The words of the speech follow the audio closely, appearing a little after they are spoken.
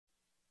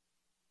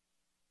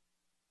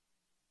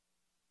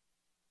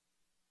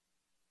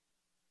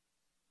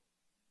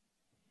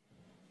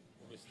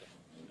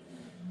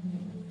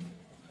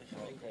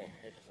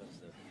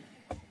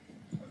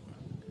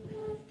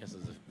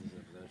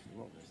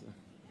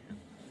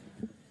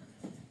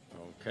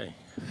Okay.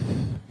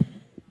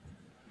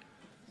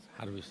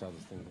 How do we start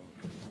this thing?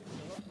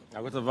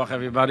 Good Woche,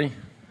 everybody.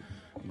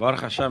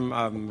 Baruch Hashem,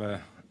 I'm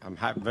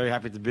very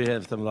happy to be here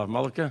with the Melave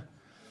Malka.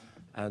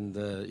 And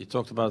you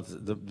talked about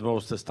the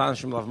most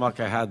astonishing Melave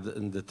Malka I had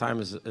in the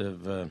times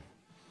of, in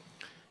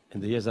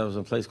the years I was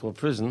in a place called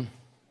prison,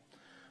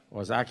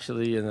 was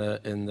actually in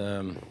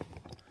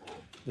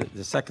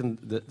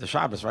the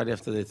Shabbos, right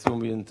after they threw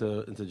me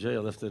into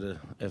jail after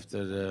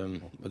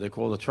what they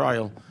call the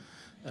trial.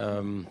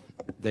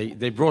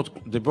 They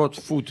brought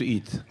food to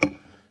eat,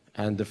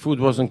 and the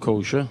food wasn't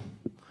kosher,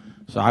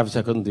 so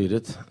obviously I couldn't eat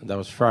it. That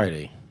was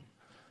Friday,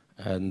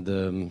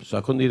 and so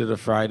I couldn't eat it on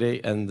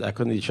Friday, and I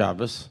couldn't eat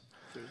Shabbos.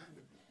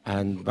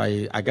 And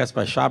I guess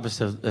by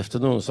Shabbos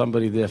afternoon,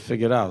 somebody there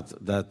figured out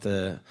that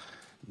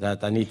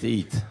I need to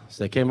eat.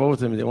 So they came over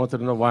to me. They wanted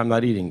to know why I'm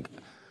not eating.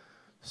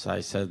 So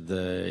I said,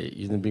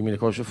 "You didn't bring me the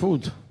kosher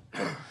food."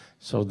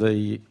 So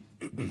they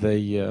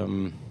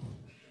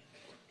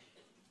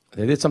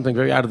did something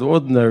very out of the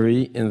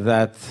ordinary in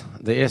that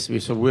they asked me,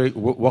 "So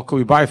what can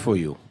we buy for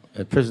you?"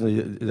 At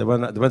prison, they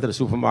went to the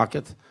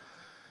supermarket,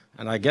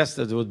 and I guess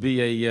that there would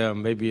be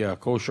maybe a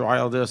kosher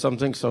aisle there or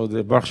something. So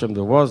the Baruch Hashem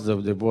there was.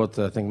 They bought,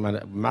 I think,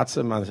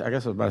 matzah. I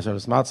guess it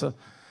was matzah,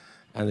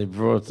 and they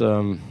brought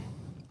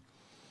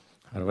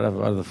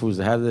whatever other foods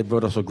they had. They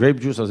brought also grape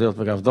juice. I was able to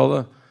make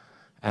 $1,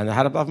 and I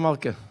had a Melave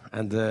Malka.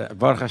 And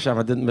Baruch Hashem,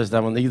 I didn't miss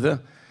that one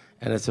either.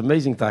 And it's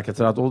amazing, Taka,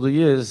 throughout all the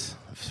years,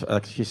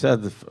 like she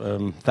said,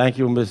 thank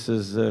you,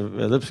 Mrs.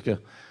 Lipska,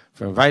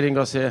 for inviting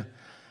us here.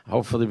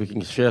 Hopefully we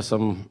can share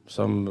some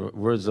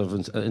words of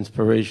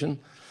inspiration.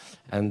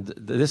 And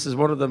this is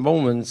one of the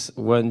moments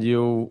when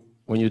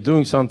you're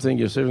doing something,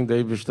 you're serving the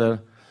Eibishter,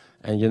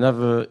 and you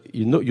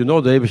know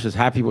the Eibishter is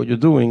happy what you're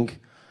doing,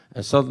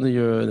 and suddenly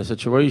you're in a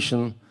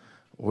situation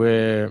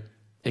where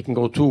it can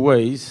go two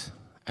ways,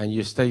 and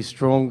you stay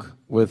strong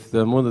with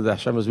the emunah that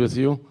Hashem is with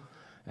you.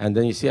 And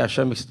then you see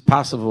Hashem makes it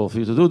possible for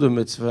you to do the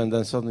mitzvah, and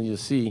then suddenly you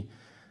see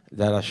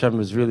that Hashem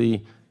is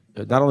really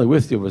not only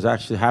with you, but is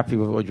actually happy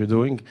with what you're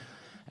doing.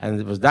 And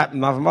it was that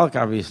Melave Malka,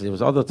 obviously. It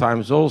was other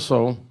times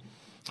also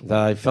that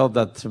I felt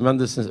that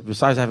tremendous,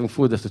 besides having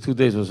food after 2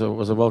 days was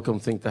a welcome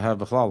thing to have,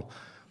 B'chlal.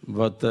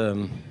 But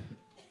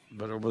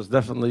it was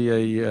definitely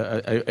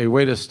a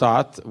way to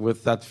start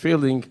with that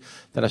feeling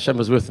that Hashem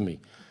was with me.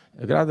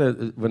 When we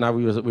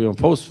were in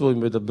Postville,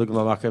 we made a big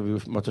Malaka, we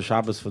went to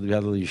Shabbos, we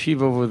had a little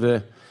yeshiva over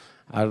there.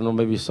 I don't know,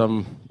 maybe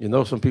some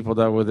people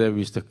that were there.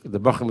 The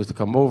Bachim used to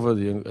come over,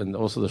 and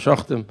also the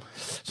Shachtim.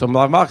 So,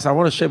 Melave Malka, I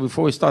want to share,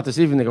 before we start this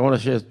evening, I want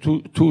to share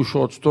two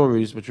short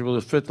stories, which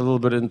will fit a little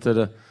bit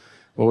into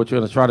what we're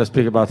going to try to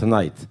speak about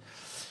tonight.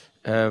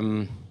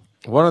 One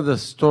of the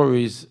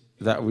stories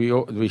that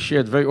we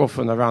shared very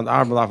often around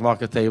our Melave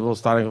Malka table,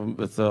 starting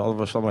with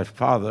Oliver Sholom, my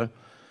father,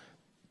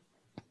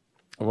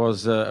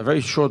 was a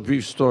very short,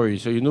 brief story.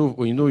 So you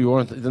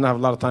didn't have a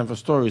lot of time for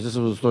stories. This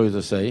was a story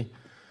to say.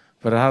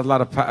 But it had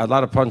a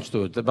lot of punch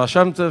to it. The Baal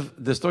Shem Tov,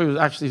 the story was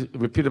actually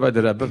repeated by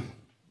the Rebbe.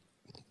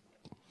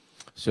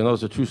 So you know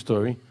it's a true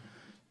story.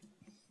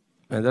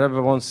 And the Rebbe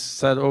once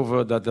said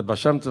over that the Baal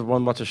Shem Tov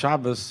one Motzei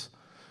Shabbos,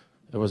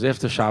 it was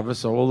after Shabbos,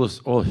 so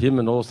all him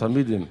and all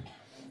Talmidim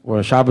were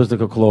on Shabbos, they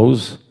could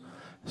close,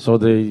 so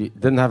they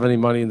didn't have any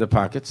money in their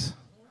pockets.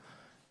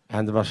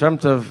 And the Baal Shem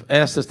Tov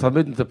asked his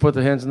Talmidim to put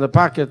their hands in their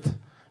pocket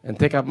and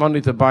take out money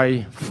to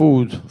buy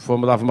food for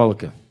Melave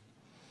Malka.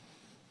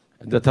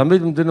 The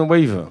Talmidim didn't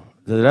waver.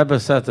 The Rebbe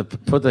said to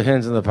put their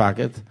hands in the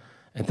pocket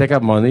and take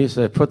out money,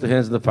 so they put their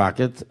hands in the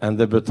pocket, and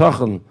the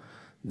betochen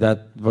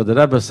that what the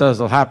Rebbe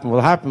says will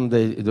happen.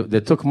 They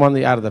took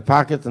money out of the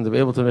pocket, and they were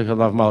able to make a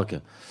Melave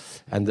Malka.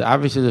 And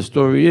obviously the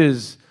story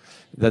is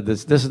that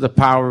this is the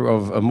power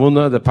of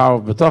emunah, the power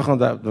of betochen,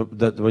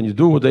 that when you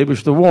do what the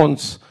Eibishter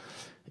wants,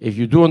 if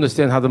you do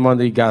understand how the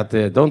money got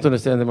there, don't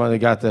understand the money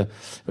got there,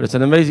 but it's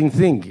an amazing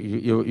thing.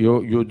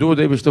 You do what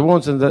the Eibishter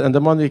wants, and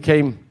the money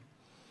came.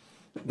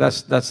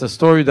 That's a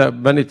story that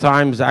many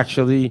times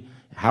actually,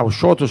 how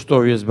short the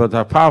story is, but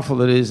how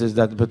powerful it is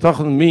that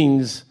betochen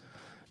means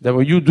that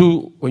when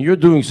you're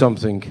doing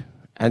something,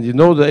 and you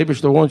know the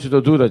Eibishter wants you to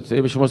do that, the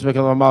Eibishter wants to make a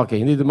Melave Malka,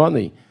 you need the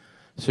money.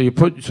 So and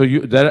Baal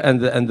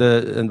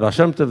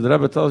Shem Tov, the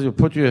Rebbe tells you,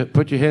 put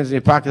your hands in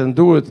your pocket and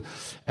do it,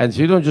 and so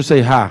you don't just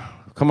say,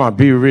 come on,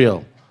 be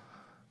real.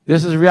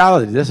 This is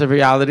reality. This is a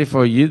reality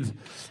for a Yid.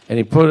 And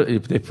you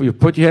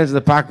put your hands in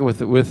the pocket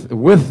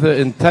with the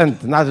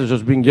intent, not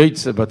just being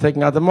Getzel, but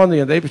taking out the money,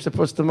 and the Eibishter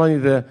puts the money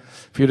there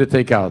for you to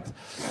take out.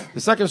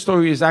 The second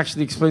story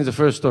actually explains the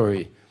first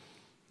story.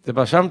 The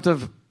Baal Shem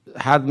Tov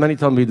had many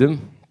Talmidim,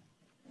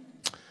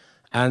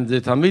 and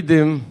the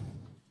Talmidim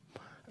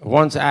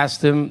once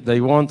asked him, a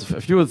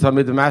few of the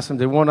Talmidim asked him,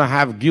 they want to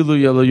have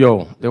Gilui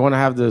Eliyahu. They want to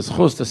have the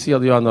Zchus to see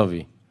Eliyahu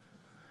Navi.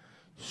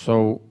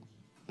 So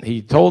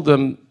he told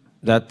them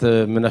that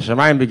Min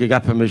HaShamayim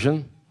got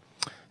permission,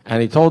 and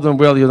he told them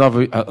where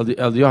Eliyahu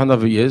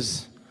Navi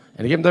is,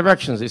 and he gave them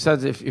directions. He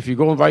said, if you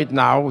go right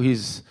now,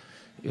 Eliyahu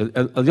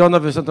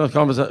Navi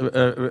sometimes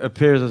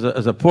appears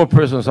as a poor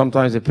person,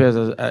 sometimes he appears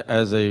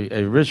as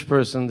a rich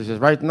person. He says,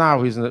 right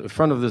now, he's in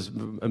front of this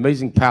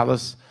amazing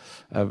palace,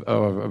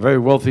 a very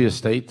wealthy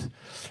estate.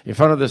 In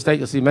front of the estate,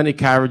 you'll see many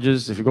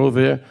carriages. If you go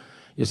there,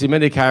 you see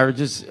many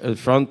carriages in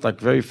front, like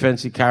very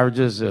fancy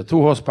carriages, 2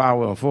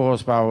 horsepower and 4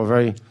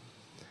 horsepower,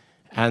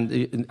 and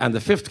the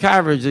 5th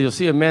carriage, you'll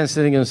see a man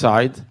sitting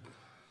inside,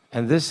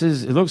 and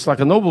it looks like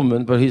a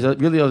nobleman, but he's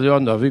really a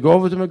young Navi. We go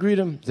over to him and greet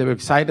him. They were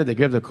excited. They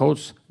gave the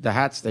coats, the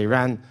hats. They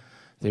went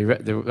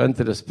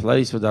to this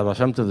place where the Baal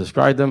Shem Tov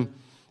described them.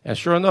 And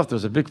sure enough, there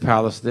was a big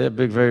palace there,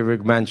 very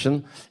big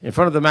mansion. In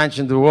front of the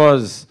mansion, there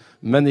was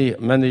many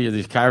of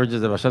these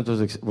carriages that Baal Shem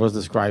Tov was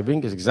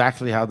describing. It's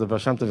exactly how the Baal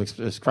Shem Tov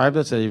described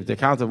it. So they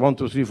counted 1,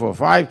 2, 3, 4,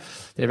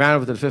 5. They ran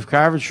over to the 5th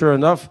carriage. Sure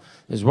enough,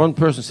 there's one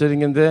person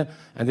sitting in there,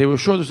 and they were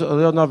sure this was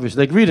Eliyahu Navi. So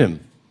they greet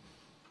him.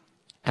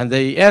 And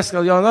they asked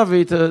Eliyahu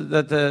Navi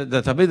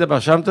the Talmidei Baal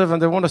Shem Tov,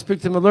 and they want to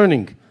speak to him and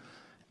learning.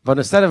 But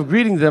instead of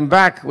greeting them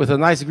back with a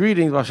nice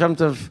greeting, Baal Shem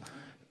Tov,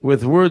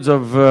 with words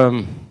of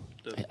the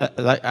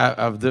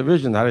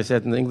vision, how do I say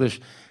it in English,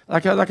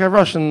 like a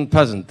Russian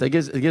peasant. It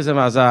gives him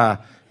as a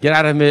get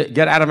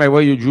out of my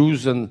way, you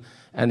Jews, and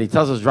he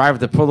tells his driver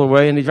to pull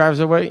away, and he drives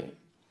away.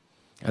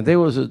 And they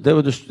were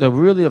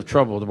really of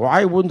trouble.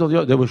 Why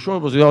wouldn't they were sure it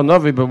was Eliyahu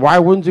Navi, but why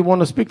wouldn't he want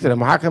to speak to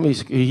them? How come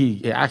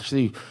he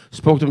actually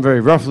spoke to them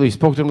very roughly? He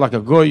spoke to them like a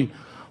goy.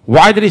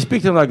 Why did he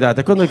speak to them like that?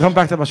 They couldn't come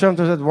back to Baal Shem Tov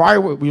and said, why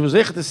we was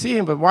eager to see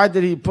him, but why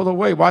did he pull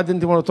away? Why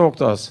didn't he want to talk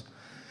to us?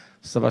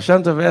 So Baal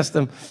Shem Tov asked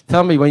him,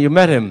 tell me, when you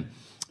met him,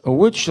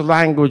 which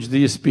language do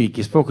you speak?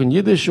 You spoke in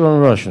Yiddish or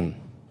in Russian?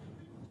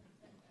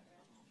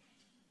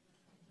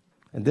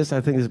 And this,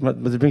 I think,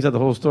 brings out the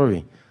whole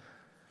story.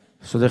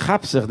 So the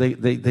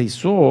Chapsich, they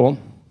saw,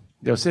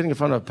 they were sitting in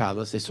front of a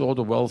palace, they saw all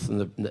the wealth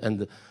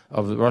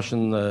of the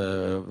Russian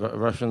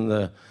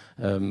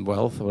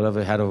wealth, whatever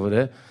they had over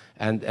there,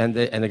 and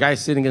the guy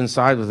sitting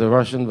inside with the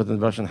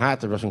Russian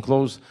hat, the Russian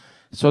clothes.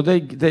 So they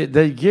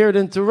geared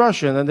into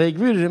Russian, and they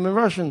greeted him in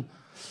Russian.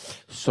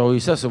 So he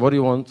says, so what do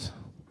you want?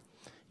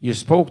 You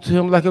spoke to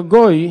him like a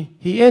goy,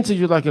 he answered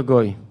you like a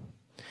goy.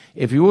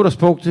 If you would have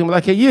spoke to him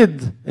like a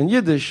yid in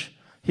Yiddish,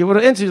 he would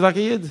have answered you like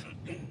a yid.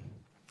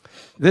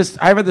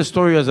 I read the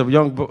story as a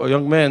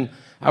young man.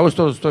 I always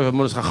told the story of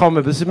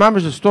Mordechai. This is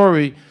the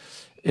story.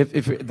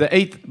 If the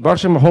 8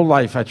 Barshim, my whole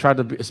life, I tried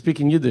to speak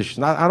in Yiddish.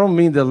 I don't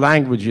mean the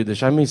language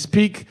Yiddish. I mean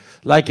speak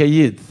like a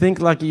Yid, think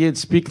like a Yid,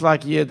 speak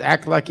like a Yid,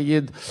 act like a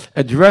Yid,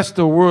 address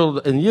the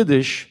world in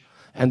Yiddish,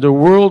 and the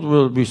world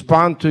will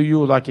respond to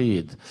you like a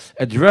Yid.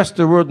 Address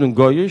the world in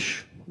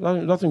Goyish.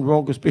 Nothing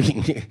wrong with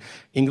speaking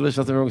English,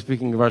 nothing wrong with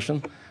speaking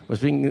Russian.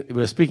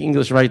 We're speaking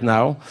English right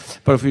now.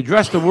 But if you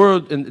address the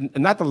word, in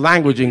not the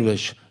language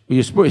English,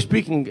 you're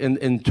speaking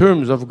in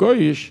terms of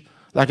Goyish,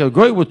 like a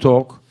Goy would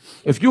talk,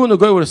 if you and the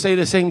Goy were to say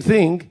the same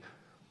thing,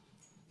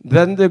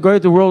 then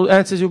the world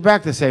answers you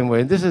back the same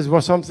way. And this is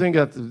something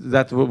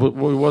that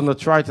we want to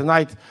try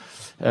tonight.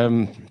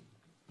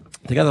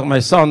 Together with my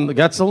son,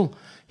 Getzel,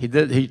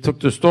 he took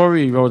the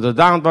story, he wrote it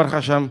down, Baruch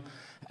Hashem,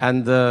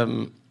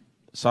 and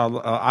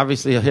so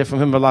obviously I hear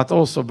from him a lot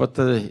also, but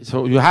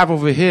so you have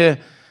over here,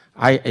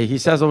 he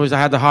says always I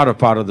had the harder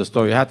part of the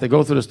story. I had to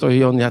go through the story,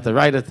 he only had to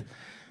write it.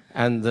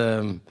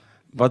 And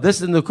but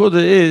this in the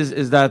Kudah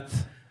is that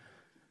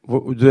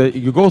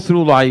you go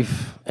through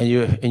life and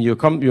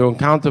you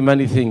encounter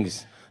many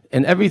things.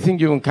 And everything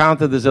you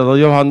encounter, there's a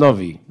Eliyahu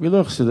Navi. We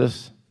learn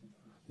this.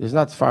 It's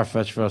not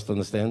far-fetched for us to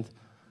understand.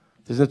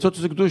 There's a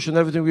total Kedusha in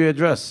everything we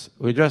address.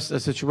 We address a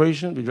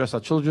situation, we address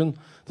our children.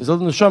 There's a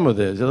little neshama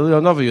there, there's a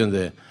little Navi in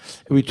there.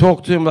 We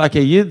talk to him like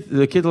a Yid,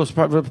 the kid will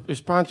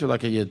respond to you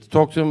like a Yid.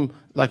 Talk to him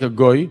like a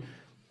Goy,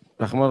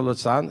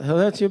 he'll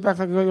answer you back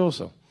like a Goy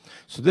also.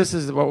 So this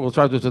is what we'll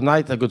try to do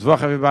tonight. A good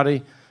vach,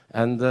 everybody,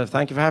 and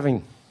thank you for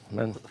having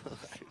me.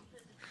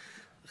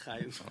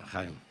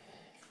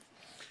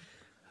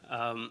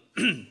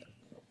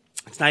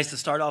 It's nice to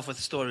start off with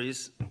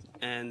stories,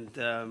 and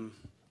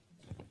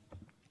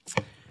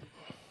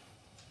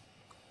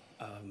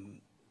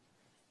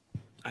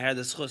I had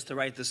the schus to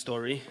write the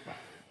story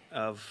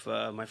of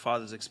my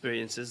father's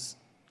experiences,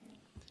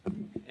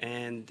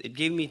 and it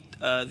gave me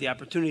the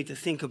opportunity to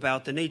think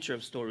about the nature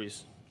of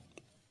stories,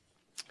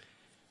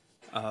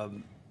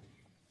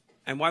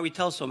 and why we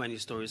tell so many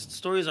stories.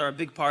 Stories are a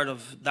big part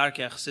of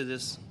Darkei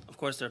Chassidus. Of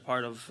course, they're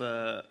part of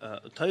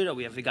Torah.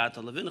 We have Vigat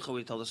Levincha.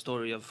 We tell the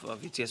story of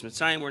Yitzias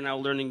Mitzrayim. We're now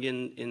learning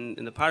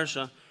in the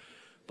parsha.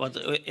 But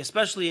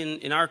especially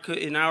in our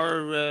in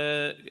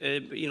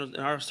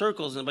our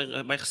circles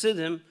and by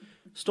Chassidim,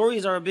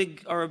 stories are a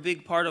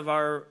big part of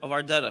our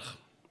derech.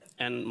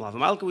 And Melave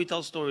Malka we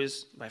tell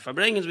stories. By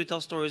Farbrengens we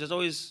tell stories. It's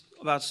always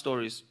about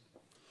stories.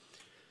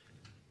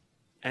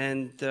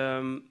 And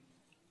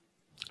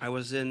I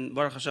was in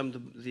Baruch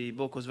Hashem. The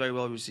book was very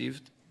well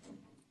received,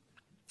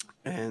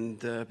 and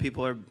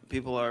people are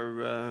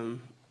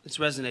it's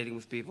resonating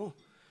with people.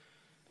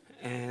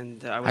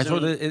 And I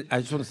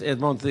just want to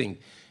add one thing.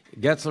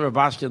 Getzel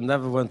Rubashkin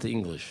never went to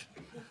English.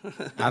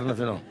 I don't know if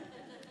you know.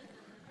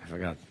 I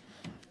forgot.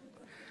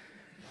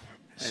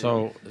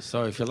 So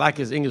if you like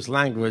his English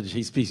language,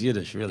 he speaks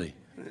Yiddish, really.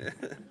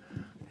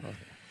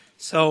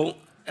 So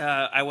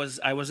I was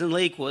in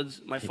Lakewood.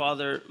 My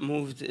father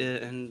moved,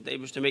 and the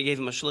Eibishter gave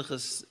him a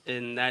shlichus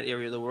in that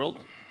area of the world,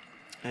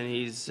 and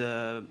he's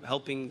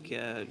helping.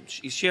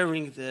 He's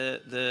sharing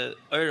the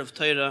art of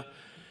Torah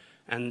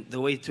and the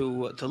way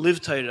to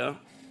live Torah.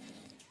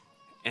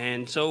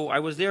 And so I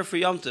was there for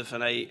Yom Tov,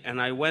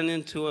 and I went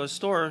into a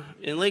store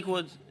in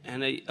Lakewood,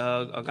 and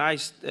a guy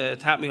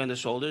tapped me on the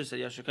shoulder. He said,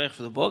 "Yasher Koach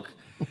for the book."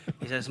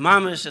 He says,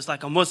 "Mamish, it's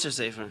like a Musar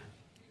Sefer,"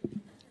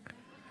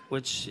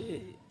 which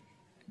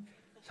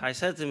I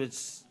said to him,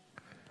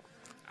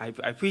 I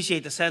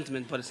appreciate the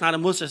sentiment, but it's not a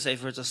Musar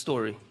Sefer; it's a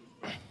story.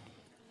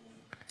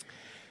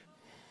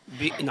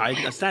 I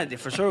understand it.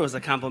 For sure, it was a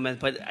compliment,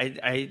 but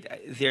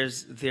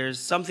there's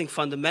something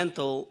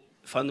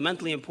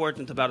fundamentally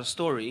important about a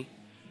story.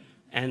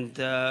 And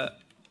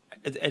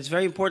it's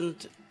very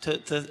important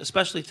to,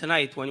 especially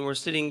tonight when we're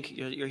sitting,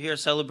 you're here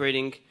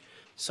celebrating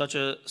such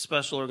a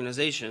special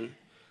organization.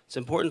 It's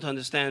important to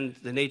understand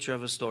the nature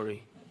of a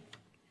story.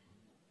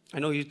 I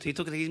know he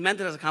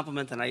meant it as a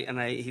compliment, and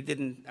I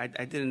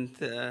didn't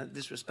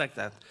disrespect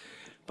that.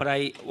 But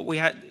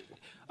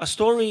a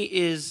story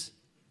is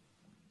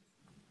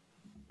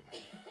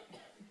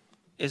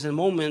a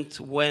moment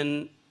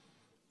when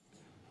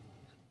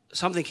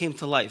something came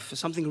to life,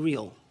 something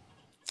real.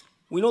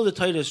 We know the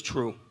Torah is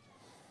true,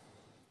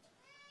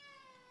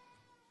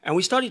 and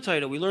we study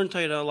Torah. We learn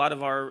Torah. A lot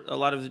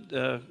of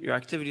your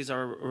activities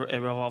are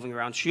revolving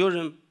around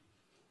shiurim,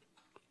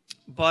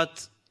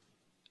 but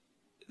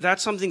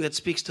that's something that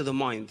speaks to the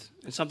mind,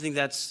 and something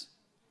that's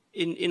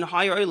in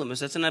higher elements.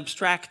 That's an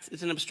abstract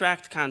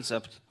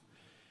concept.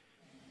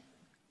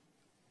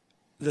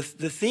 The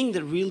thing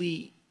that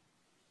really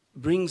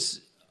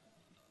brings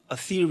a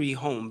theory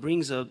home,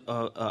 brings a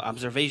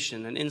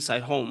observation, an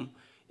insight home,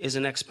 is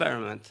an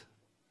experiment.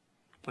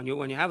 When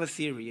you have a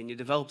theory and you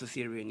develop the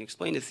theory and you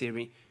explain the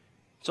theory,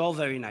 it's all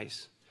very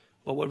nice.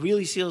 But what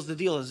really seals the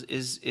deal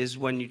is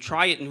when you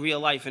try it in real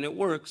life and it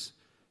works.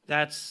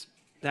 That's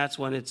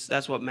what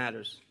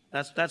matters.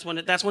 That's when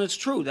it's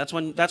true. That's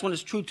when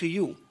it's true to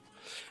you.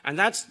 And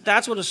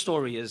that's what a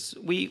story is.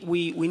 We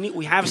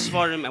have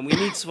svarim and we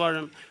need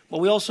svarim, but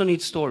we also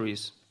need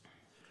stories.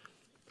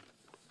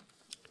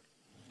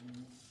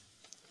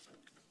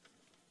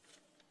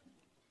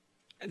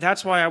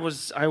 That's why I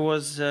was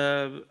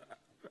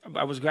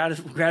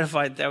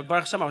gratified that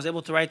Baruch Hashem, I was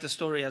able to write the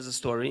story as a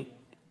story,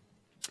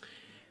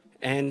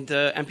 and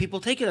people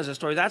take it as a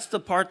story. That's the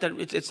part that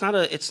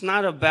it's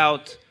not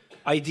about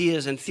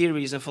ideas and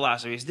theories and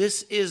philosophies.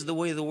 This is the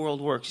way the world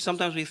works.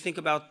 Sometimes we think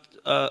about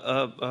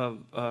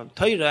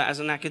Torah as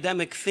an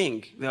academic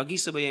thing. We have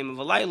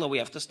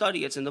to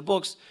study. It's in the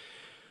books,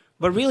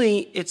 but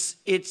really it's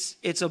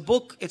a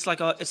book. It's like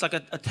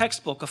a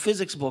textbook, a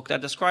physics book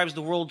that describes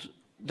the world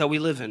that we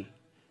live in.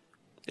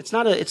 It's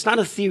not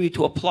a theory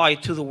to apply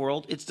to the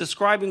world. It's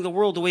describing the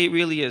world the way it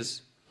really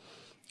is,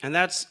 and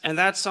that's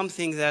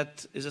something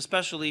that is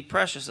especially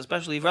precious,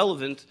 especially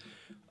relevant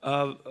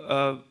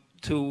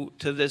to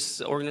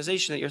this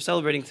organization that you're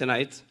celebrating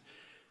tonight,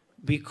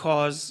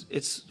 because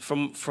it's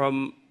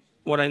from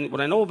what I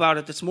know about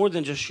it. It's more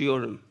than just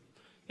shiurim.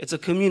 It's a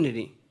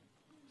community,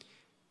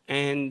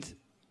 and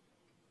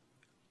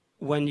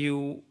when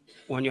you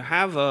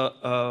have a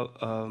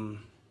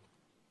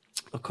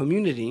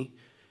community,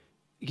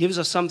 it gives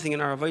us something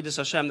in our avodas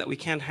Hashem that we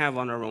can't have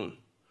on our own.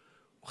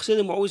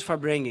 Chassidim were always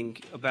farbringing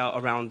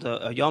around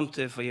a Yom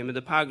Tov, a Yom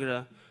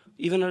Pagra,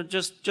 even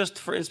just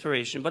for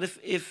inspiration. But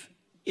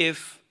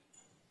if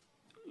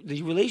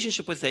the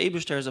relationship with the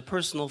Eibishter is a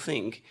personal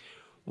thing,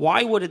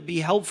 why would it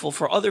be helpful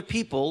for other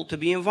people to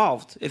be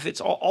involved? If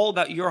it's all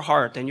about your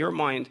heart and your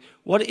mind,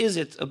 what is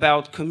it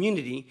about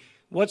community?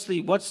 What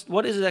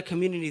is it that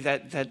community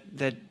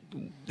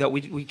that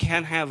we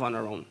can't have on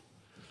our own?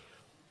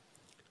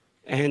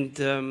 And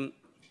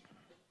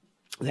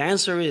the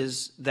answer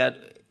is that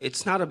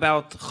it's not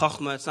about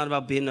chachma, it's not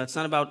about bina, it's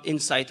not about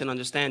insight and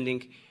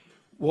understanding.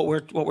 What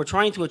we're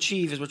trying to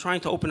achieve is we're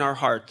trying to open our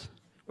heart.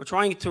 We're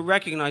trying to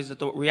recognize that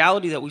the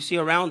reality that we see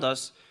around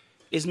us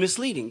is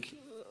misleading.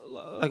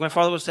 Like my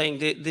father was saying,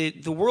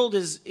 the world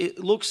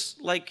looks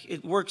like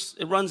it works,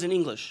 it runs in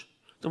English.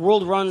 The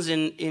world runs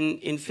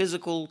in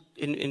physical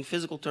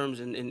terms,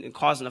 in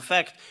cause and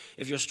effect.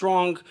 If you're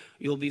strong,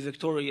 you'll be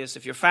victorious.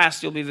 If you're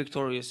fast, you'll be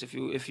victorious. If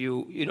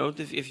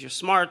you're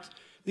smart,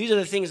 these are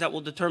the things that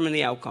will determine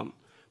the outcome.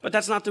 But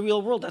that's not the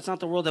real world. That's not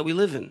the world that we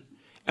live in.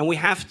 And we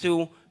have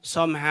to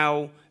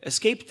somehow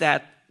escape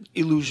that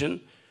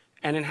illusion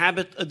and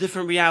inhabit a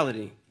different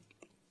reality.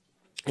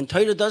 And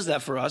Torah does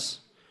that for us.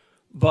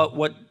 But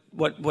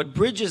what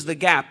bridges the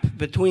gap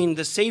between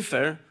the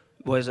Sefer,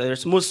 whether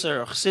it's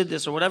Musar or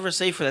Chassidus or whatever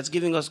Sefer that's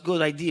giving us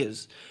good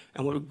ideas,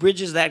 and what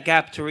bridges that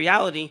gap to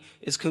reality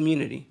is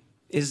community,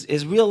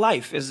 is real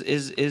life,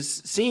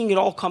 is seeing it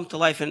all come to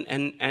life, and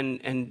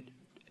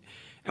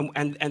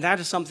that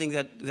is something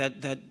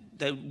that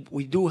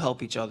we do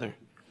help each other.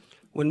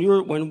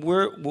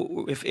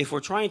 If we're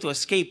trying to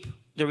escape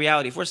the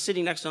reality, if we're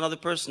sitting next to another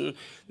person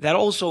that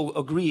also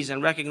agrees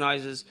and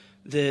recognizes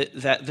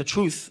the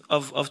truth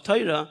of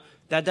Torah,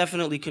 that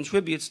definitely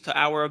contributes to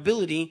our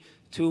ability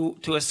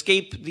to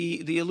escape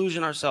the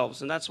illusion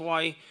ourselves. And that's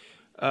why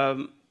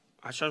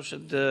Hashem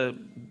should,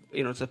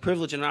 it's a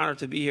privilege and an honor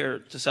to be here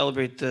to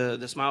celebrate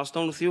this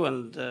milestone with you,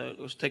 and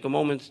let's take a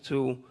moment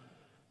to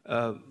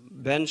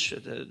bench,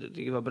 to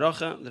give a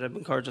bracha. The Rebbe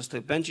encouraged us to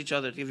bench each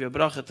other, to give you a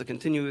bracha, to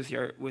continue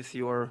with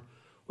your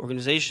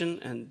organization.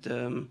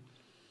 And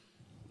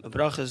a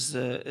bracha is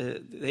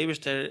the Rebbe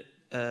says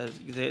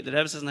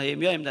in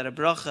Hayim Yom that a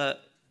bracha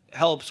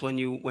helps when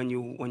you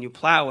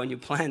plow, when you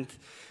plant,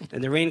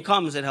 and the rain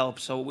comes, it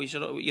helps. So we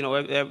should,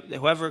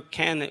 whoever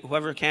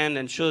can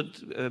and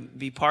should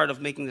be part of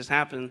making this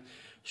happen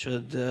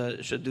should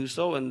do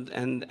so, and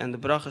the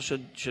bracha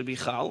should be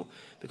chal,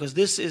 because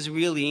this is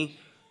really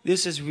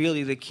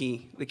the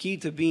key. The key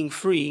to being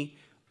free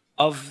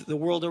of the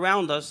world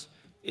around us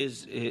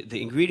is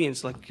the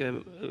ingredients,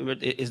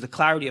 is the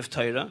clarity of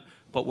Torah.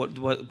 But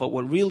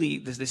what really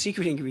is the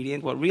secret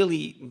ingredient? What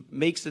really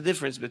makes the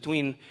difference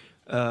between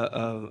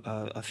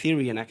a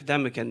theory and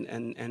academic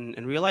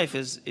and real life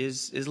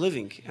is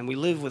living, and we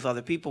live with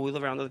other people. We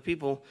live around other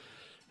people,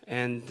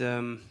 and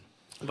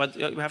but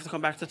we have to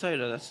come back to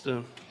Torah. That's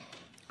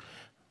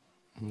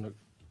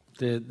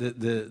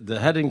the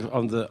heading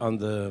on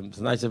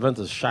tonight's event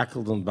is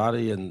Shackled in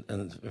body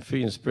and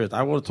free in spirit.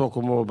 I want to talk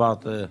more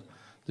about the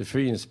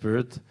free in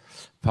spirit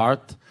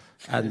part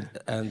and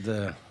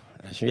the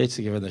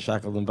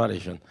Shackled in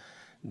body.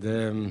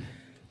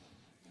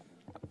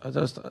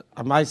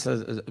 I might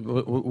say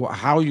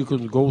how you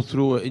can go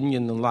through an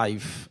Indian in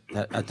life,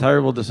 a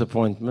terrible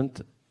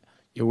disappointment.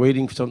 You're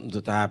waiting for something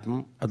to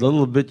happen. A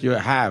little bit you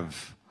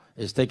have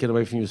is taken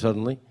away from you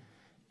suddenly,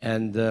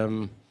 and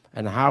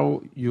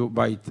how you,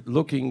 by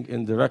looking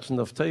in the direction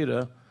of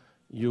Torah,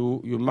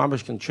 you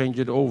mamash can change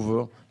it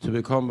over to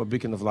become a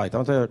beacon of light.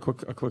 I'll tell you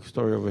a quick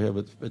story over here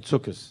with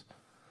Sukkot.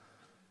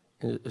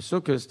 In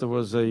Sukkot there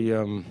was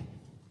a.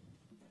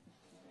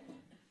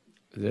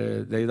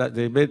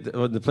 They made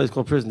the place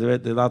called prison.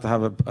 They allowed to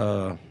have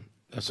a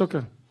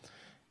sukkah.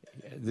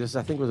 This,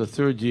 I think, was the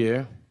third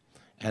year,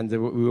 and we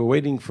were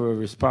waiting for a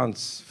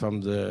response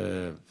from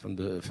the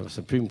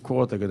Supreme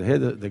Court. They're going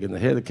to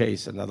hear the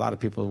case, and a lot of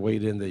people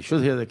wait in. They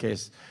should hear the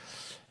case,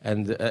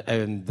 and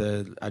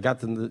I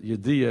got in the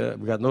Yediyah.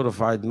 We got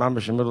notified,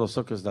 mamash in the middle of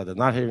sukkahs, that they're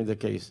not hearing the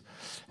case,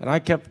 and I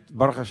kept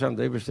Baruch Hashem.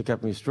 The Eibishter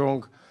kept me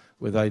strong,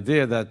 with the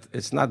idea that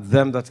it's not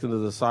them that's going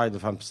to decide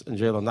if I'm in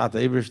jail or not. The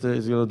Eibishter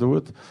is going to do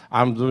it.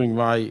 I'm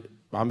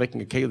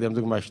making a keli, I'm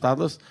doing my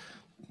shtadlus.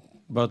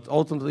 But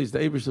ultimately, it's the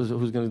Eibishter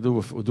who's going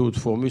to do it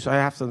for me. So I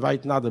have to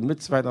invite now the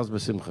mitzvah as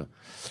besimcha.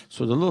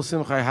 So the little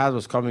simcha I had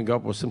was coming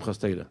up was Simcha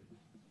Teda.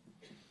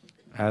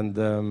 And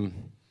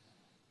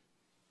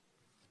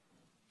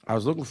I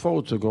was looking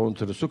forward to going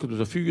to the sukkah. There was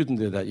a few Yidden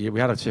there that year.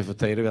 We had a Sefer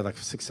Teda. We had like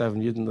 6-7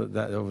 Yidden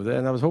over there.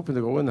 And I was hoping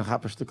to go in and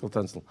have a shtickle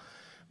tencel.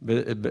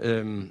 But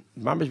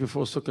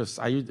before Sukkot,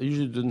 I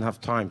usually didn't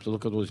have time to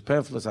look at all these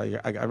pamphlets. I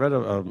read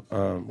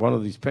one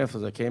of these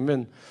pamphlets that came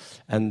in,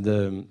 and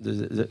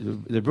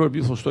they brought a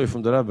beautiful story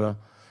from the Rebbe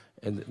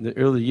in the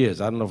early years.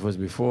 I don't know if it was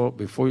before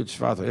Yud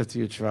Shvat or after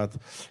Yud Shvat.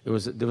 There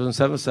was in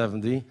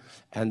 770,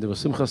 and there was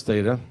Simcha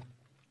Teda,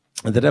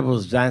 and the Rebbe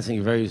was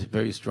dancing very,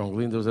 very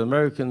strongly. And there was an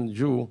American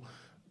Jew,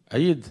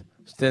 Ayid,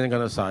 standing on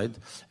the side,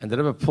 and the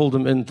Rebbe pulled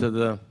him into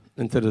the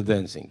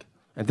dancing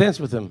and danced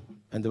with him.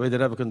 And the way the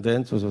Rebbe can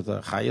dance was with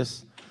a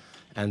chayas,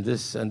 and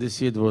this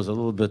Yid was a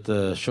little bit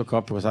shook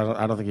up, because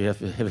I don't think he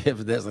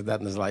ever danced like that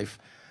in his life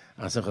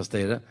on Simchas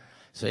Teda.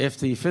 So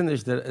after he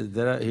finished, the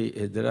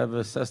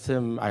Rebbe says to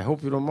him, "I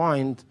hope you don't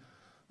mind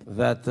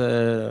that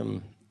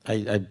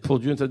I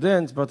pulled you into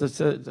dance, but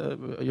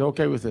you're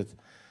okay with it."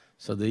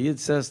 So the Yid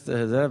says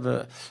to the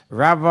Rebbe,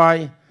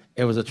 "Rabbi,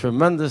 it was a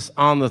tremendous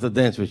honor to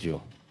dance with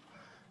you."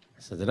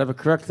 So the Rebbe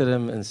corrected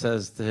him and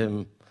says to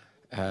him,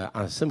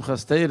 on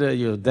Simchas Teda,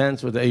 you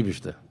dance with the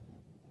Eibishter.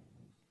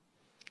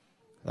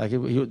 Like, we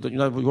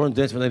weren't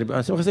dancing with anybody.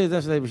 On Simchas Teda,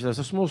 dance with the Eibishter. It's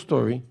a small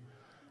story.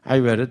 I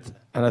read it,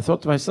 and I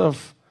thought to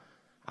myself,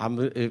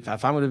 if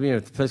I'm going to be in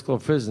a place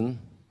called prison,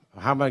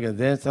 how am I going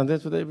to dance? I'm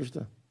dancing with the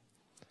Eibishter.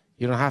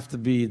 You don't have to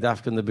be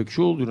dafka in the big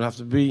shul. You don't have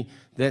to be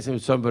dancing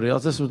with somebody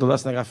else. This was the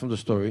lesson I got from the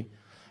story.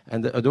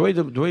 And the way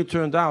it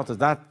turned out is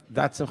that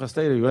Simchas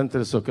Teda, you went to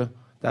the sukkah.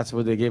 That's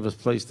where they gave us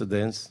place to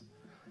dance.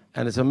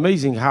 And it's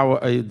amazing how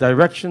a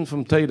direction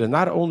from Torah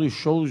not only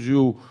shows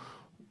you,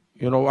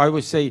 I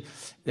always say,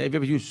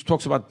 everybody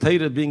talks about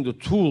Torah being the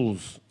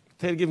tools,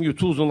 Torah giving you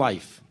tools in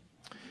life.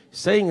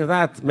 Saying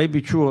that may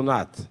be true or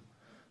not,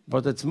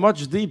 but it's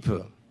much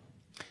deeper.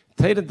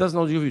 Torah doesn't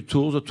only give you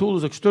tools, the tool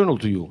is external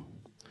to you.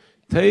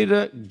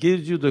 Torah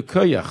gives you the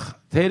koyach.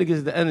 Torah gives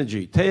you the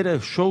energy. Torah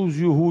shows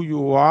you who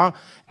you are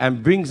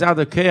and brings out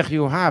the koyach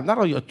you have. Not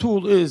only a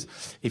tool is,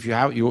 if you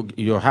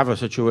have a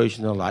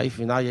situation in life,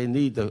 now you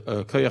need the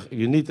koyach,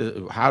 you need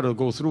how to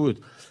go through it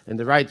in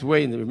the right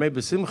way, and maybe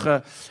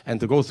simcha,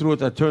 and to go through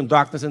it and turn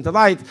darkness into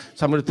light.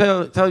 So I'm going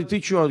to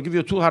teach you, I'll give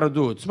you a tool how to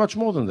do it. It's much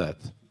more than that.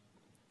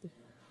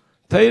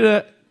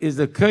 Torah is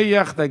the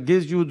koyach that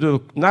gives you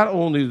not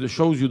only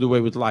shows you the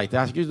way with light,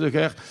 it gives you the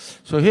koyach.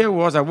 So here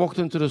I walked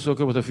into the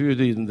sukkah with a few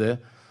Yidden there,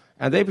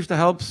 And the Eibishter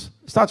helps,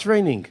 it starts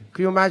raining.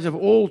 Can you imagine of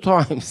all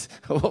times,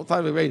 of all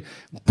time it rains,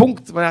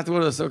 punkt when I have to go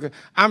to the sukkah.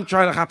 I'm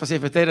trying to have a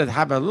Sefer Torah to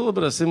have a little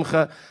bit of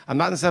simcha. I'm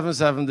not in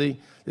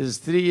 770. This is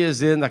 3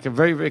 years in. I can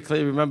very, very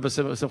clearly remember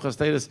simcha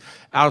status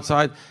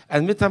outside.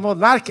 And mitamod,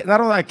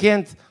 not only I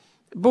can't,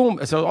 boom.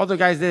 So all the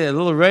guys did a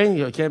little rain.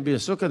 You can't be a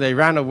sukkah. They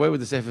ran away with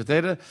the Sefer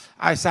Torah.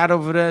 I sat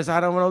over there and said, I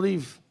don't want to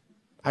leave.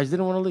 I just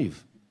didn't want to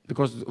leave.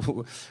 Because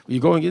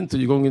you're going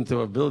into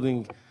a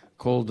building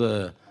called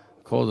a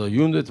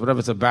unit, whatever,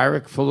 it's a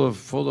barrack full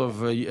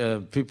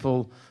of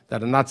people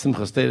that are not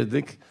Simcha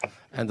Steidik,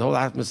 and the whole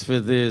atmosphere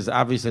there is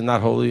obviously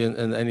not holy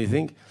and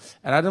anything.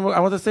 And I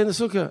wanted to stay in the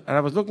sukkah, and I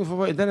was looking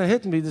for it. And then it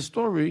hit me the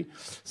story: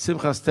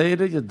 Simcha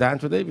Steidik, you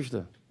dance with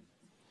Eibishter.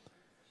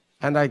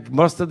 And I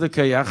mustered the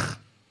kayach,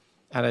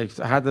 and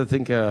I had to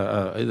think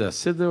either a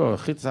siddur or a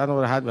chitz. I don't know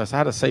what I had, but I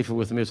had a sefer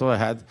with me. That's all I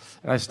had.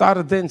 And I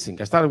started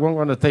dancing. I started going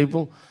on the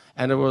table.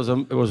 And it was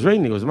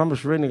raining. It was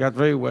mamash raining. It got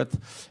very wet,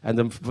 and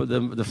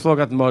the floor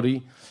got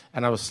muddy,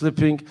 and I was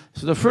slipping.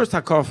 So the first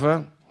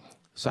hakofa,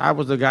 so I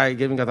was the guy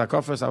giving a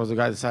hakofa. So I was the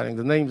guy deciding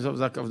the names of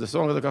the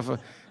song of the hakofa.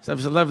 So I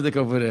was a levdik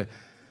over there.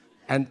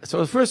 And so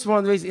the first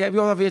one, we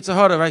all have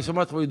Yitzhahara, right? So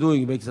much what are you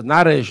doing? You make it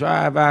narish,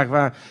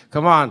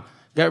 come on,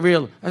 get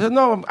real. I said,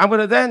 no, I'm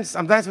going to dance.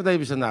 I'm dancing with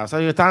Eibishter now. So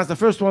you dance. The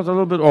first one's a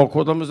little bit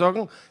awkward.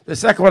 The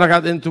second one I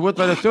got into it.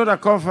 But the third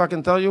hakofa, I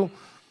can tell you,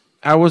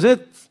 I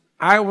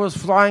was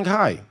flying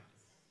high.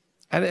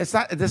 And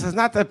this is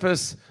not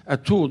a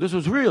tool. This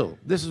was real.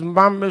 This is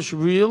mamish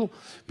real,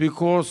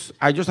 because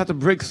I just had to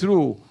break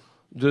through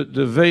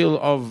the veil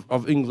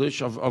of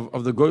English,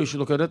 of the Goyish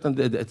look at it. And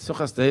the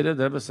Tzuchas Teira,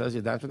 the Rebbe says,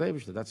 you dance with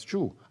Eibishter. That's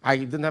true. I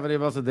didn't have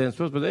anybody else to dance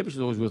with, but Eibishter was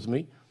always with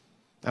me.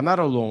 I'm not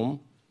alone.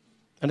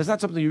 And it's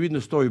not something you read in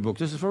the storybook.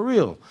 This is for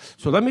real.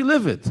 So let me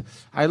live it.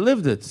 I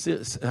lived it.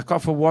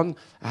 For one,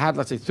 I had,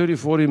 let's say, 30,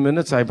 40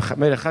 minutes. I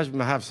made a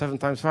cheshbon, I have 7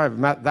 times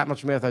 5. That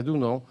much math I do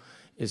know.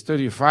 It's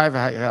 35.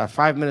 I had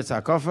 5 minutes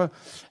at coffee,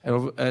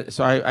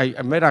 so I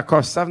made a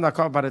coffee 7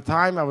 o'clock. By the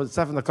time I was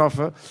 7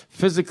 o'clock,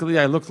 physically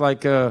I looked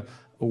like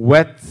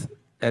wet,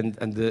 and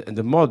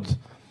the mud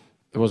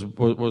was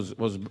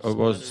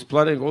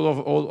splitting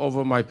all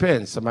over my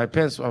pants. So my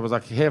pants, I was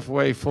like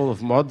halfway full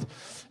of mud,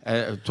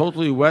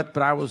 totally wet.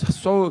 But I was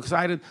so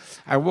excited.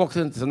 I walked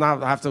in. So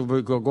now I have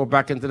to go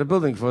back into the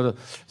building so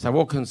I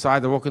walk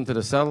inside. I walk into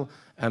the cell,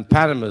 and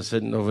Panama's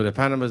sitting over there.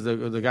 Panama's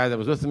the guy that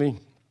was with me.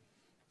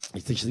 He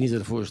teaches these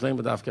the full Shleim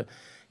Badavka,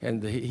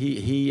 and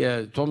he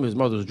told me his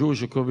mother was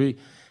Jewish, it could be,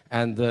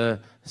 and so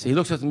he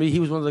looks at me. He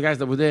was one of the guys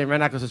that were there and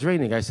ran out because it's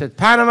raining. I said,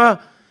 Panama,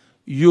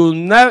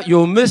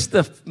 you'll miss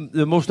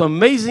the most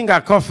amazing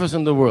akofas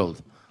in the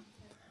world.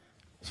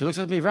 So he looks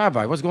at me,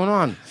 Rabbi, what's going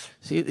on?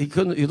 See,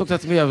 he looked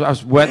at me. I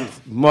was wet,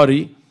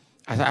 muddy.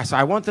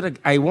 I wanted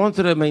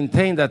to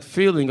maintain that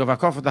feeling of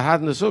akofa that I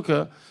had in the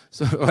sukkah.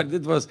 So what I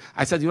did was,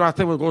 I said, I'll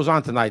tell you what goes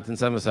on tonight in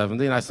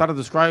 770. And I started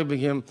describing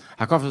him,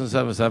 hakofas in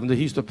 770.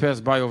 He used to pass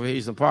by over here,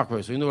 Eastern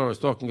Parkway, so he knew what I was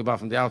talking about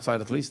from the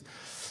outside at least.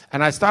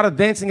 And I started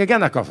dancing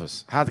again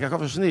hakofas. I had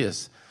hakofas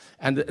shniyas.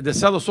 And the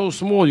cell was so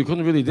small, you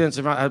couldn't really dance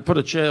around. I put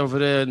a chair over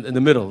there in the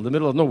middle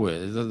of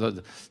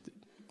nowhere.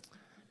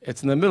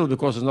 It's in the middle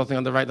because there's nothing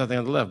on the right, nothing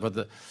on the left.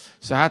 But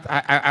so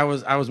I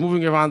was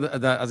moving around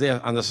on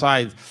the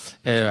side,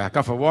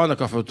 hakafa 1,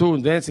 hakafa 2,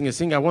 and dancing and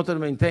singing. I wanted to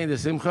maintain the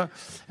simcha.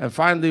 And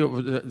finally,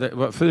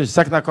 finished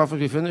second hakafa,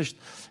 we finished.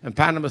 And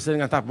Panama was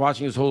sitting on top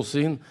watching his whole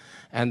scene.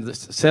 And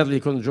sadly, he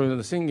couldn't join in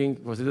the singing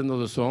because he didn't know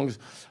the songs.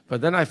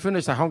 But then I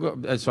finished. I hung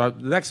up. So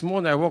the next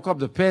morning, I woke up.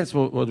 The pants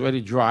were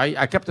already dry.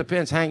 I kept the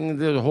pants hanging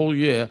there the whole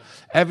year.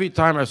 Every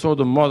time I saw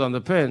the mud on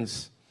the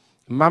pants,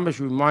 Mamish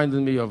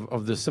reminded me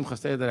of the Simcha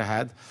Stay that I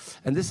had.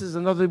 And this is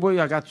another way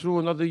I got through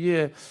another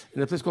year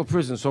in a place called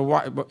prison. So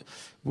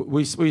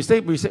when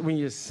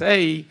you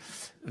say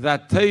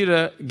that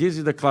Torah gives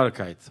you the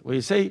clarity,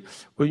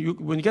 when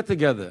you get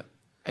together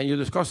and you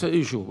discuss an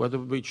issue, whether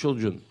it be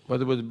children,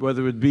 whether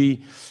it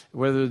be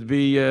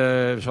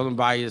Sholom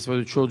bias,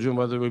 whether children,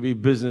 whether it be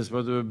business,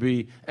 whether it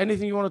be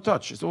anything you want to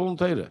touch, it's all in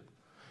Torah.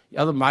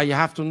 You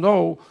have to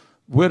know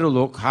where to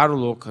look, how to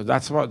look.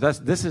 This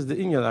is the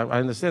inyan. I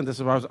understand. This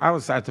is why I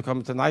was excited to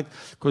come tonight,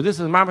 because this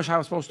is mamash how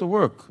it's supposed to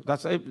work.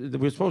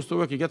 We're supposed to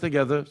work. You get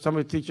together.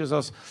 Somebody teaches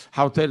us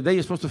how today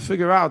you're supposed to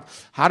figure out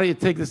how do you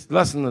take this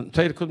lesson. And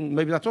Torah couldn't,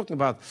 maybe not talking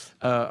about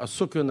a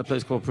sukkah in a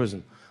place called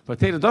prison, but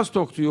Torah does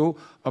talk to you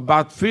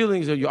about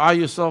feelings that you are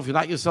yourself, you're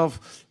not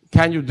yourself.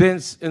 Can you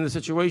dance in the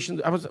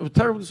situation? I was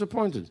terribly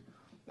disappointed.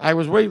 I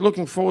was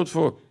looking forward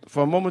for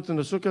a moment in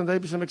the sukkah, and they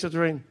makes it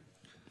rain.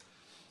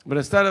 But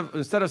instead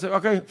of saying,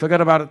 okay, forget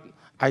about it,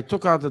 I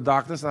took out the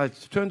darkness and I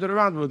turned it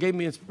around. It gave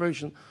me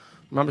inspiration,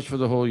 much for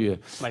the whole year.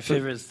 My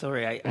favorite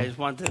story. I just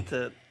wanted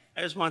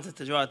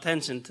to draw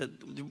attention to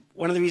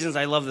one of the reasons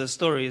I love this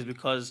story is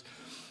because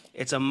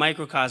it's a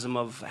microcosm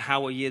of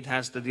how a yid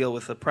has to deal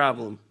with a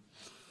problem.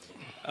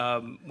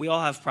 We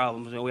all have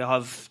problems. We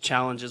all have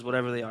challenges,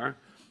 whatever they are.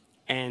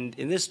 And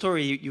in this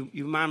story,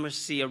 you mamish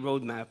see a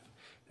roadmap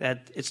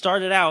that it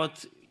started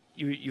out.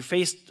 You're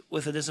faced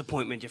with a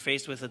disappointment. You're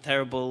faced with a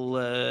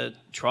terrible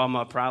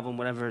trauma, problem,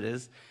 whatever it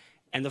is.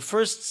 And the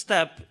first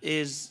step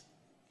is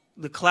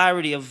the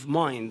clarity of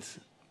mind.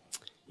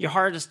 Your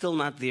heart is still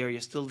not there.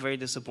 You're still very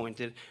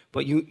disappointed,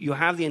 but you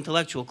have the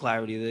intellectual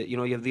clarity.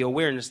 You have the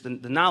awareness,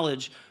 the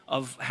knowledge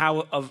of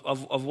how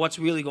of what's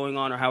really going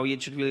on, or how you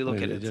should really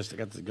look at it. Just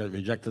got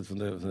rejected from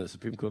the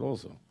Supreme Court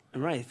also.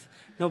 Right.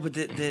 No, but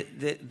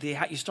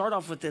you start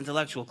off with the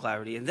intellectual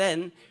clarity, and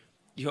then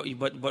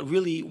but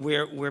really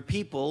where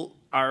people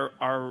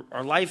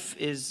our life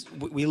is,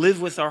 we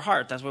live with our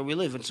heart. That's where we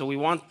live, and so we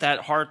want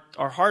that heart,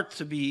 our heart,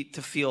 to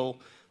feel,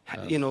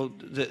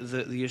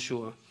 the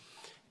Yeshua.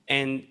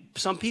 And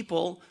some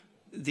people,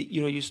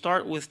 you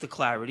start with the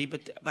clarity,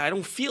 but I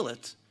don't feel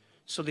it.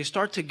 So they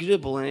start to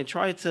gribble and they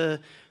try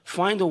to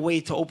find a way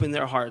to open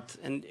their heart.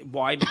 And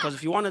why? Because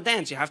if you want to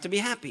dance, you have to be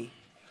happy.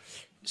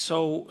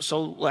 So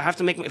I have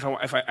to make,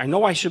 if I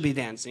know I should be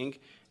dancing,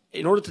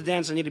 in order to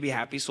dance, I need to be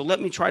happy. So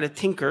let me try to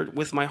tinker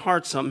with my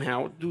heart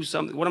somehow, do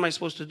something. What am I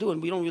supposed to do?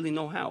 And we don't really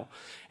know how.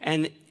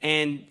 And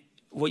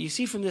what you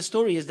see from this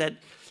story is that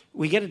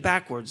we get it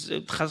backwards.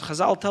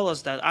 Chazal tell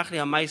us that Achri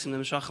HaMaisim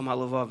Nemshachim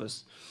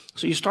HaLevavos.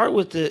 So you start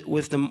with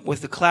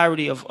the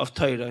clarity of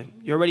Torah.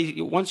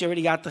 Once you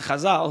already got the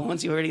Chazal,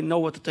 once you already know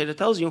what the Torah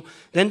tells you,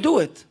 then do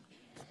it.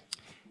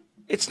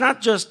 It's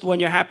not just when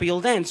you're happy you'll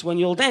dance. When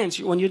you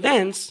dance,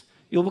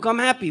 you'll become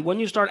happy. When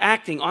you start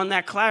acting on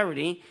that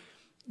clarity,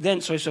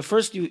 then so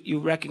first you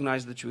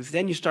recognize the truth.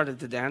 Then you started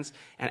to dance,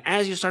 and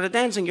as you started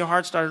dancing, your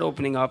heart started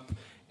opening up.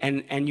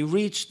 And you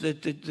reach the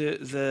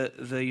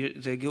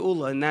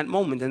Geula in that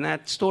moment, in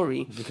that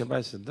story. That's why I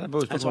love that story.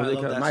 That's why I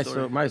love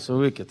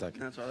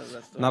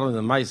that story. Not only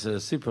the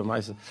Maisa, super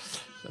Maisa.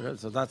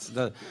 So that's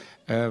the.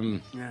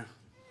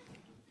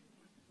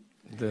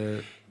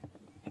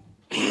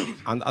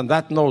 On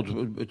that note,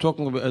 we're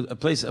talking about a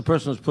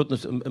person who's put in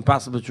an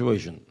impossible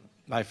situation.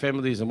 My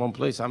family is in one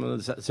place, I'm in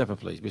a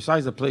separate place.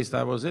 Besides the place that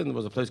I was in,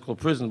 was a place called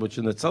prison, which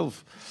in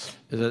itself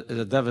is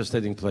a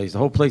devastating place. The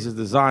whole place is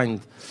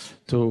designed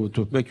to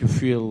make you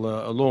feel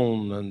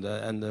alone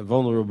and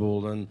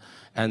vulnerable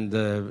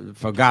and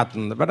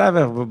forgotten,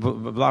 whatever,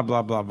 blah,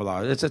 blah, blah,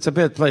 blah. It's a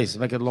bad place,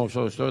 make it a long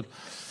story short.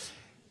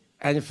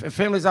 And if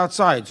family's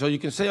outside, so you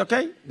can say,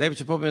 okay, David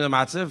should put me in a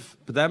matziv,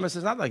 but the emes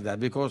is not like that,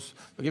 because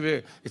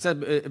it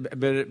said, a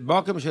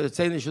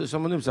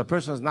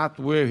person is not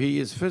where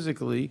he is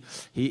physically,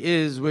 he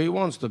is where he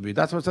wants to be.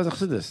 That's what it says in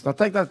Chassidus. Now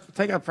take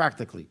that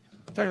practically.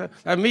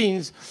 That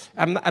means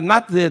I'm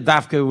not the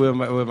dafka where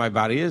my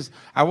body is.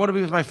 I want to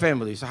be with my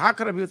family. So how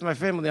can I be with my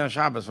family on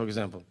Shabbos, for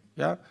example?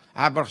 Yeah,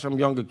 I have some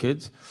younger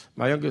kids.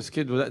 My youngest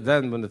kid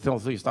then, when the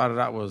Tilthi started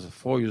out, was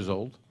 4 years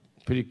old,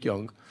 pretty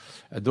young.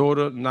 A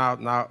daughter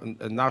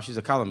now she's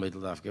a Kalamed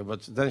Dafka,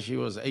 but then she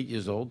was 8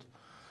 years old,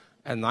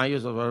 and 9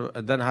 years old,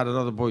 and then had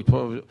another boy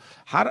 12.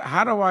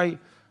 How do I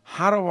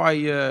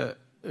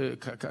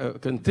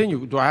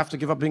continue? Do I have to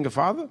give up being a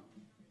father?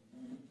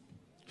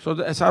 So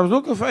I was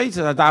looking for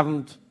Eitzah, I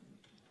davened,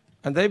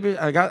 and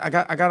I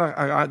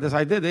got this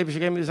idea. She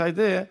gave me this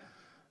idea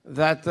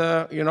that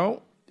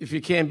if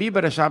you can't be by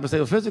the Shabbos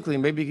table physically,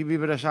 maybe you can be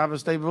by the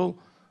Shabbos table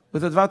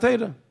with the Dvar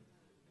Torah.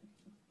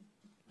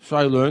 So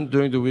I learned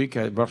during the week.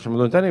 I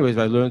learned anyways.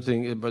 I learned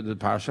things about the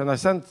parsha, and I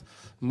sent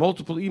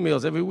multiple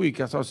emails every week.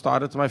 That's how I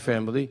started to my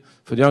family,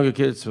 for the younger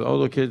kids, for the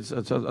older kids.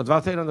 It's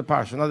Dvar Torah on the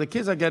parsha. Now the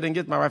kids are getting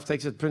it. My wife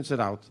takes it, prints it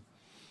out,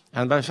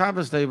 and by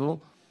Shabbos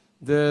table,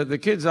 the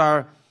kids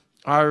are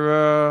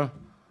reading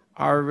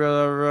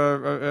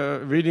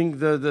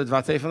the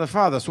Dvar Torah from the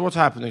father. So what's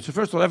happening? So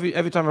first of all,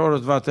 every time I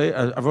wrote a Dvar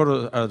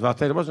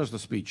Torah, it wasn't just a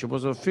speech. It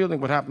was a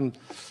feeling what happened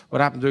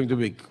during the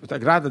week.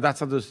 That's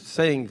how the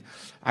saying.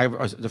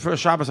 The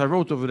first Shabbos I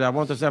wrote over there, I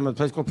wanted to say I'm in a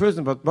place called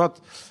prison, but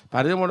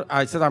I didn't want.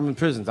 I said I'm in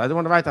prison. I didn't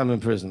want to write I'm in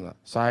prison.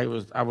 So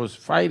I was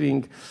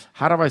fighting.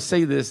 How do I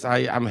say this?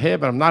 I'm here,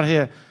 but I'm not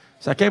here.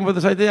 So I came with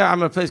this idea.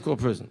 I'm in a place called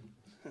prison.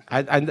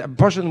 I'm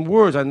pushing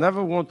words. I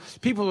never want.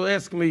 People will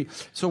ask me,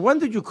 so when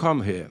did you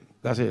come here?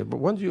 That's it. But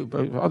when do you?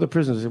 Other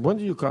prisoners say, when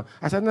did you come?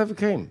 I said I never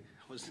came.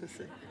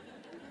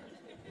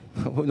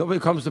 Nobody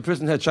comes to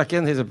prison here, check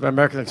in. Here's an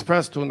American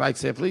Express, 2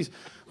 nights here, please.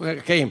 I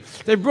came.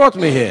 They brought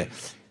me here.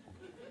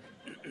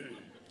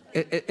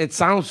 It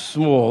sounds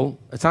small.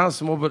 It sounds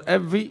small, but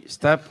every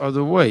step of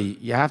the way,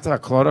 you have to have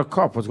a clutter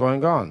cup. What's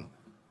going on?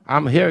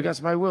 I'm here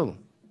against my will.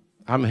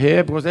 I'm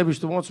here because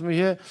everybody wants me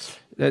here,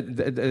 and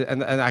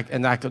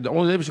the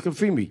only everybody can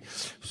free me.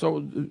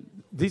 So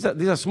these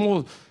are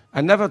small.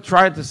 I never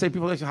tried to say.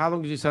 People ask, how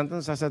long is your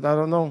sentence? I said, I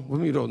don't know. What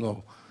do you don't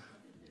know?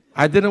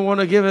 I didn't want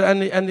to give it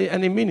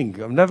any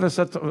meaning. I've never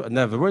said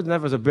never. Word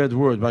never is a bad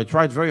word, but I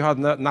tried very hard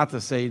not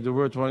to say the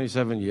word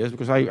 27 years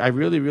because I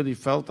really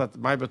felt that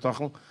my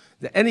betachon,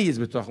 the any is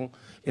betachon,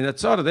 in that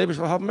tzara, they will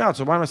help me out.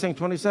 So why am I saying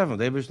 27?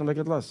 They will make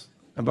it less.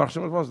 And Baruch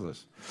Hashem, it was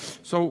less.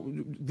 So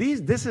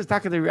this is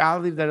the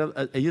reality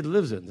that a Yid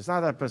lives in. It's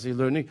not that person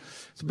learning.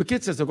 So the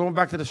kids says they're going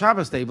back to the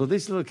Shabbos table.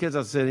 These little kids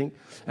are sitting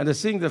and they're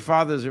seeing their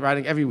fathers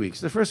writing every week.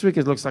 So the first week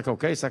it looks like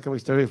okay, second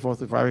week, third week,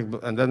 fourth week, 5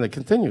 week, and then it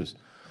continues.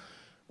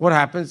 What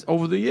happens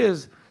over the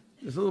years?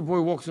 This little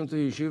boy walks into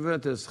the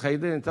yeshiva, to his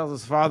cheder, and tells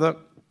his father,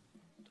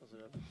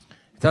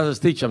 tells his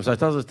teacher, so he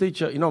tells his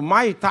teacher,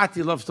 my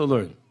tati loves to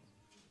learn.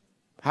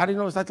 How do you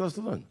know his tati loves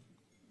to learn?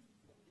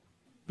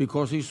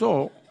 Because he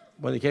saw,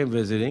 when he came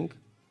visiting,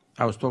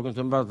 I was talking to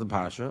him about the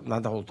Pasha,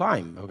 not the whole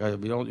time. Okay,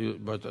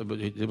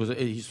 but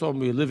he saw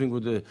me living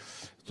with the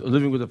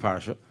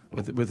Pasha,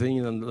 with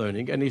Indian and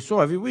learning, and he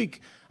saw every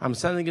week I'm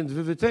sending in the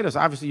Vivitators.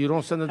 Obviously, you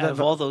don't send it. Out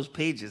of all those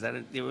pages,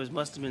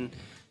 must have been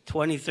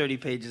 20, 30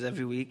 pages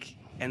every week,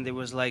 and there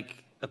was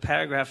like a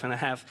paragraph and a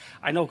half.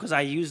 I know because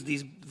I used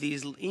these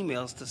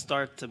emails to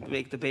start to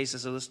make the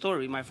basis of the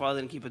story. My father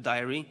didn't keep a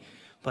diary.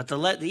 But the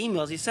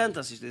emails he sent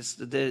us,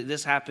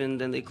 this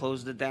happened, and they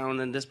closed it down,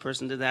 and this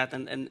person did that,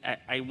 and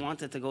I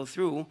wanted to go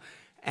through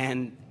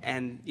and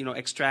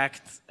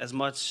extract as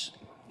much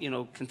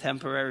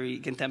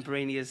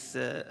contemporaneous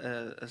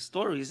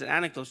stories and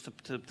anecdotes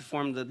to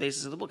form the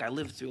basis of the book. I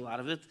lived through a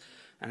lot of it,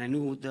 and I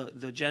knew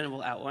the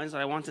general outlines.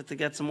 I wanted to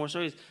get some more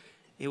stories.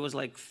 It was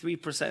like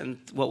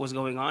 3% what was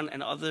going on,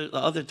 and the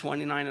other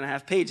 29 and a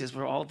half pages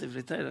were all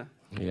Divrei Torah.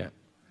 Yeah.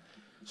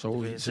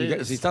 So he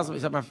tells me,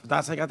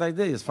 that's I got the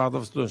idea. His father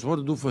loves to learn. So what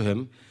to do for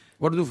him?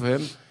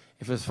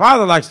 If his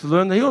father likes to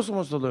learn, he also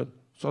wants to learn.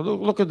 So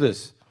look at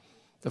this.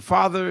 The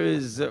father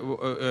is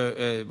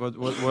what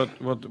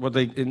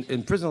they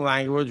in prison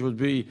language would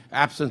be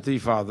absentee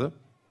father,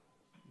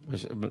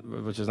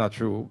 which is not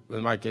true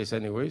in my case,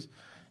 anyways.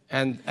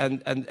 And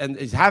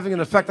it's having an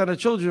effect on the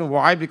children.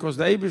 Why? Because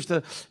the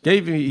Eibishter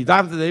he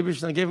dived to the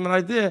Eibishter and gave him an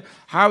idea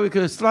how he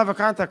could still have a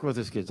contact with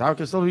his kids, how he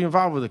can still be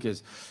involved with the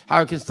kids, how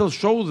he can still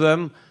show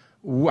them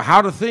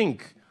how to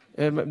think.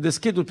 This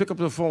kid would pick up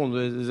the phone.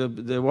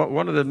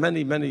 One of the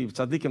many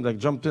tzaddikim that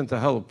jumped in to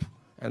help,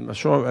 and I'm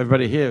sure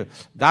everybody here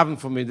davened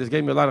for me. This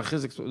gave me a lot of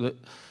chizuk.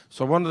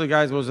 So one of the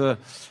guys was a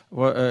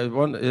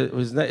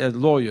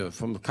lawyer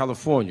from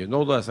California,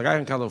 no less, a guy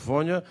in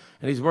California,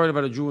 and he's worried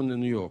about a Jew in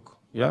New York.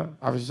 Yeah,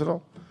 obviously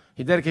so.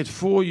 He dedicated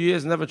 4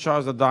 years, never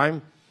charged a dime,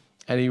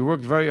 and he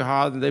worked very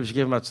hard, and they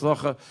gave him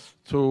atzlacha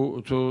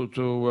to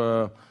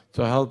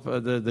help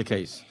the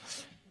case.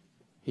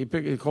 He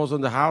calls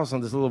on the house,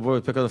 and this little boy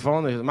picked up the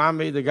phone. He says,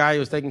 "Mommy, the guy who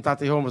was taking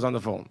Tati home was on the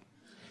phone."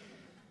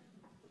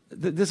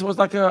 This was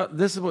like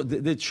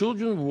the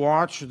children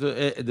watch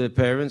the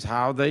parents,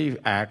 how they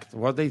act,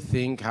 what they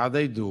think, how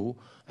they do,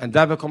 and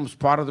that becomes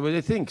part of the way they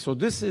think. So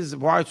this is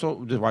why it's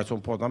so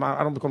important.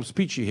 I don't become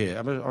speechy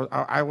here.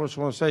 I just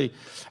want to say,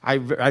 I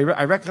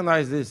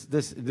recognize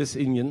this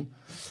Indian,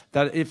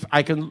 that if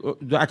I can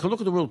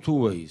look at the world two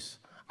ways.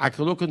 I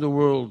can look in the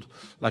world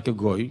like a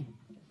goy,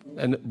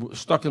 and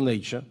stuck in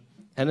nature.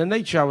 And in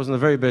nature, I was in a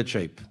very bad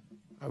shape.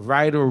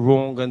 Right or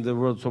wrong, and the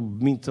world so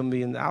mean to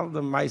me, and all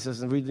the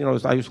mices, and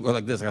I used to go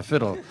like this, like a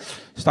fiddle,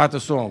 start a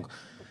song.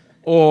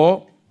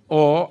 Or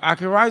I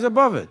can rise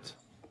above it,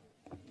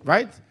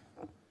 right?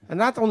 And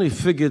not only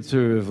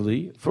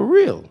figuratively, for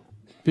real.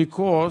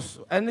 Because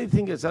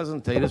anything it says in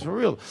Torah is for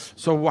real.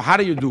 So how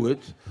do you do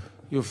it?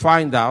 You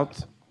find out,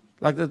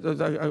 like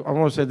I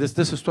want to say this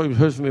is a story you've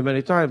heard from me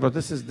many times, but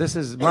this is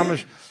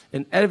mamash,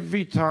 and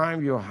every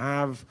time you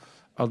have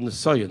a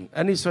nisayon,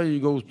 any nisayon you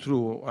go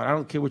through, I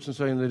don't care which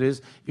nisayon it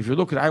is, if you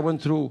look at it, I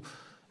went through,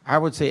 I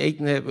would say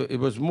 8.5, it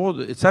was more,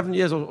 7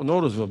 years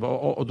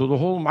noticeable, but the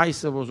whole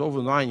Maisa was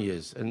over 9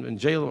 years, and in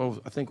jail,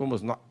 I think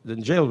almost not,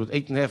 in jail was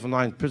 8.5 or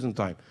 9 prison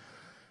time.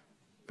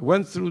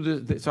 Went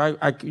through so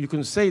you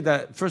can say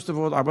that, first of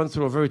all, I went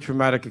through a very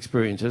traumatic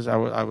experiences. I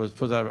was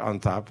put that on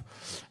top.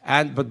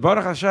 But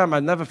Baruch Hashem, I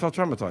never felt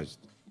traumatized.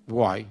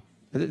 Why?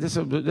 This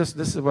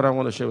is what I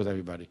want to share with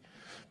everybody.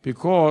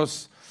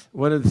 Because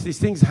when these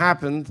things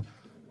happened,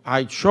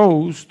 I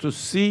chose to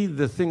see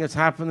the thing that's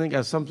happening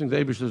as something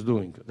the Eibush is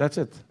doing. That's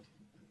it.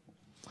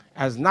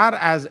 Not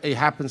as a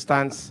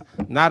happenstance,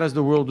 not as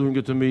the world doing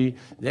it to me.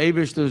 The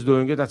Eibush is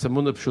doing it. That's a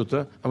munah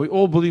pshuta. And we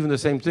all believe in the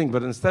same thing.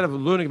 But instead of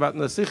learning about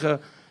Nasicha,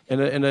 in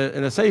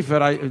a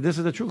sefer, this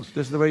is the truth.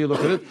 This is the way you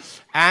look at it.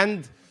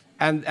 And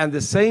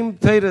the same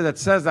Torah that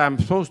says that I'm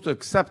supposed to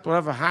accept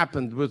whatever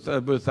happened with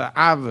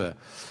Ava,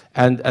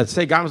 and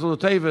say Gamzul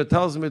Teva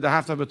tells me that I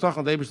have to have a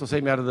and the Eibush will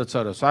save me out of the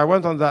tzara. So I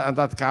went on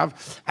that kav,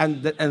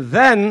 and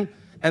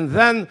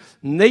then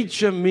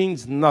nature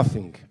means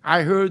nothing.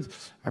 I heard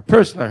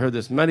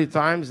this many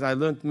times, and I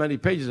learned many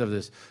pages of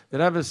this.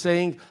 That I was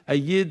saying a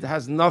yid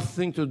has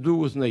nothing to do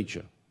with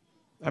nature.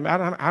 I mean, I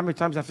don't know how many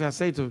times I have to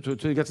say it till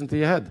it gets into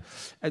your head.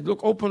 And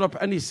look, open up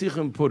any Sikh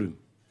in Purim.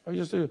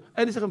 Any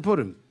Sikh in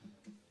Purim.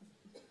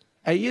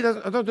 A yid has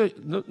nothing to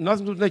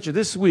do with nature.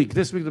 This week,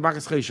 the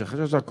Makas Cheshach,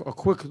 just a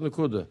quick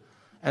nekuda.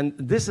 And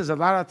this is a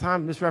lot of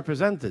time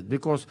misrepresented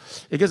because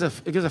it gives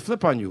a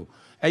flip on you.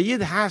 A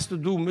yid has to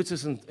do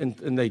mitzvahs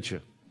in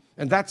nature.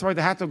 And that's why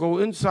they had to go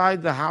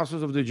inside the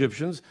houses of the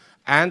Egyptians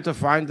and to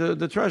find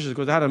the treasures,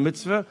 because they had a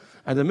mitzvah,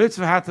 and the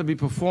mitzvah had to be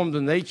performed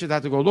in nature. They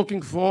had to go looking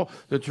for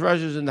the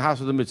treasures in the house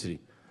of the mitzvah.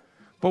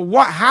 But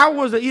how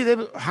was he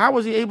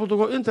able to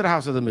go into the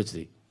house of the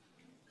mitzvah?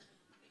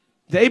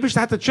 The Eibush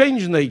had to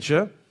change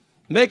nature,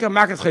 make a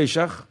makat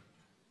cheshach,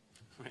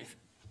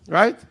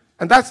 right?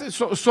 And that's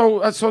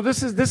so.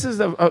 This is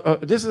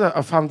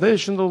a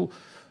foundational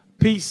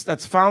piece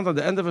that's found at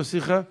the end of a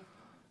sikha,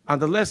 on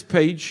the last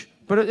page.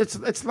 But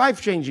it's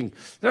life-changing.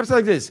 It's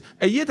like this.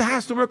 A Yid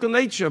has to work in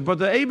nature, but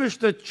the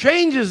Eibishter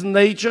changes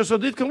nature so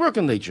that it can work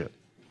in nature.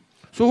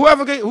 So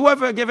whoever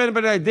gave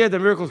anybody the idea that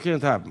miracles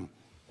can't happen.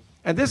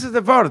 And this is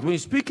the word. When you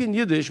speak in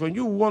Yiddish, when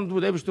you want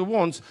what Eibishter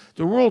wants,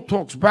 the world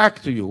talks back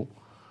to you.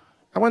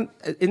 I went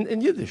in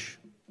Yiddish.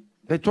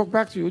 They talk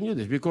back to you in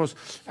Yiddish because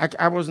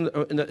I was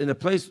in a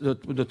place,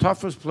 the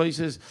toughest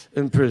places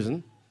in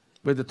prison,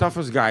 with the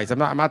toughest guys. I'm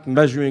not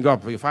measuring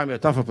up. If you find me a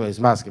tougher place,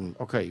 I'm asking,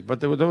 okay. But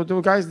there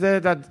were guys there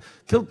that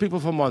killed people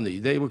for money.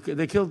 They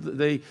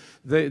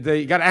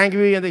got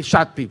angry and they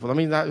shot people. I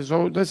mean,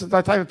 so this is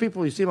the type of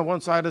people you see them on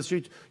one side of the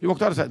street. You walk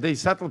to the other side. They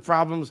settled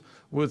problems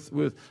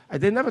with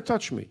they never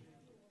touched me.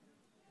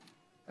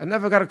 I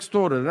never got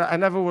extorted. I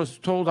never was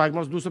told I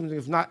must do something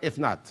if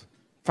not.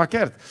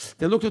 Verkehrt.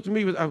 They looked at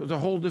me with a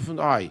whole different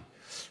eye.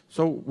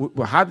 So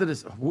how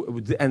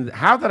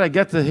did I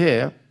get to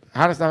here?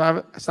 How does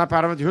not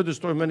part of it? You heard the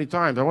story many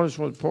times. I want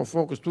to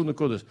focus two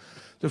nekudas.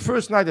 The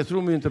first night they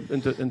threw me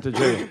into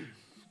jail.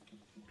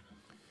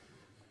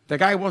 The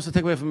guy wants to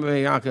take away from me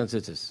my yarmulke and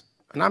tzitzis.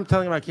 And I'm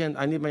telling him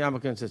I need my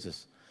yarmulke and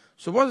tzitzis.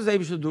 So what does the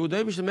Eibishter do? The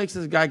Eibishter makes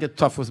this guy get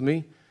tough with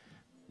me.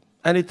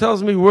 And he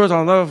tells me words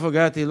I'll never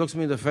forget. He looks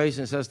me in the face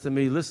and says to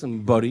me,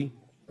 listen, buddy.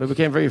 We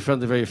became very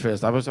friendly very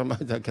fast. I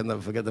can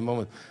never forget the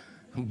moment.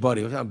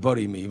 Buddy,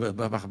 me.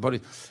 Buddy.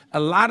 A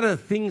lot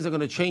of things are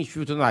going to change for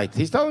you tonight.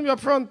 He's telling me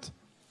up front.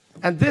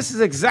 And this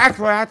is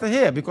exactly what I had to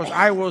hear because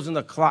I was in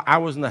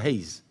the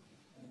haze.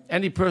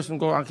 Any person, I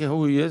don't care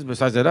who he is,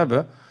 besides the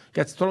Rebbe,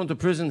 gets thrown into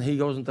prison, he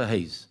goes into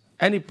haze.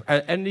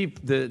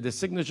 The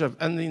signature of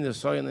ending the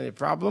soil and any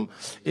problem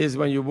is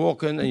when you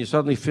walk in and you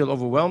suddenly feel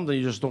overwhelmed and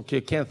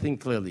you can't think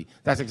clearly.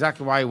 That's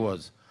exactly why I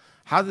was.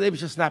 How did they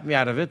just snap me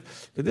out of it?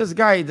 This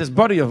guy, this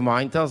buddy of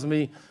mine, tells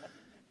me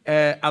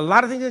a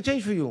lot of things are going to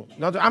change for you.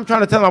 Now, I'm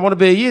trying to tell him I want to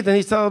be a Yid, and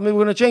he's telling me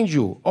we're going to change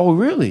you. Oh,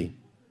 really?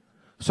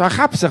 So I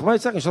have to say, wait a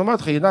second,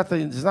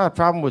 there's not a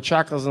problem with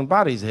shackles and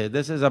bodies here.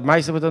 This is a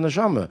ma'aseh with a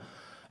neshama.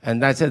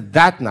 And I said,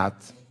 that not.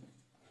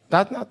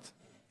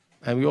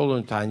 And we all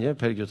learn Tanya,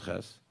 Perek Yud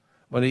Ches.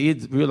 When the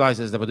Yid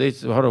realizes that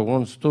B'dei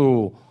wants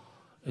to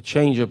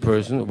change a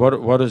person,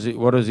 what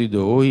does he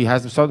do? He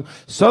has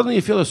suddenly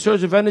you feel a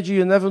surge of energy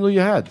you never knew you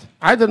had.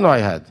 I didn't know I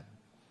had.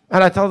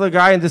 And I tell the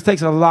guy, and this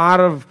takes a lot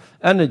of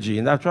energy.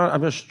 And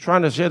I'm just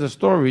trying to share the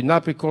story,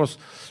 not because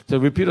to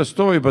repeat a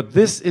story, but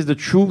this is the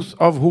truth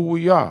of who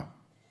we are.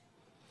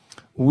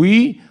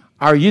 We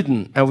are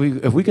Yidden,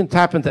 and if we can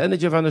tap into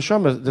energy of our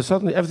neshama, then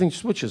suddenly everything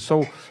switches.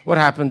 So what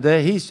happened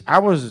there? I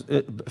was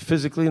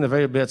physically in a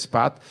very bad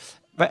spot.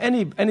 By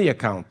any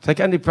account, take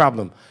any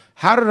problem.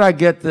 How did I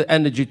get the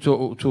energy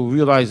to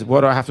realize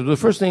what I have to do? The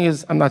first thing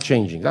is I'm not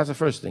changing. That's the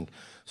first thing.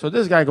 So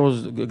this guy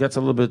gets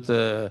a little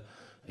bit,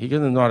 he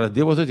doesn't know how to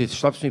deal with it. He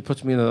slaps me,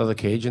 puts me in another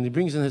cage, and he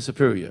brings in his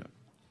superior.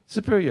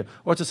 Superior.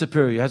 What's a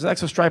superior? He has an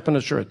extra stripe on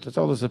the shirt. That's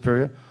all the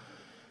superior.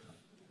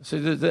 So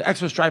the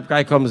extra stripe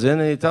guy comes in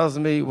and he tells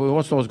me, he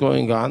wants to know what's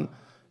going on.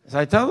 So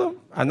I tell him,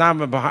 and now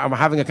I'm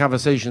having a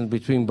conversation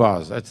between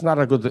bars. It's not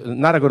a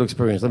good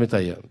experience, let me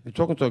tell you. You're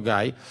talking to a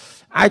guy.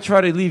 I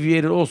try to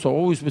alleviate it also,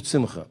 always with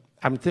simcha.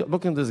 I'm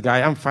looking at this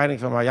guy, I'm fighting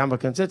for my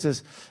yarmulke and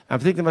tzitzis. I'm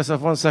thinking to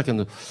myself, 1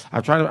 second, I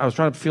was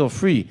trying to feel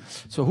free.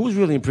 So who's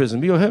really in prison,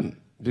 me or him?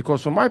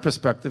 Because from my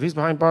perspective, he's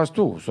behind bars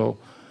too. So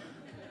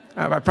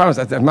I promise,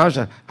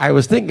 I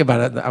was thinking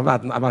about it. I'm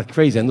not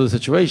crazy, I knew the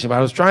situation, but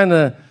I was trying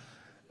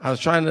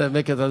to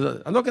make it,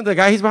 I'm looking at the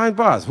guy, he's behind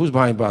bars. Who's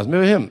behind bars, me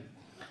or him?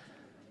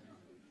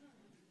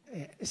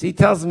 So he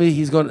tells me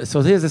he's going.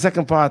 So here's the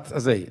second part,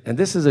 and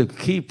this is a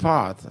key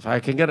part. If I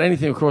can get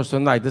anything across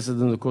tonight, this is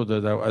the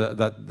Nakuda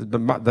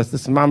that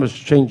this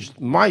mamash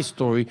changed my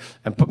story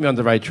and put me on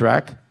the right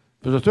track.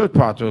 There's a third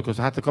part to it because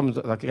I had to come,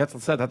 like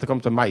Getzel said, I had to come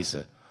to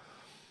Maisa.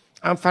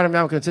 I'm fighting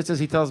Malka and Tzitzis.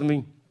 He tells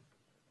me,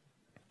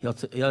 he'll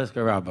ask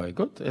a rabbi.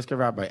 Good, ask a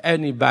rabbi.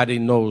 Anybody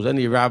knows,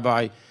 any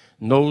rabbi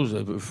knows,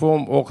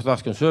 Reform,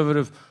 Orthodox,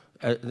 Conservative.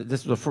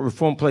 This is a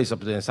Reform place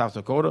up there in South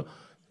Dakota.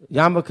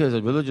 Yarmulke is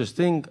a religious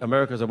thing.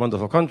 America is a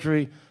wonderful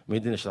country.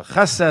 Medina Shel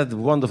Chesed,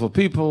 wonderful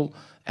people.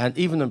 And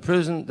even in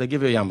prison, they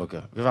give you a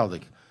yarmulke.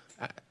 Gewaldig.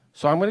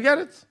 So I'm going to get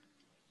it.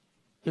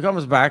 He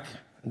comes back.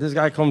 This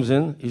guy comes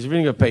in. He's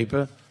reading a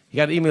paper. He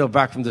got an email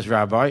back from this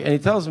rabbi. And he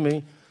tells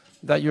me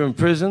that you're in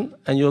prison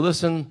and you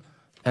listen.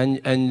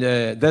 And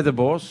they're the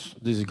boss,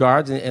 these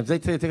guards. And if they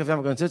take off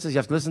yarmulke and tzitzis, you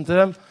have to listen to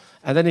them.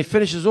 And then he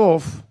finishes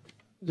off,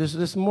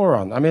 this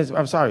moron. I mean,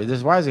 I'm sorry,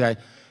 this wise guy.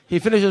 He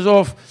finishes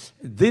off,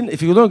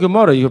 if you learn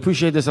Gemara, you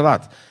appreciate this a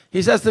lot.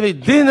 He says to me,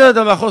 Dinah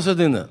the Machosa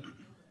Dinah,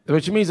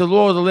 which means the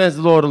law of the land is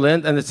the law of the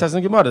land, and it says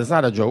in Gemara, it's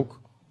not a joke.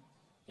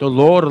 The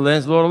law of the land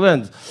is the law of the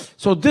land.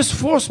 So this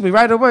forced me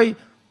right away.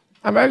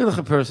 I'm a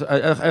regular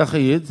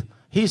person,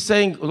 he's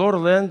saying, law of the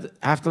land,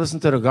 I have to listen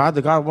to the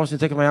God wants me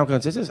to take my yarmulke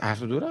and tzitzis, I have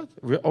to do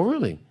that? Oh,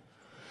 really?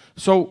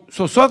 So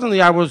suddenly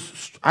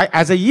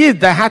as a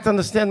Yid, I had to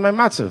understand my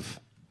matzav.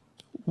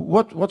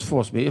 What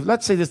forced me? If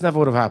let's say this never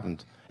would have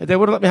happened. If they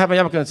would have let me have my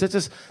yarmulke and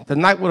tzitzis, the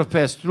night would have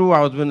passed through,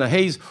 I would have been in a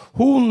haze.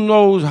 Who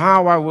knows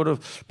how I would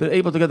have been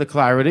able to get the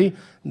clarity?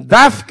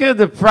 Dafke,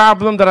 the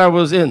problem that I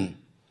was in.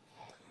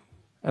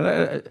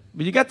 And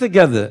when you get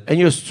together and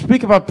you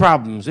speak about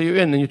problems that you're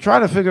in, and you try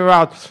to figure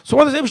out, so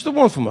what does Eibishter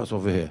want from us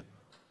over here?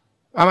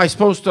 Am I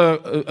supposed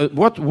to,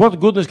 what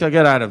goodness can I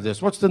get out of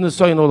this? What's the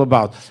Nisayon all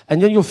about?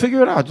 And then you'll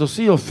figure it out. You'll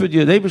see, the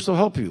Eibishter will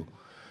help you.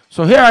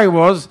 So here I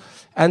was,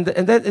 and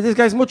this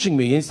guy's muching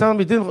me. He's telling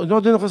me, you know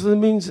what it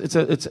means?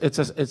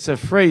 It's a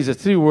phrase,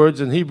 it's 3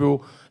 words in Hebrew,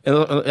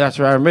 that's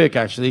Aramaic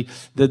actually.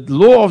 The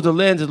law of the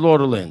land is law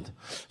of the land.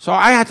 So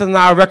I had to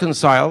now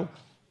reconcile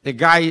the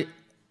guy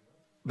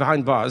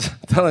behind bars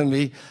telling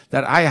me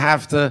that I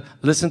have to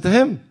listen to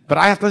him. But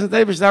I have to listen to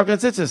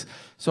Eibishter.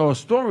 So a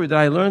story that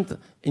I learned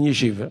in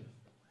yeshiva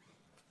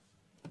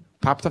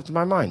popped up to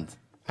my mind.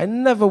 I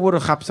never would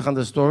have chapsach on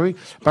the story,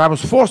 but I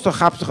was forced to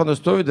chapsach on the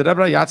story. The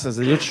Rebbe Yatz, as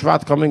the Yud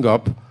Shvat coming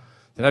up,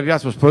 the Rebbe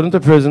Yatz was put into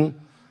prison,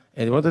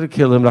 and he wanted to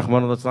kill him,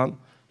 Rahman al-Islam.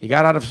 He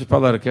got out of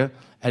Shipalerka,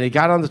 and he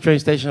got on the train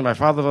station, and my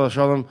father,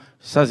 Sholom,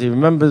 says he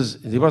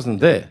remembers, he wasn't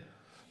there,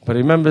 but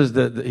he remembers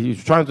that he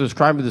was trying to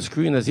describe the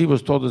screen as he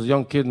was told as a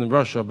young kid in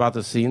Russia about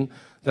the scene.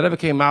 The Rebbe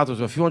came out, there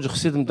was a few hundred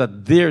Chassidim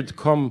that dared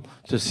come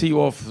to see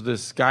off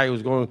this guy who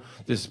was going,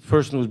 this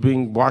person who was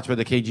being watched by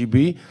the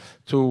KGB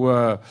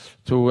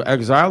to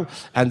exile.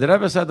 And the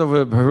Rebbe said,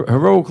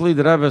 heroically,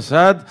 the Rebbe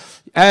said,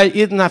 you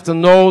didn't have to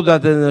know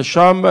that in the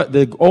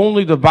Neshama,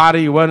 only the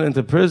body went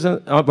into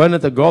prison, went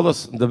into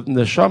Golos, the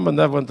Neshama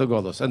never went to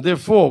Golos. And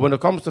therefore, when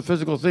it comes to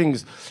physical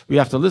things, we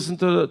have to listen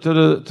to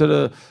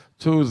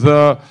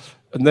the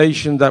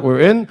nation that we're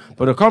in,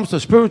 but when it comes to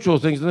spiritual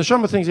things, the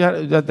neshama things,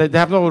 they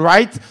have no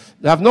right.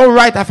 They have no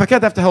right. I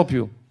forget. They have to help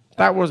you.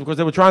 That was because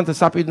they were trying to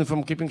stop Eden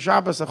from keeping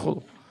Shabbos.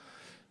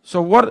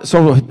 So what?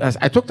 So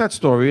I took that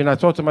story and I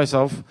thought to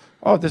myself,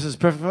 "Oh, this is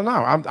perfect for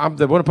now.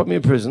 They want to put me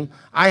in prison.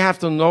 I have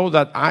to know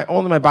that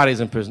only my body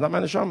is in prison, not my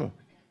neshama."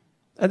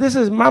 And this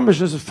is mamish.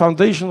 This is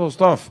foundational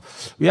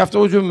stuff. We have to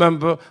always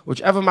remember,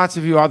 whichever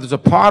matzav you are, there's a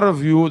part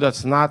of you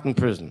that's not in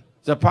prison.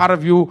 There's a part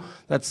of you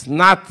that's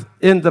not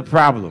in the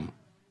problem.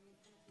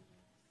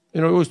 You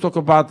know, we always talk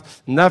about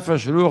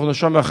nefesh, ruach,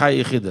 neshama,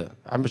 chay, yichida.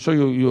 I'm sure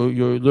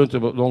you learned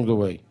it along the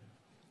way.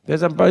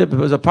 There's a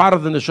part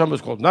of the neshama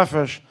is called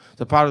nefesh.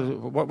 The part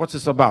of what's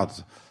this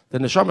about? The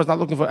neshama is not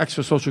looking for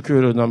extra social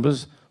security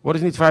numbers. What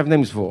does he need 5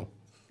 names for?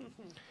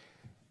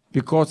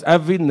 Because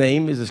every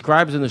name is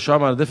described in the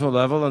neshama on a different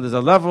level, and there's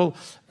a level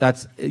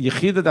that's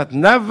yichida that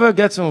never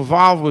gets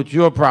involved with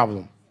your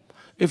problem.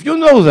 If you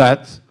know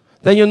that,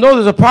 then you know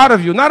there's a part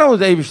of you, not only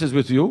the Eibush is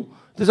with you,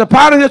 there's a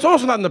part of you that's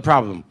also not in the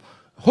problem.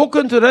 Hook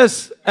into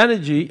this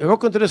energy,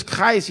 hook into this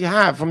chayis you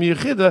have from your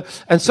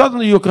Yechidah, and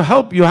suddenly you can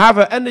help. You have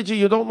an energy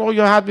you don't know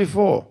you had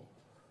before.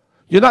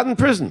 You're not in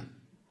prison.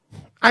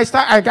 I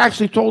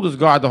actually told this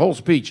guy the whole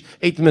speech,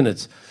 8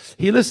 minutes.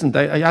 He listened.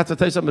 I have to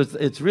tell you something.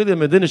 It's really a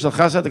medinish al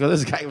chesed,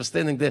 because this guy was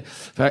standing there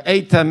for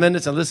 8-10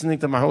 minutes and listening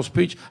to my whole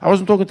speech. I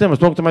wasn't talking to him. I was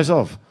talking to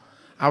myself.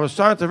 I was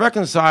trying to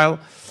reconcile.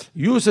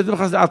 You said,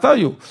 I'll tell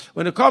you,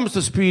 when it comes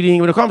to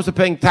speeding, when it comes to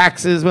paying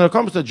taxes, when it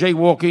comes to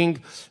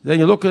jaywalking, then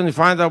you look and you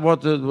find out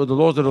what the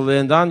laws of the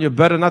land are, you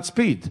better not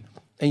speed.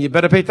 And you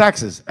better pay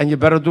taxes. And you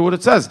better do what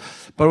it says.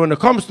 But when it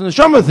comes to the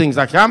neshama things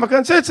like Yamaka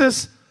and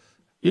Tzitzis,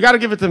 you got to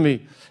give it to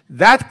me.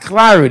 That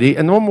clarity,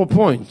 and one more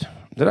point.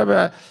 This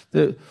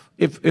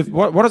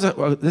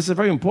is a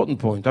very important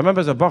point. I remember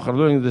as a bacher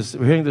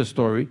hearing this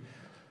story,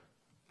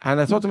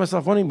 and I thought to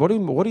myself, what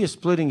are you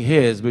splitting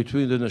hairs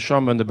between the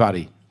neshama and the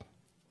body?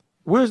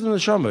 Where's the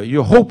neshama?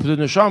 You hope the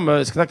neshama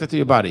is connected to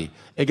your body.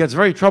 It gets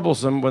very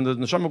troublesome when the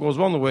neshama goes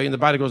one way and the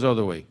body goes the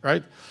other way,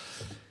 right?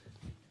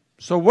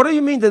 So what do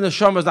you mean the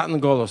neshama is not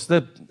in Golos?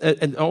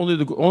 And only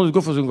the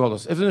guf is in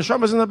Golos. If the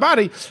neshama is in the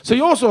body, so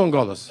you're also in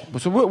Golos.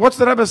 So what's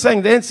the Rebbe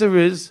saying? The answer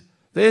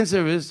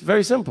is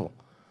very simple.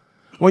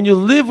 When you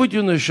live with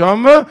your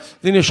neshama,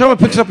 the neshama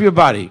picks up your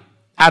body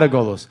out of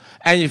Golos.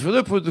 And if you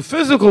live with the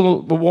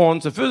physical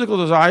wants, the physical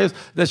desires,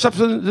 the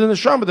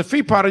neshama, the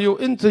free part of you,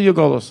 into your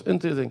Golos,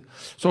 into your thing.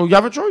 So you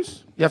have a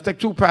choice. You have to take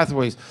 2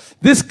 pathways.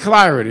 This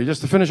clarity,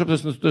 just to finish up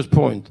this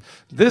point,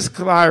 this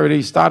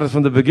clarity started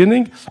from the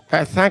beginning.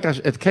 I think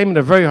it came in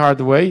a very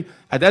hard way.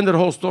 At the end of the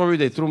whole story,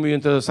 they threw me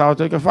into the South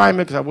of Fire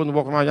because I wouldn't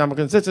walk around Yamak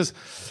and Tzitzis.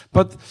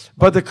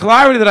 But the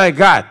clarity that I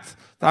got,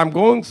 that I'm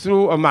going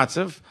through a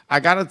matzav, I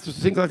got to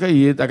think like a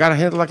yid. I got to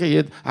handle like a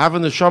yid. I have a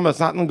neshama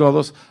that's not in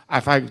Golos.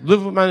 If I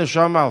live with my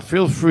neshama, I'll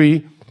feel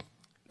free.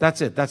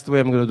 That's it. That's the way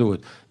I'm going to do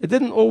it. It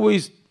didn't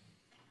always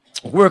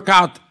work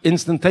out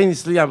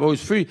instantaneously. I'm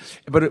always free,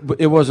 but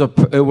it was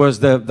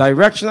the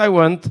direction I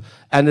went,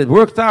 and it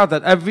worked out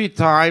that every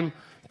time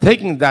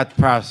taking that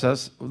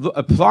process,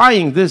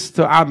 applying this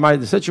to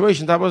the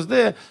situation that was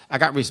there, I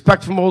got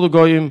respect from all the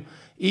goyim,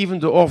 even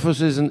the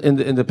officers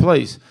in the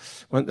place.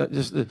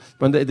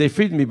 When they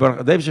freed me,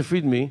 but they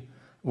freed me.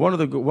 One of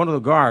the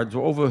guards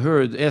were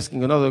overheard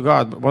asking another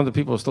guard, but one of the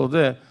people was still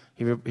there.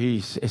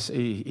 He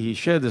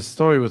shared this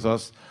story with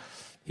us.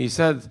 He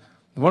said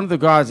one of the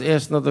guards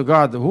asked another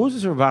guard, "Who is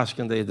this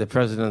Rubashkin the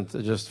president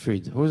just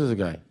freed? Who is this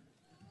guy?"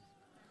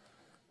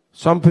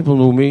 Some people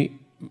knew me,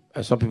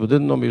 and some people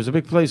didn't know me. It was a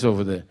big place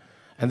over there,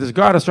 and this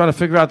guard is trying to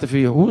figure out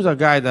who's that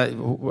guy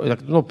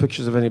no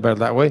pictures of anybody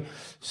that way.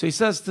 So he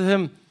says to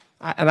him,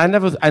 I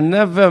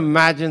never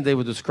imagined they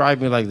would describe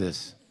me like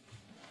this.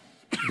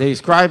 They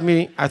described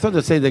me, I thought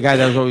they'd say the guy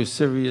that was always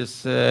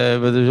serious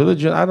with his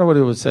religion. I don't know what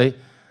he would say.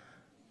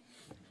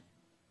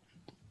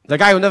 The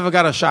guy who never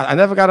got a shot. I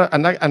never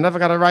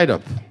got a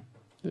write-up.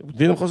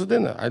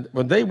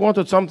 When they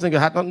wanted something that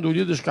had nothing to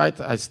do with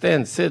Yiddishkeit, I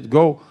stand, sit,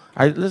 go.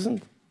 I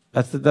listened.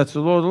 That's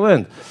the law of the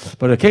land.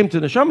 But when it came to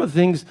the neshama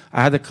things,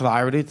 I had the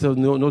clarity to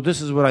know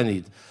this is what I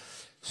need.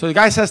 So the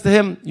guy says to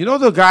him, you know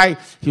the guy,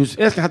 he was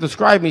asking how to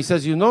describe me, he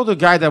says, you know the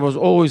guy that was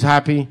always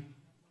happy?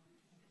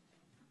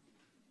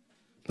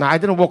 Now, I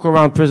didn't walk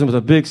around prison with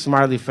a big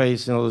smiley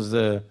face, you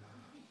know,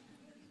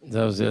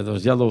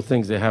 those yellow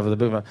things they have with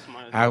the big.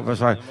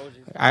 I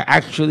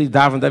actually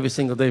davened every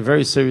single day,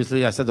 very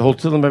seriously. I said the whole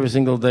Tillim every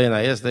single day, and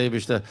I asked the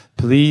Eibishter,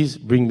 please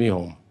bring me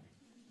home.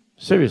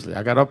 Seriously,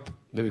 I got up,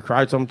 maybe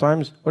cried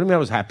sometimes. What do you mean I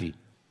was happy?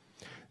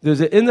 There's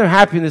an inner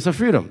happiness of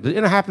freedom. The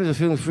inner happiness of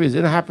feeling free. The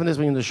inner happiness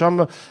when the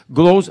neshama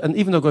glows, and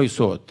even the guy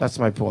saw it. That's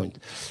my point.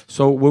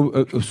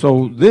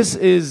 So this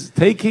is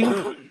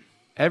taking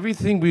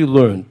everything we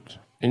learned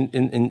in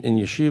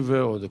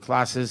yeshiva or the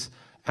classes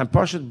and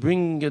Pashat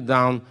bringing it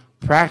down,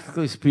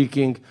 practically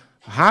speaking.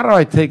 How do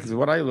I take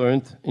what I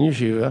learned in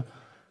yeshiva?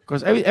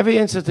 Because every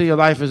instant of your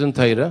life is in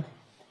Torah.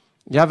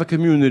 You have a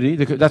community.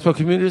 That's what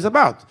community is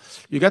about.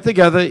 You get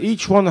together.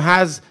 Each person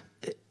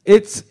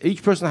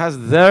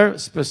has their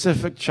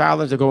specific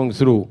challenge they're going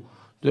through.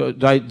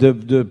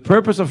 The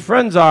purpose of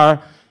friends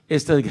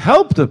is to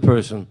help the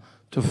person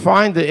to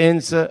find the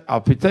answer,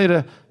 not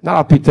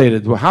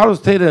al-pitera. How does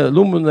Torah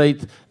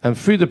illuminate and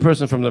free the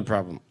person from the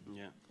problem?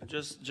 Yeah,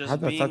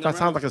 that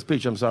sounds like a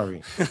speech. I'm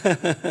sorry.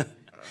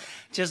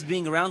 Just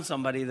being around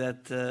somebody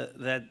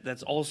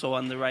that's also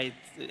on the right,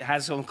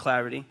 has some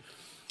clarity.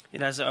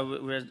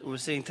 We're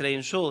sitting today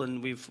in shul,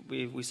 and we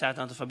sat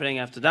down to Fabring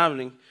after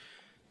davening.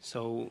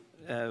 So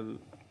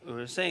we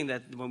were saying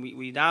that when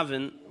we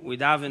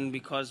daven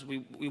because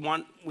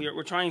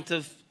we're trying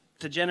to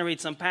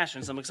generate some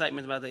passion, some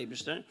excitement about the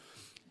Eibishter,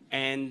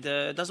 and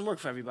it doesn't work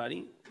for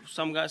everybody.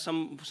 Some weeks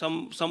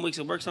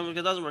it works, some weeks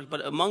it doesn't work.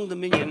 But among the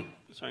minyan,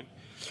 there's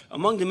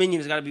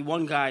got to be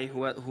one guy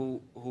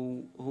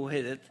who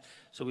hit it.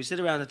 So we sit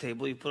around the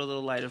table, you put a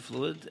little lighter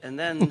fluid, and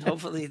then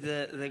hopefully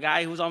the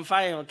guy who's on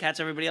fire will catch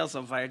everybody else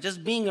on fire.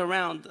 Just being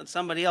around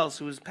somebody else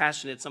who's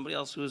passionate, somebody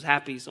else who's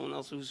happy, someone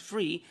else who's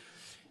free,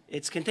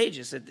 it's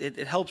contagious.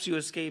 It helps you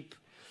escape.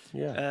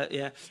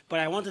 Yeah. But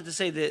I wanted to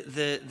say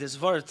this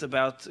word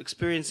about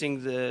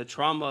experiencing the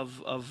trauma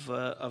of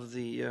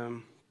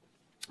the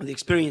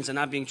experience and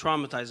not being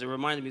traumatized. It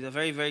reminded me of the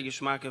very, very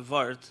geschmack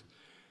word.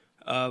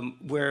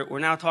 Where we're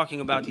now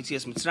talking about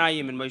Yitzias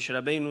Mitzrayim and Moshe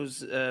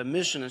Rabbeinu's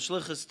mission and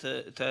shlichus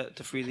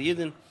to free the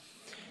Yidden,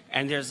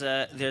 and there's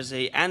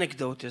a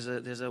anecdote,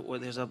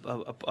 there's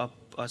a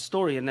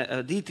story and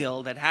a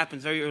detail that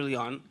happens very early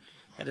on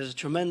that is a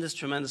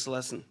tremendous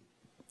lesson,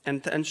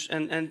 and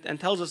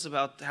tells us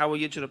about how a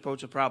Yid should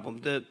approach a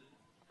problem.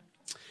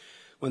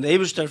 When the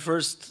Eibishter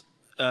first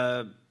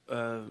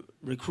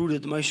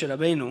recruited Moshe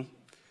Rabbeinu,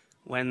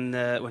 when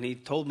he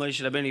told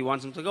Moshe Rabbeinu he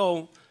wants him to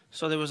go.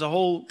 So there was a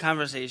whole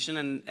conversation,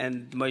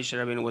 and Moshe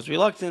Rabbeinu was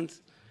reluctant.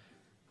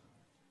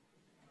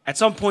 At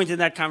some point in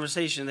that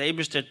conversation, the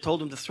Eibishter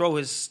told him to throw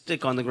his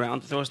stick on the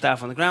ground, to throw his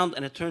staff on the ground,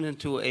 and it turned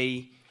into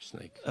a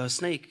snake,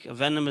 a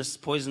venomous,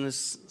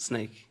 poisonous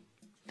snake.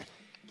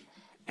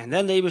 And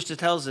then the Eibishter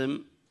tells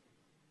him,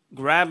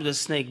 grab the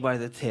snake by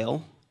the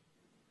tail.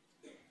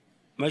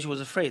 Moshe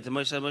was afraid.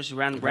 Moshe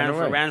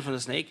ran from the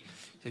snake.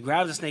 He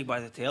grabbed the snake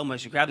by the tail.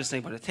 Moshe grabbed the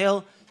snake by the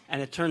tail,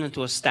 and it turned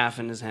into a staff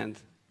in his hand.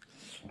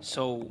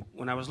 So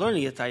when I was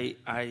learning it, I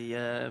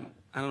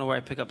don't know where I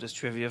pick up this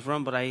trivia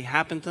from, but I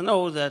happen to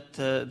know that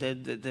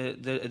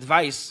the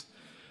advice,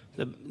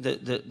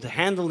 the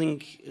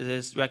handling,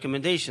 the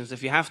recommendations,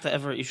 if you have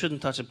to you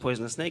shouldn't touch a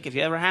poisonous snake. If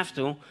you ever have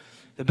to,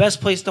 the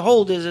best place to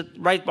hold is it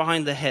right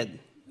behind the head,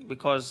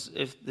 because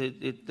if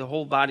the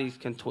whole body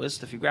can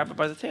twist, if you grab it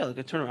by the tail, it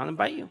can turn around and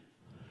bite you.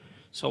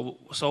 So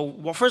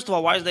well, first of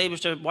all, why is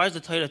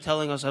the Torah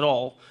telling us at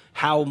all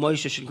how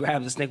Moshe should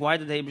grab the snake? Why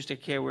did the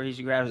Eibishter care where he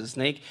should grab the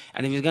snake?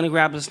 And if he's going to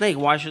grab the snake,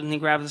 why shouldn't he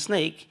grab the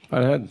snake?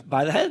 By the head.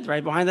 By the head,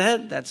 right behind the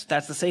head. That's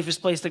the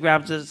safest place to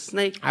grab the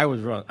snake. I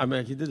was wrong. I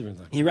mean, he did run.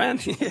 He ran.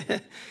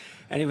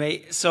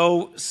 Anyway,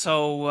 so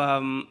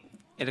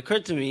it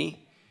occurred to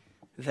me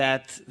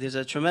that there's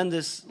a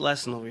tremendous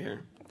lesson over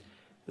here.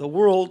 The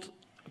world,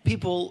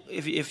 people,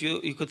 if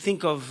you could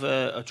think of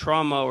a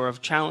trauma or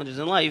of challenges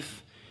in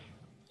life,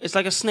 it's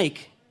like a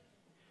snake,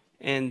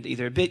 and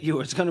either it bit you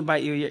or it's going to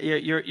bite you.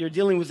 You're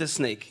dealing with a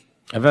snake.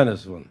 A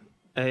venomous one.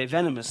 A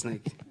venomous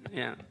snake.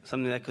 Yeah,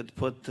 something that could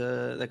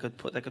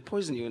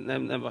poison you.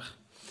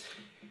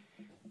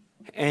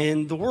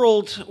 And the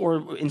world,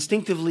 or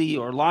instinctively,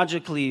 or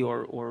logically,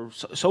 or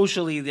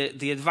socially,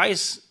 the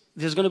advice.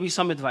 There's going to be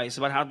some advice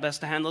about how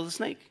best to handle the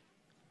snake.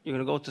 You're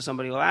going to go to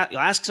somebody. You'll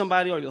ask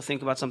somebody, or you'll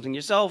think about something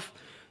yourself.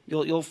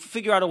 You'll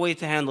figure out a way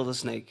to handle the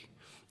snake.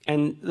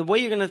 And the way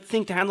you're going to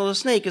think to handle the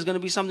snake is going to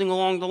be something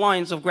along the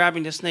lines of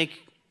grabbing the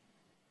snake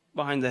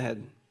behind the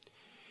head.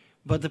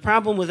 But the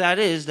problem with that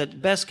is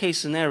that best case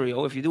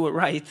scenario, if you do it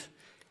right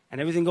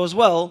and everything goes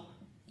well,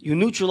 you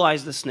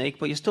neutralize the snake,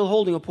 but you're still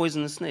holding a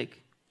poisonous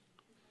snake.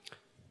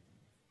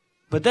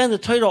 But then the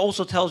Torah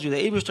also tells you, the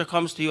Eibishter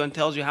comes to you and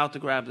tells you how to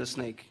grab the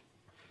snake.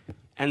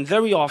 And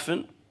very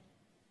often,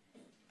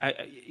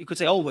 you could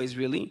say always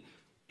really,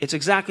 it's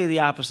exactly the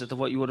opposite of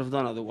what you would have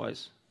done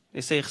otherwise.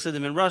 They say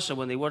Chassidim in Russia,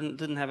 when they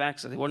didn't have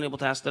access, they weren't able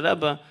to ask the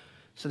Rebbe,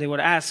 so they would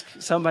ask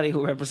somebody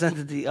who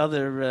represented the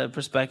other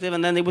perspective,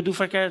 and then they would do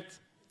fakert.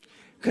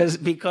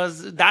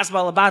 Because das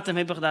balabatim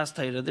hebech das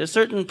Torah. There's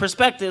certain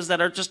perspectives that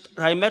are just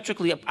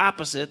diametrically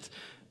opposite.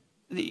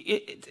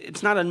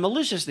 It's not a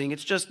malicious thing.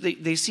 It's just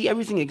they see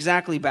everything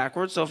exactly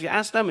backwards. So if you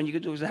ask them, and you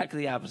could do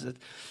exactly the opposite.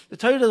 The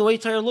Torah, the way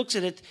Torah looks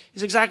at it,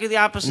 is exactly the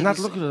opposite. Not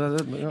look at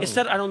it. No.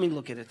 Instead, I don't mean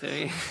look at it.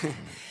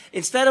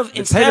 instead of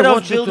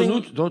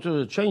building,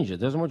 don't change it.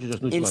 Doesn't want you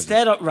just neutralize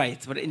instead of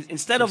right, but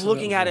instead of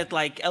looking at it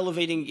like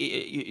elevating,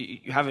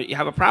 you have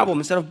a problem.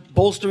 Instead of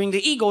bolstering the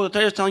ego, the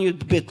Torah is telling you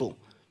bittul.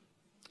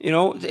 You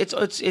know,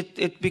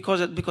 because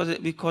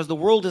the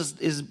world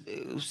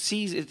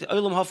sees it.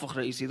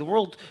 The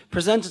world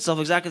presents itself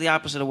exactly the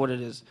opposite of what it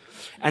is,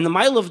 and the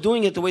mile of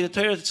doing it the way the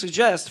Torah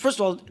suggests.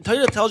 First of all,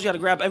 Torah tells you how to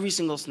grab every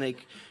single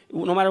snake,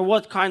 no matter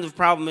what kind of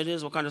problem it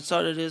is, what kind of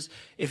tzara it is.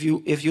 If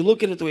you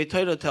look at it the way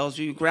Torah tells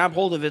you, you grab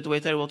hold of it the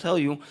way Torah will tell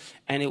you,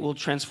 and it will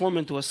transform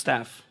into a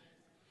staff.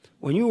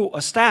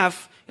 A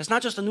staff, it's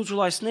not just a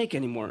neutralized snake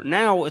anymore.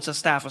 Now it's a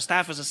staff. A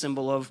staff is a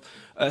symbol of,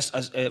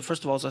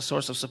 first of all, it's a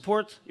source of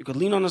support. You could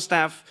lean on a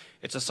staff.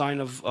 It's a sign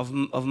of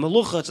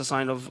melucha. It's a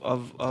sign of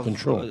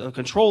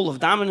control, of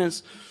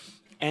dominance.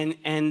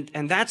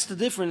 And that's the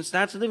difference.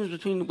 That's the difference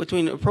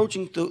between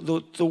approaching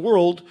the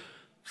world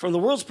from the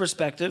world's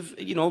perspective,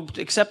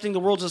 accepting the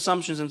world's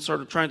assumptions and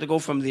sort of trying to go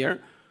from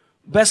there.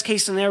 Best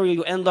case scenario,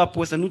 you end up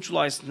with a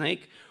neutralized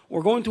snake.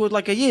 Or going to it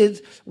like a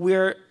yid,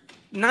 where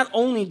not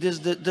only does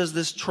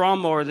this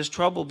trauma or this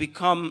trouble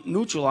become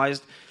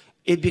neutralized,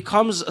 it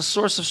becomes a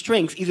source of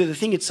strength. Either the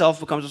thing itself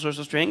becomes a source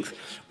of strength,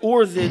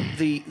 or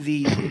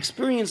the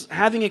experience,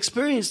 having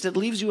experienced it,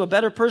 leaves you a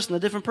better person, a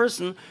different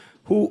person,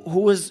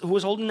 who is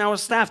holding now a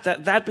staff.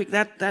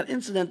 That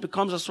incident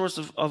becomes a source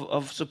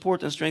of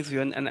support and strength for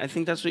you. And I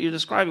think that's what you're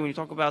describing when you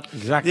talk about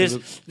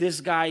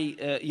this guy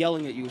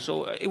yelling at you.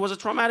 So it was a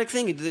traumatic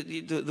thing.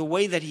 The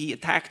way that he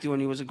attacked you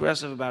and he was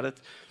aggressive about it.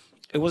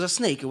 It was a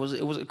snake.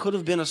 It could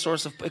have been a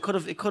source of. It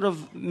could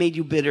have made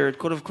you bitter. It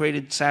could have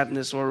created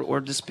sadness or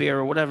despair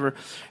or whatever.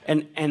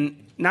 And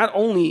not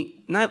only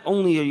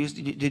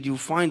did you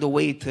find a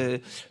way to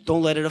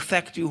don't let it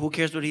affect you. Who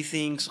cares what he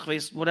thinks?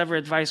 Whatever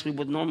advice we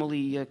would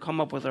normally come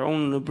up with our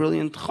own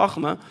brilliant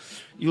chachma.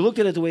 You looked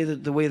at it the way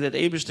that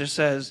Eibishter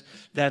says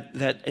that.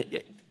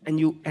 And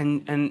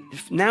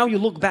now you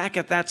look back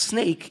at that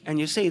snake and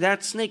you say,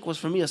 that snake was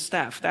for me a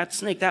staff. That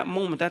snake, that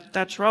moment,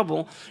 that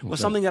trouble was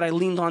something that I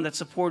leaned on, that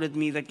supported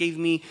me, that gave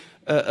me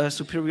a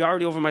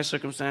superiority over my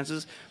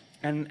circumstances.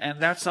 And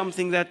that's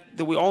something that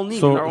we all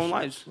need in our own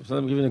lives. So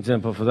let me give you an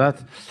example for that.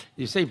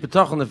 You say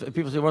betachon, if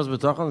people say what's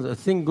betachon, a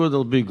thing good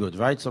will be good,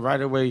 right? So right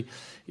away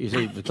you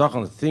say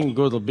betachon, a thing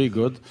good will be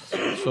good.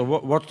 So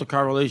what's the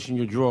correlation?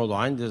 You draw a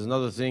line. There's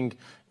another thing,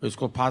 it's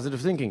called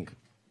positive thinking.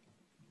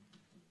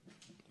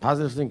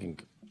 Positive thinking.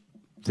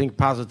 Think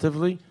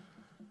positively.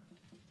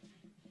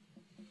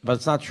 But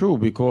it's not true,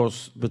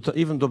 because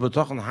even though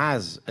betachon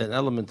has an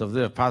element of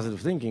their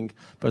positive thinking,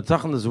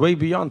 betachon is way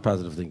beyond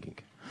positive thinking.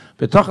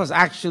 Betachon is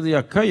actually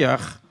a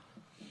koyach,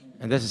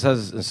 and this it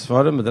says in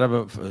Sfarim, the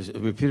Rebbe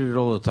repeated it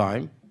all the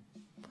time.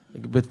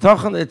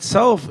 Betachon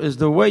itself is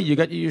the way you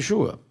get your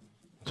Yeshua.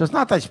 So it's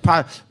not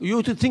that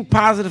you to think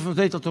positive from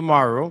today till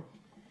tomorrow.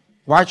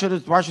 Why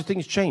should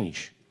things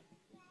change?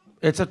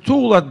 It's a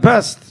tool at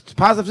best.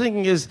 Positive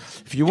thinking is,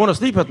 if you want to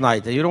sleep at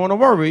night and you don't want to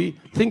worry,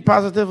 think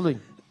positively.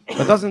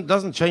 It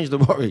doesn't change the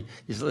worry.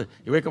 You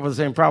wake up with the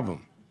same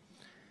problem.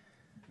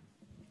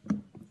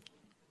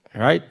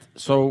 All right?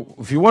 So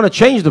if you want to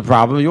change the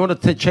problem, you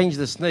want to change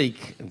the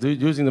snake,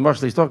 using the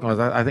marshal he's talking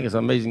about, I think it's an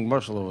amazing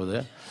marshal over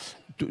there.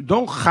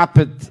 Don't chop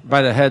it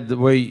by the head the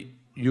way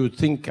you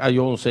think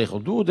your own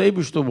seichel. Do what the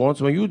Eibishter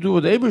wants. When you do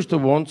what the Eibishter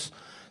wants,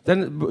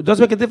 then it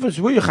doesn't make a difference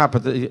where you chop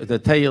it, the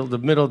tail, the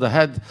middle, the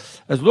head.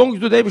 As long as you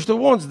do the Eibishter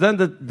wants,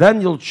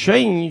 then you'll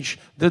change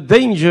the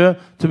danger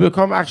to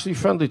become actually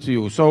friendly to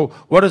you. So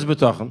what is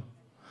betachon?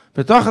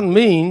 Betachon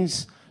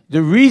means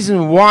the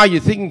reason why you're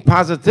thinking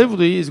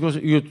positively is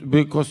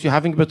because you're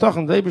having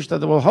betachon, the Eibishter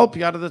that will help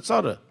you out of the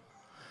tzara.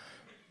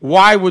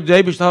 Why would the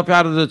Eibishter help you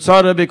out of the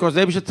tzara? Because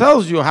the Eibishter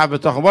tells you have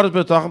betachon. What is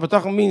betachon?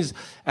 Betachon means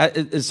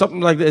it's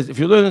something like this. If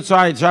you learn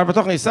inside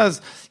betachon, he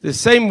says the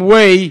same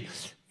way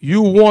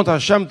you want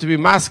Hashem to be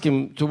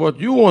masking to what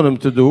you want him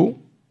to do,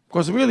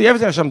 because really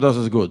everything Hashem does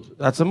is good.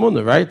 That's a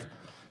munah, right?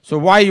 So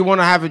why you want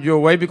to have it your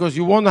way? Because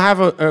you want to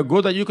have a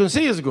good that you can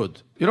see is good.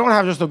 You don't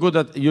have just a good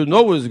that you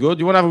know is good.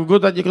 You want to have a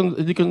good that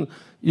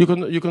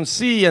you can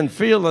see and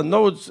feel and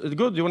know it's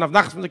good. You want to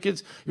have nachas from the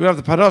kids. You want to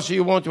have the parasha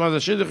you want. You want the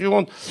shidduch you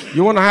want.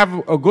 You want to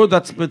have a good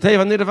that's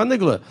b'teiv and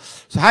nigla.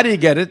 So how do you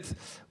get it?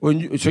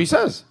 So he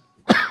says,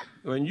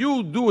 when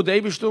you do what the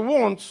Eibishter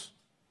wants,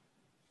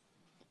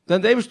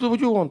 then the Eibush do what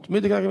you want.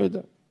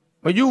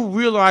 When you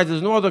realize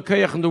there's no other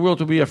koyach in the world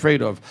to be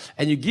afraid of,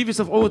 and you give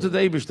yourself over to the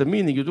Eibush, the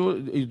meaning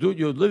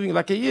you're living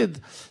like a yid,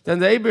 then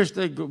the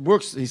Eibush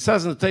works. He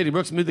says in the Torah, he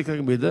works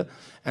midah,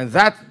 and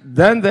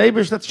then the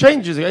Eibush that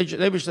changes. The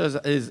Eibush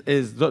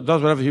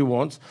does whatever he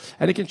wants,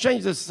 and he can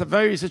change this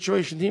very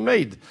situation he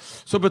made.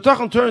 So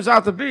B'tachon turns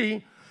out to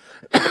be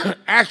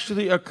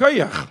actually a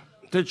koyach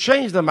to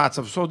change the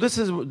matzav. So this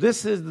is the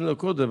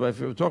nekuda. If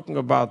you're talking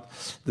about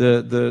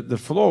the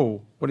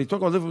flow, when you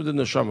talk about living with the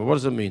neshama, what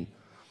does it mean?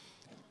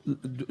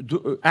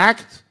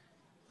 Act.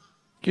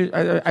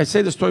 I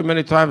say the story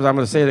many times. I'm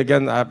going to say it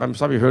again. I'm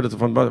sorry you heard it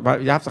from,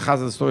 but you have to chazal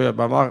the story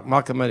about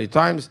Malka many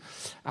times.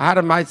 I had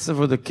a mitzvah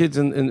with the kids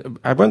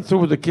I went through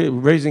with the kid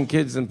raising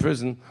kids in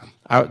prison,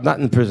 not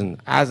in prison.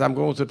 As I'm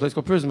going to a place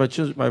called prison,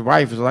 my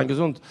wife is lang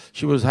gesund.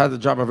 She had the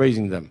job of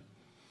raising them,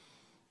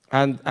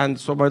 and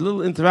so my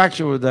little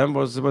interaction with them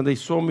was when they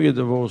saw me at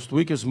the most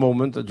weakest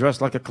moment, dressed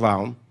like a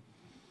clown.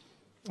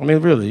 I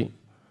mean, really,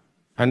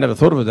 I never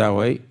thought of it that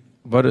way.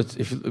 But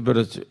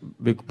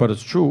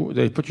it's true.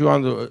 They put you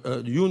on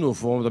the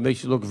uniform that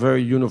makes you look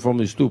very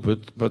uniformly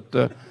stupid. But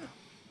they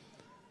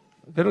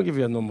don't give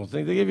you a normal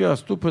thing. They give you a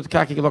stupid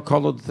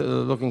khaki-colored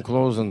looking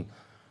clothes, and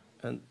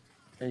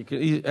you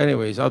can eat.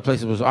 Anyways, our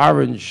place was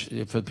orange.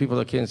 For people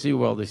that can't see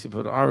well, they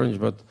put orange,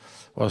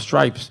 or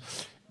stripes.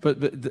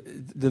 But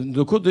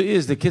the good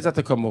is the kids had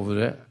to come over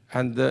there,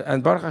 and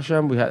Baruch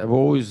Hashem, we had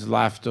always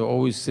laughter,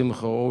 always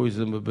simcha, always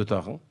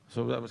betachon.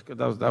 So that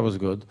was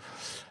good.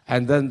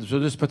 And then, so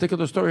this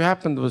particular story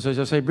happened, was, as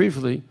I say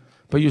briefly,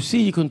 but you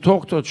see, you can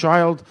talk to a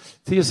child,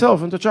 to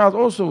yourself, and the child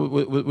also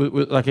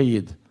with like a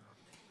yid.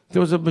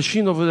 There was a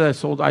machine over there that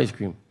sold ice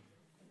cream.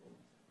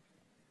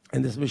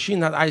 And this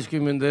machine had ice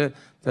cream in there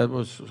that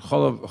was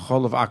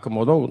chol of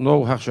akamo,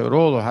 no hechsher at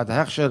all, or had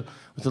hechsher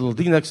with a little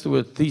D next to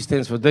it. D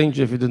stands for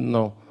danger, if you didn't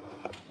know,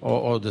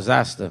 or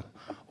disaster.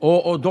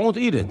 Or don't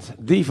eat it.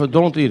 D for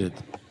don't eat it.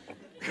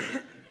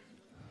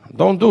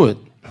 Don't do it.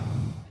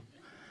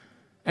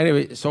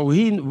 Anyway, so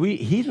we knew we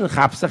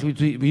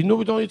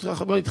don't eat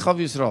Chav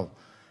Yisrael.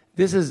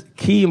 This is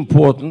key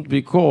important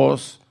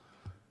because,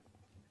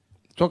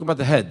 talk about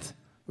the head.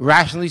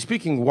 Rationally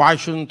speaking, why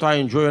shouldn't I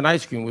enjoy an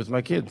ice cream with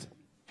my kid?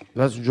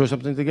 Let's enjoy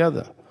something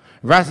together.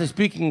 Rationally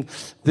speaking,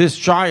 this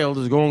child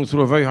is going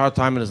through a very hard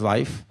time in his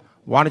life.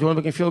 Why don't you want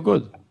to make him feel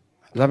good?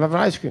 Let him have an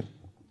ice cream.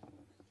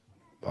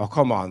 Oh,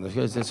 come on.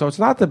 So it's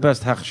not the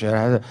best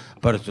hechsher,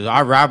 but it's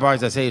our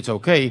rabbis that say it's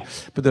okay.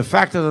 But the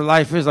fact of the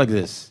life is like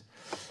this.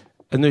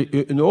 And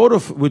in order,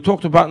 we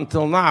talked about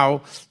until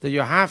now, that you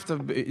have to,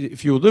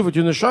 if you live with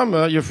your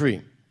neshama, you're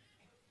free.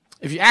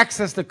 If you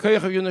access the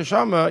koyach of your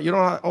neshama, you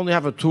don't only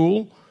have a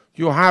tool,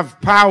 you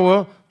have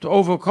power to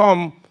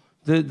overcome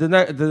the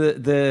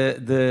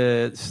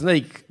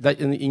snake that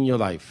in your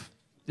life.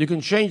 You can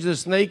change the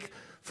snake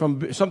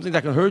from something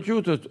that can hurt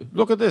you to,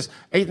 look at this,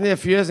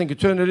 8.5 years, and you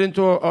can turn it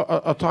into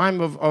a time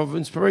of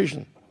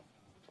inspiration.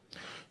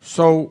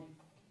 So,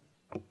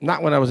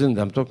 not when I was in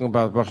there, I'm talking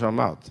about Rosh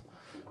Hashanah.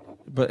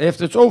 But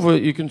after it's over,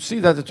 you can see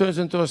that it turns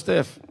into a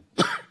staff.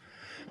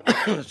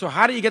 So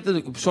how do you get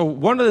so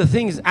one of the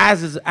things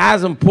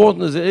as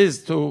important as it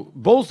is to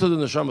bolster the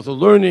neshama through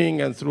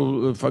learning and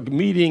through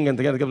meeting and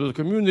together to the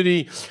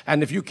community,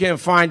 and if you can't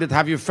find it,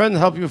 have your friend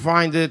help you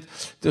find it,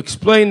 to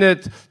explain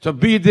it, to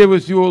be there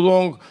with you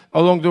along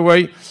the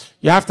way.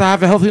 You have to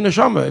have a healthy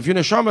neshama. If your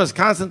neshama is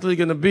constantly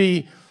going to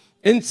be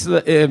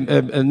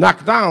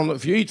knocked down,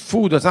 if you eat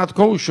food that's not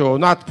kosher or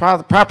not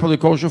properly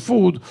kosher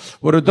food,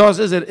 what it does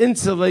is it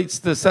insulates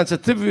the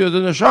sensitivity of the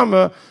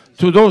neshama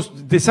to those,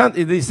 it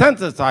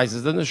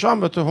desensitizes the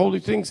neshama to holy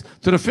things,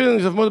 to the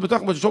feelings of Mordechai,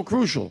 which is so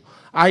crucial.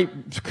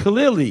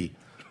 Clearly,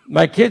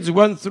 my kids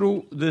went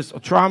through this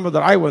trauma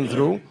that I went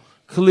through,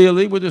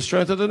 clearly with the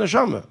strength of the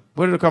neshama.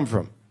 Where did it come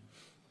from?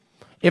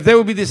 If they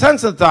would be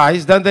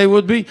desensitized, then they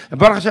would be, and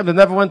Baruch Hashem, they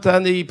never went to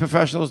any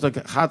professionals, they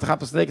had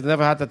a snake, they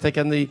never had to take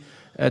any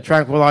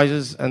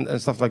tranquilizers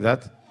and stuff like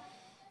that,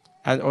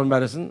 or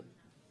medicine.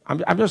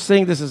 I'm just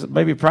saying this is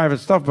maybe private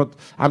stuff, but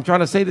I'm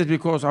trying to say this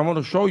because I want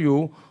to show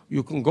you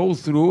can go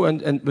through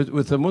and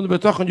with the Munah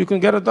B'tochen you can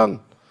get it done.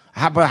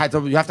 But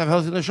you have to have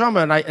healthy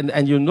neshama,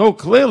 and you know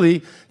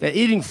clearly that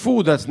eating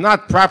food that's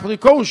not properly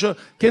kosher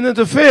can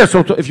interfere. So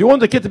if you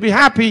want the kid to be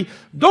happy,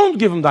 don't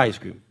give him the ice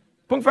cream.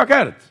 Punkt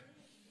verkehrt.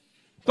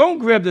 Don't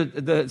grab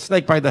the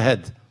snake by the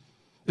head.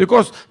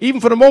 Because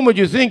even for the moment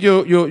you think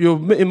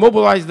you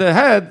immobilize the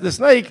head, the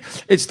snake,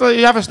 it's still,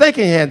 you have a snake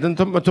in your hand, and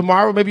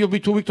tomorrow maybe you'll be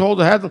too weak to hold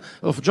the head,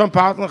 it'll jump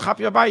out and chop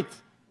your bite.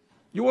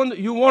 You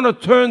want to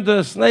turn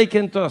the snake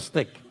into a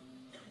stick.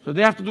 So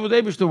they have to do what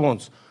Eibishter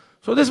wants.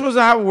 So this was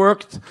how it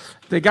worked.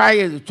 The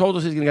guy told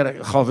us he's going to get a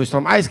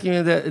Chalvishtam ice cream,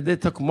 and they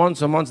took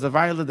months and months. The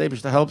violet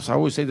Eibishter helps. I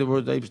always say the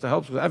word Eibishter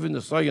helps, because Evin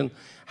Nesoyan,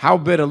 how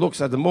bad it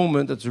looks at the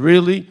moment, it's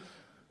really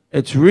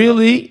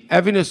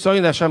Evin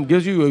Nesoyan that Hashem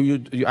gives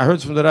you. I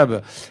heard from the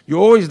Rebbe. You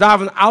always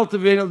daven Alta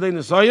V'Enel De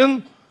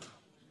Nesoyan,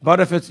 but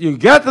if you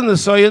get the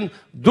Nesoyan,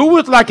 do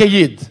it like a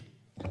Yid.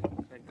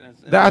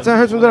 That's I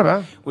heard from the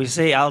Rebbe. We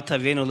say Al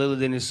Tavenu Lila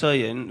de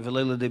Nisoyin,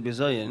 Velila de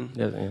Bizoyin.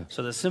 Yeah.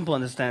 So the simple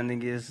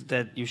understanding is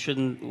that you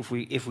shouldn't,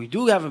 if we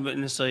do have a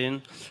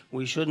Nisoyin,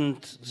 we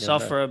shouldn't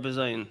suffer a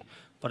Bizoyin.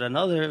 But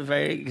another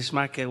very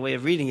geschmack way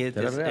of reading it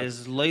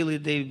is Lila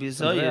de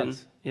Bizoyin.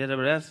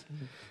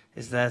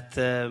 Is that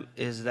the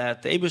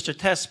Eibusher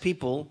tests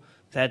people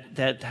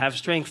that have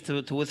strength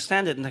to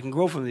withstand it and that can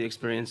grow from the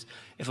experience.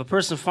 If a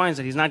person finds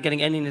that he's not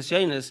getting any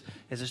nisyonis,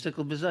 it's a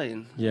shtickle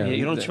bizayin. Yeah,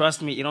 you don't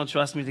trust me. You don't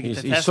trust me to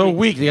test me. He's so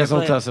weak. He has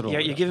no test at all.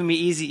 You're giving me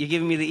easy. You're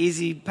giving me the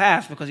easy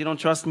path because you don't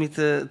trust me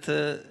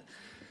to.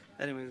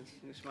 Anyway.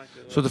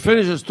 So to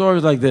finish the story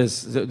is like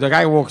this: the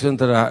guy walks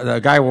into the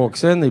guy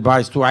walks in. He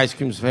buys 2 ice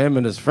creams for him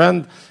and his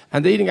friend,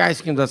 and they're eating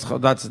ice cream. That's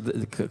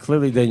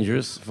clearly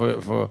dangerous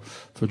for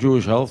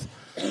Jewish health.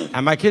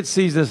 And my kid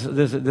sees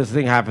this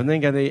thing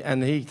happening,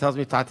 and he tells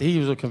me that he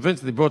was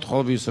convinced that he brought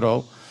Chol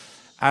Yisrael,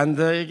 and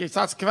he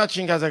starts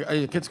kvetching as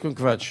kids can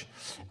kvetch,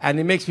 and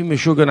he makes me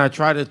meshuggah. And I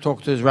try to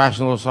talk to his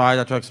rational side.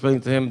 I try to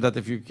explain to him that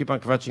if you keep on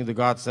kvetching, the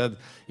God said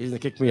he's going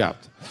to kick me out.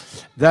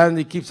 Then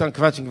he keeps on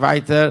kvetching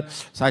weiter,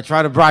 so I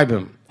try to bribe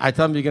him. I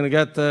tell him you're going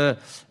to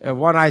get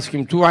 1 ice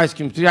cream, 2 ice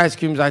creams, 3 ice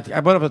creams. I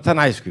bought up to 10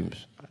 ice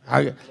creams.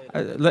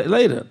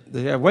 Later,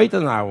 they wait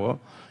an hour.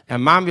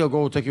 And mom will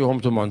go take you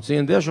home to Muncie,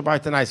 and there she'll buy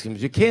 10 ice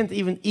creams. You can't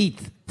even eat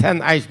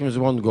 10 ice creams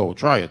in one go.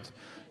 Try it.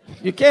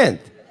 You can't.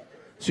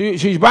 So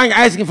she's buying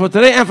ice cream for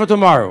today and for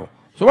tomorrow.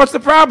 So what's the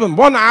problem?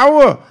 1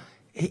 hour?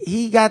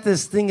 He got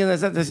this thing, and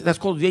that's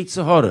called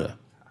Yetzer Hara.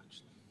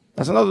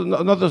 That's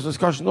another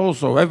discussion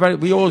also.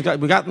 Everybody,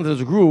 we got into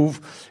this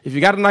groove. If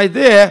you got an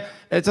idea,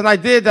 it's an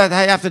idea that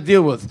I have to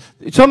deal with.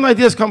 Some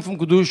ideas come from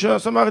Kedusha,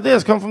 some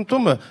ideas come from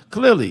Tumah,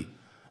 clearly.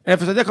 And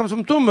if an idea comes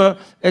from Tumah,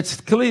 it's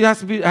clearly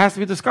has to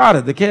be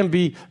discarded. They can't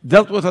be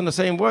dealt with in the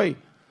same way.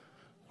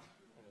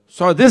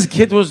 So this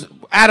kid was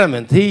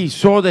adamant. He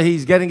saw that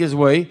he's getting his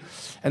way.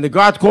 And the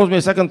God calls me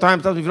a second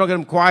time, tells me, if you don't get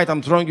him quiet,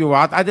 I'm throwing you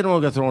out. I didn't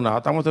want to get thrown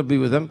out. I wanted to be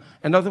with him.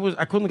 And nothing was,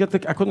 I couldn't get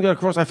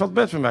across. I felt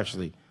bad for him,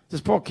 actually.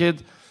 This poor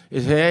kid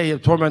is here, you're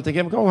tormenting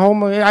him. Go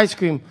home, ice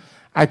cream.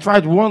 I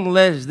tried one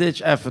last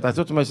ditch effort. I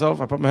thought to myself,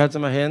 I put my head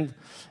in my hand.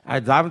 I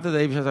dived into the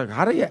Avish. I was like,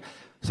 how do you...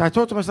 So I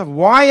thought to myself,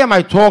 why am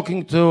I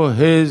talking to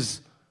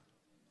his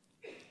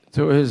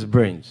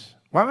brains?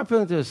 Why am I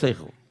appealing to his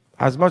seichel?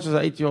 As much as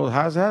an 8-year-old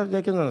has,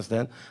 they can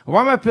understand. Why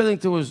am I appealing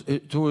to his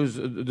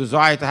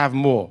desire to have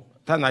more?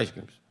 10 ice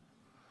creams.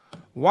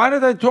 Why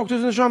did I talk to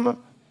his neshama?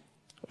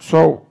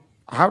 So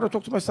how do I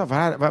talk to myself?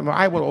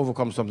 I will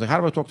overcome something. How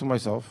do I talk to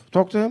myself?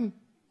 Talk to him.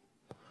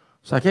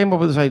 So I came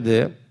up with this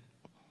idea,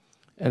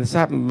 and this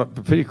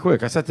happened pretty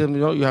quick. I said to him,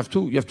 you have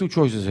two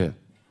choices here.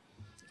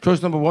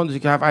 Choice number 1 is you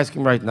can have ice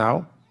cream right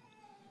now.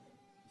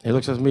 He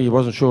looks at me, he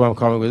wasn't sure where I'm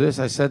coming with this.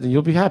 I said,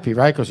 you'll be happy,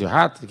 right? Because you're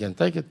hot, you can't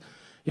take it.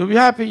 You'll be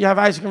happy, you have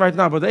ice cream right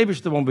now, but the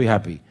Eibishter won't be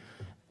happy.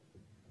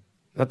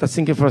 Let that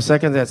sink in for a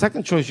second. The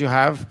second choice you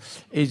have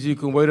is you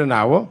can wait an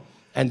hour,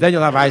 and then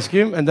you'll have ice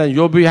cream, and then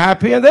you'll be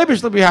happy, and the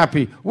Eibishter will be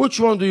happy. Which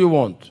one do you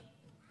want?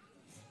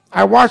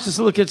 I watched this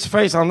little kid's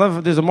face.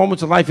 There's a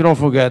moment in life you don't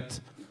forget.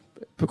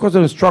 Because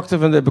they're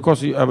instructive, and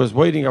because I was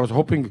waiting, I was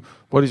hoping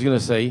what he's going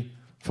to say,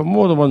 for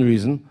more than one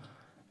reason.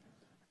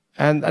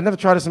 And I never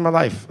tried this in my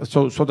life,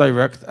 so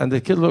direct. And the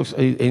kid looks,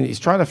 he's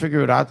trying to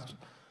figure it out.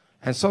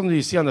 And suddenly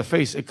you see on the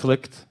face, it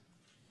clicked.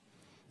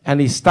 And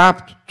he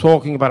stopped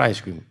talking about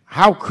ice cream.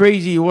 How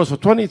crazy he was for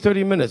 20,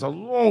 30 minutes, a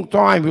long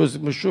time. He was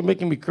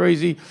making me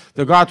crazy.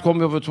 The God called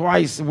me over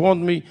twice,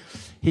 warned me.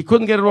 He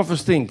couldn't get it off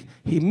his thing.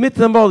 He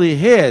mittamoli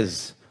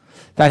hears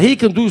that he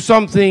can do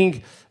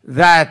something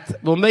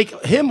that will make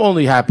him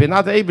only happy,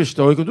 not the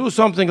Eibishter. He can do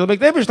something that will make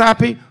the Eibishter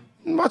happy.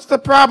 What's the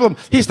problem?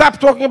 He stopped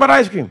talking about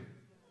ice cream.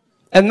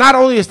 And not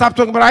only he stopped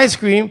talking about ice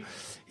cream,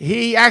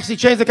 he actually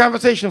changed the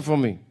conversation for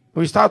me.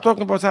 We started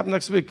talking about what's happening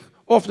next week,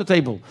 off the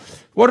table.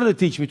 What did it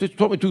teach me? It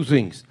taught me 2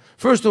 things.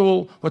 First of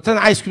all, what 10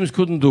 ice creams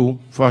couldn't do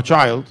for a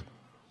child,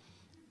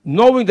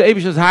 knowing the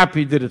Abish is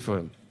happy, did it for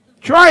him.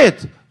 Try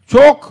it.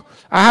 Talk.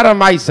 I had a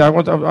mice. I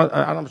don't know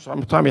how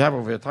much time you have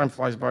over here. Time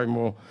flies by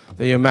more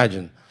than you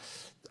imagine.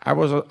 Let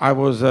me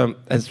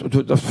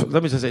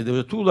just say, there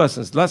were 2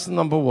 lessons. Lesson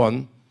number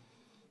 1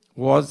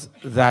 was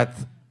that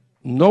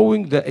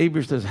knowing the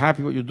Eibishter is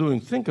happy what you're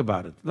doing, think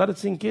about it. Let it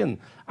sink in.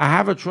 I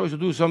have a choice to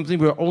do something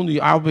where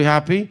only I'll be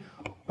happy.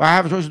 Or I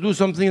have a choice to do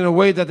something in a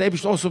way that the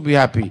Eibishter also be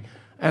happy.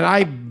 And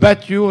I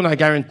bet you, and I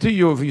guarantee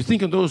you, if you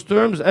think in those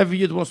terms, every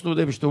Yid wants to do what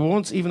the Eibishter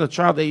wants. Even a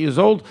child 8 years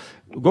old,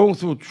 going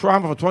through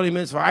trauma for 20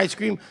 minutes for ice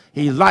cream,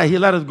 he let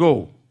it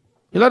go.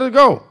 He let it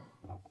go.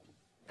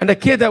 And the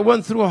kid that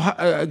went through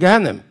a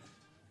Gehenna,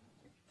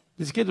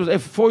 this kid was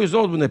 4 years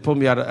old when they pulled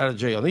me out of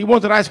jail. And he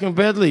wanted ice cream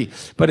badly,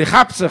 but he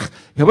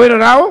waited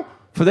an hour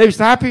for the Eibishter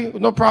happy,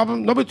 no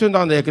problem. Nobody turned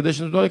on the air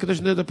conditioner. No air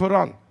conditioner to put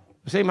on.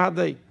 Same hot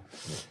day.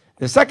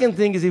 The second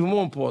thing is even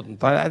more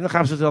important. I think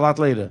I'll say it a lot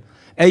later.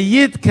 A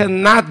Yid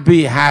cannot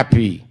be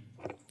happy.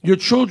 Your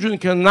children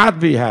cannot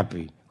be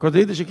happy. Because the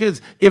Yiddish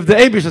kids, if the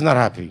Eibishter is not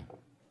happy.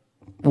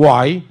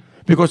 Why?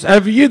 Because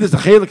every year there's a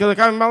chelik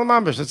elokayim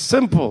malmamish. It's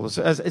simple. It's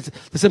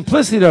the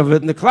simplicity of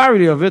it and the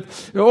clarity of it.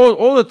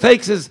 All it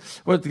takes is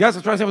what the guys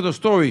are trying to say with the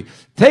story.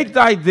 Take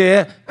the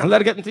idea and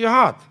let it get into your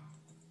heart.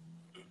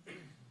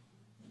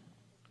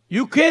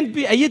 You can't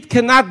be, a Yid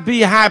cannot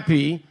be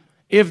happy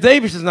if the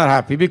Eibush is not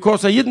happy,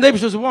 because a Yid and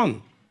Eibush is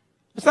one.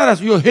 It's not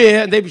as you're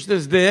here and the Eibush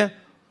is there.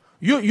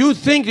 You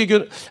think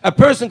a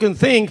person can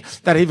think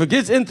that if he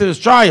gets into his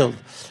child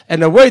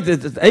and the way that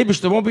the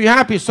Eibush won't be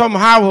happy,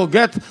 somehow he'll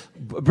get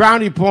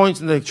brownie points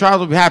and the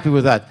child will be happy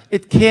with that.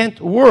 It can't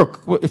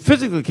work. It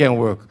physically can't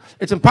work.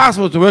 It's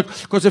impossible to work,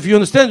 because if you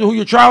understand who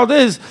your child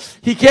is,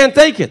 he can't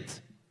take it.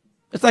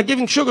 It's like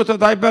giving sugar to a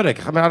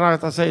diabetic. I mean, I don't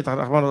have to say it.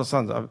 I'm one of the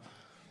sons.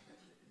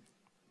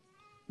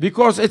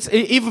 Because it's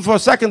even for a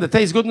second it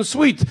tastes good and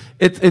sweet.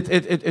 It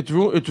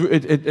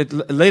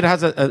later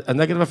has a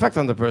negative effect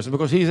on the person,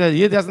 because he said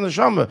Yid has an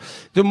neshama.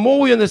 The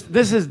more we understand,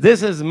 this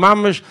is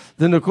mamish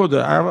the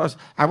nekuda.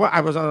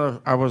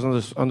 I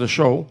was on the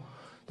show.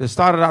 They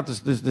started out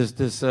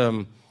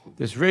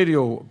this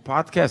radio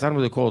podcast. I don't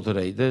know what they call it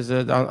today. There's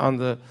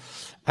the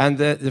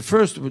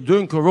first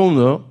during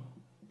Corona,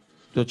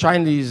 the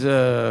Chinese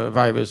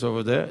virus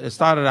over there. It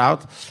started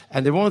out,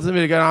 and they wanted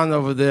me to get on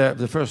over there.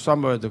 The first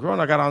summer of the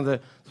Corona, I got on there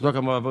to talk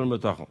about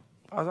Mordechai.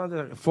 I was on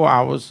there 4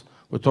 hours.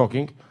 We're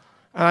talking,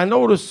 and I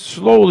noticed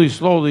slowly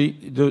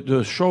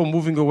the show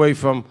moving away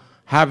from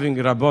having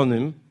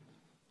Rabbonim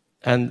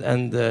and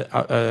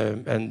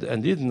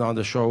Yidden on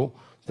the show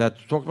that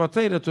talk about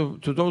Torah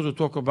to those who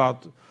talk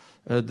about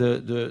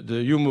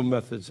the human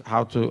methods,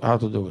 how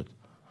to do it.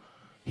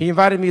 He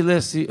invited me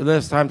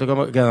last time to come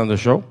again on the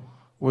show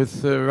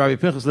with Rabbi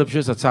Pinchas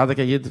Lipschitz at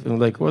Tzaddik Yid in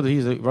Lakewood.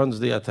 He runs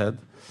the Ated.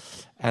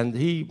 And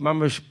he,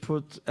 mamash,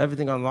 put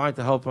everything online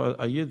to help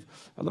a Yid,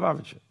 a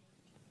Lubavitcher.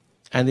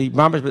 And he,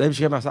 mamash, but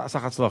everything gave us a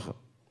tzlacha.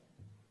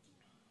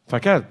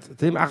 Verkehrt.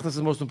 To him, is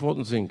the most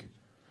important thing.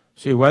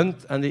 So he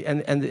went, and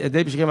the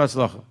David gave us a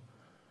tzlacha.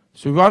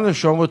 So we were on the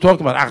show, and we were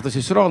talking about Achtas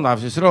Yisrael,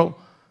 Navs Yisrael.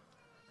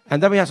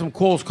 And then we had some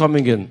calls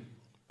coming in.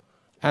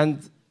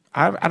 And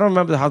I don't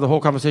remember how the whole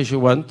conversation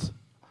went.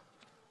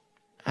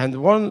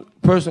 And one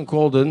person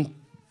called in,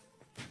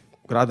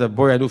 a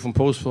boy I knew from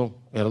Postville.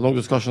 We had a long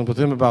discussion with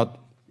him about.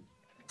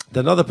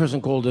 Then another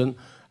person called in.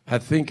 I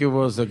think it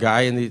was a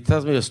guy, and he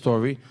tells me a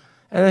story.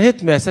 And it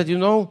hit me. I said,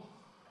 you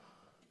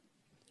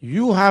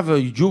have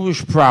a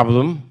Jewish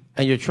problem,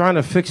 and you're trying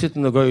to fix it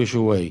in the Goyish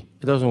way.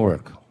 It doesn't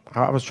work.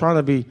 I was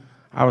trying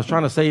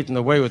to say it in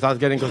a way without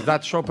getting, because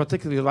that show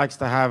particularly likes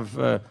to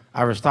have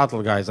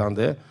Aristotle guys on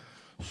there.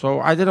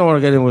 So I didn't want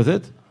to get in with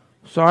it.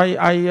 So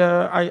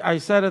I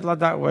said it like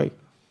that way.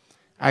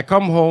 I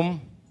come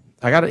home.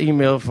 I got an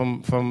email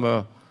from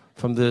a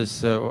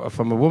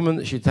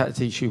woman.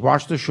 She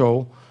watched the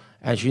show,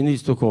 and she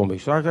needs to call me.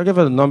 So I give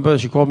her the number.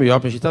 She called me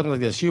up, and she told me like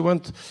this. She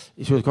was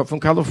from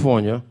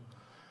California,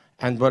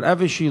 and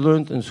whatever she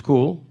learned in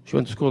school, she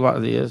went to school a lot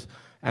of the years,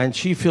 and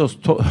she feels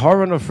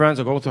her and her friends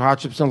are going through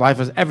hardships in life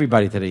as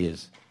everybody today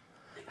is,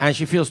 and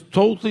she feels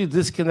totally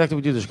disconnected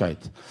with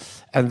Yiddishkeit.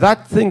 And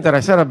that thing that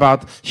I said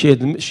about she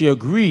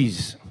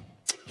agrees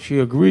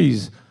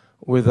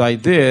with the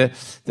idea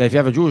that if you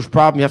have a Jewish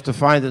problem, you have to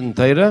find it in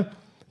Torah,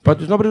 but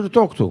there's nobody to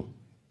talk to.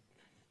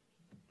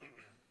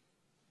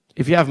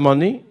 If you have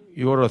money,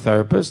 you go to a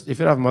therapist. If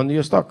you don't have money,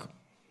 you're stuck.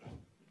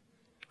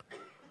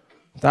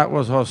 That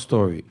was her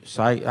story.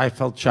 So I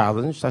felt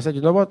challenged. I said,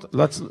 you know what?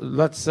 Let's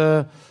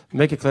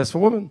make a class for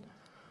women.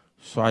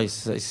 So he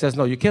says,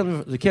 no, you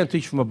can't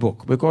teach from a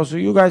book, because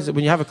you guys,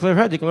 when you have a clear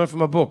head, you can learn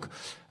from a book.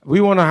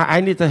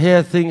 I need to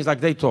hear things like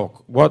they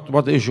talk.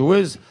 What the issue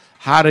is.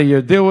 How do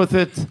you deal with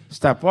it?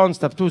 Step 1,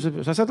 step 2. So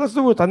I said, let's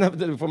do it. I never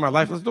did it before in my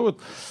life. Let's do it.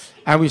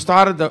 And we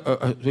started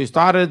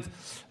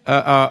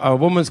a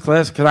women's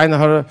class.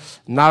 Now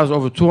there's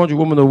over 200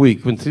 women a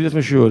week. When 3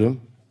 different shurim.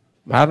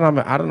 I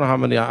don't know how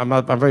many.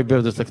 I'm very big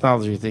with this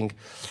technology thing,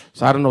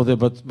 so I don't know there,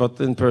 but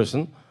in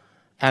person.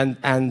 And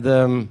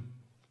the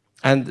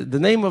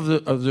name of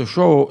the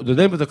show, the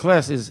name of the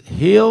class is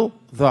Heal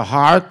the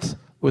Heart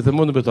with the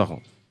Emunah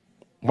B'Tachon.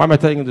 Why am I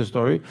telling you this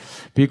story?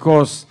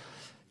 Because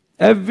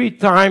every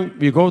time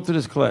we go to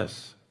this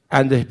class,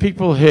 and the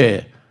people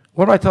here,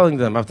 what am I telling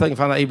them? I'm telling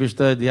them, you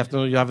have to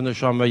know you have a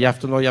neshama, you have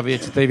to know you have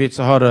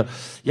Yitzhak,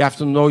 you have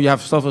to know you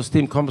have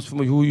self-esteem comes from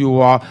who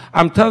you are.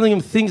 I'm telling them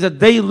things that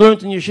they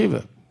learned in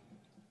yeshiva.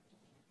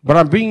 But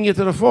I'm bringing it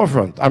to the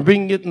forefront. I'm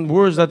bringing it in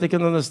words that they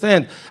can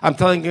understand. I'm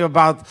telling you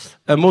about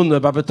emunah,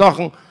 about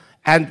betochen,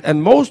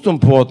 and most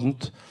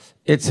important,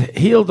 it's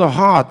heal the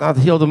heart, not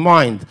heal the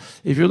mind.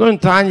 If you learn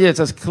Tanya, it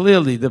says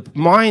clearly, the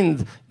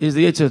mind is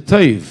the Yetzer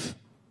Tov.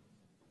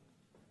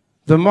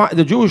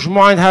 The Jewish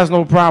mind has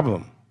no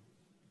problem.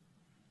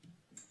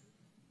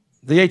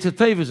 The Yetzer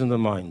Tov is in the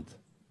mind.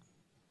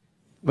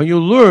 When you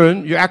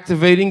learn, you're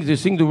activating, you're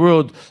seeing the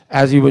world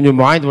as you in your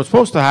mind. What's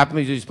supposed to happen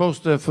is you're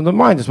supposed to, from the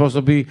mind, it's supposed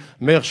to be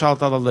Meir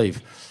Shalt Al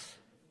Alev.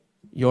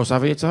 You also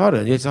have a Yetzer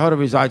Hara. The Yetzer Hara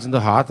resides in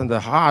the heart, and the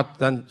heart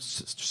then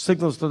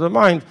signals to the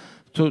mind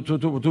to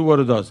do what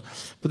it does.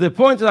 But the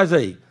point that I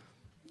say,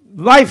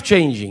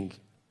 life-changing.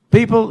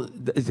 People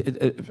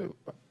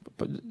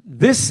But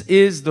this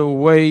is the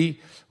way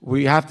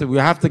we have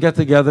to get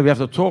together. We have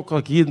to talk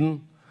like Yidden.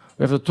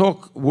 We have to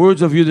talk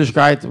words of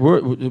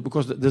Yiddishkeit,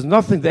 because there's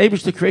nothing. The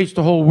Eibishter creates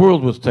the whole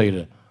world with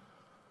Torah.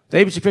 The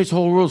Eibishter creates the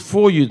whole world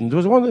for Yidden. There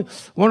was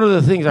one of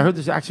the things, I heard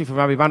this actually from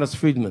Rabbi Vanas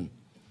Friedman.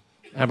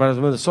 And I was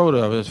in Minnesota.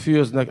 I was a few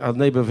years a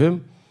neighbor of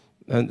him.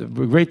 And a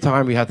great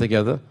time we had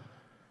together.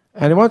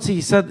 And once he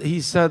said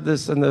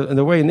this in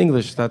the way in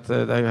English that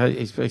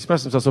he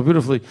expressed himself so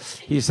beautifully.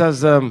 He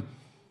says,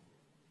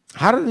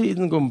 how did the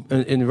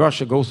Yidden in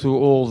Russia go through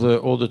all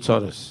the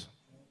tzaras?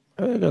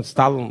 Against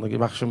Stalin, like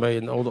Machshemei,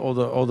 and all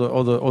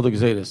the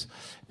Gezeres.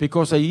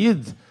 Because a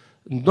Yid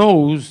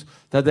knows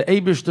that the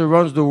Eibishter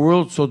runs the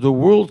world, so the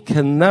world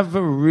can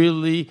never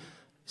really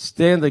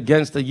stand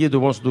against a Yid who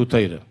wants to do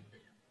Torah.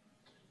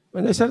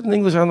 And they said it in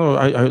English, I don't know,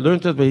 I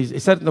learned it, but he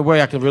said it in a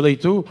way I can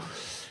relate to.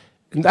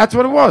 And that's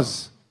what it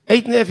was.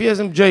 8.5 years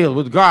in jail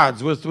with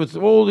guards, with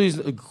all these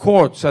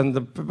courts and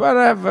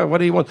whatever, what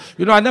do you want?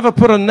 You know, I never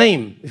put a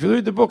name. If you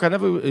read the book,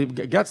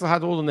 Getzel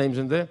had all the names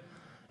in there.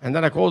 And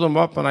then I called him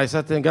up and I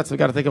said to him, Getzel, we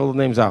got to take all the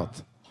names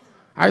out.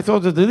 I thought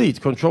the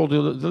delete, control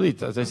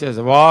delete. As I said,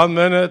 1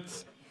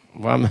 minute.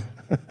 It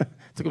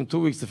took him 2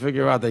 weeks to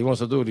figure out that he wants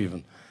to do it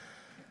even.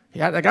 He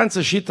had a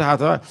ganze sheet to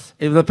have.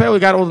 If the pair we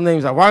got all the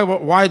names out.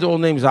 Why the all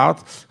names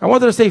out? I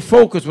wanted to stay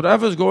focused.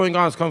 Whatever's going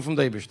on is coming from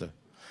the Eibishter.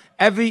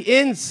 Every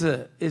inch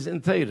is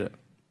in Torah.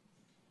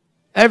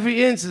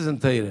 Every inch is in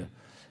Torah.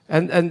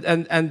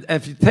 And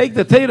if you take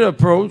the Torah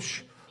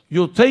approach,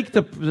 you'll take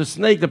the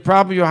snake, the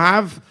problem you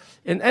have,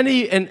 in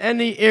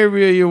any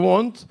area you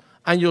want,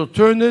 and you'll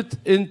turn it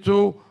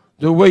into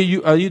the way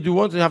you do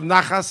want to have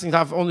nachas and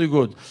have only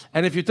good.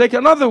 And if you take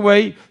another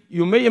way,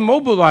 you may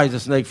immobilize the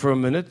snake for a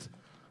minute,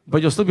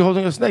 but you'll still be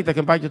holding a snake that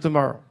can bite you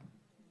tomorrow.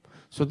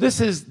 So this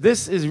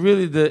is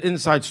really the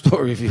inside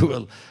story, if you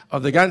will,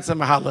 of the ganze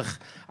Mahalach.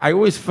 I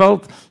always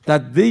felt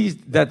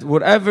that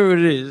whatever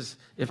it is,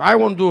 if I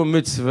want to do a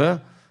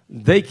mitzvah,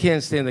 they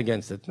can't stand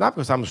against it. Not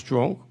because I'm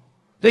strong.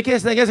 They can't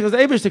stand against it because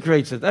the Eibishter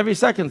creates it. Every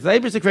second, the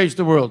Eibishter creates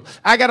the world.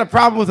 I got a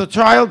problem with a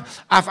child.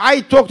 If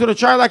I talk to the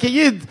child like a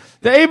Yid,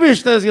 the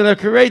Eibishter is going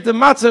to create the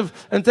matzav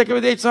and take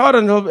away the Yetzer Hara,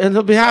 and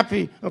he'll be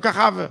happy.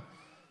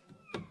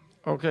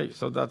 Okay,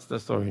 so that's the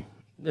story.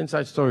 The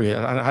inside story.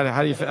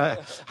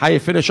 How you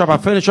finish up? I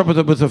finish up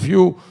with a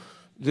few.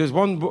 There's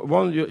one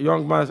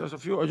young man. There's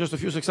just a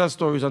few success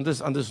stories on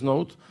this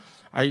note.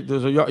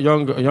 There's a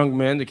young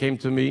man that came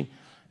to me,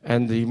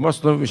 and he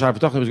must learn. He was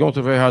going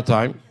through a very hard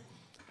time.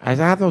 I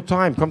said, I have no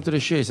time. Come to the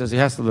shir. He says he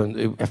has to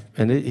learn.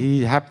 And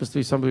he happens to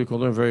be somebody who can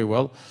learn very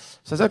well.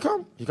 So I said,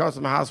 come. He comes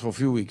to my house for a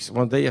few weeks.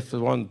 1 day after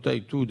 1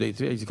 day, 2 days,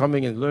 3 days. He's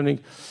coming and learning.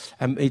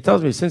 And he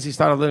tells me, since he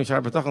started learning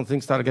Shara B'tachon,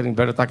 things started getting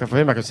better. For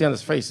him, I could see on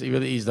his face, he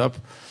really eased up.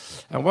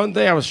 And one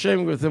day I was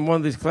sharing with him one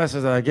of these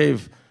classes that I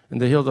gave in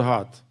the Heal the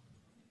Heart.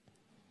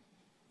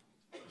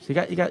 So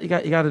he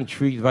got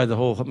intrigued by the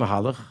whole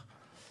Mahalach.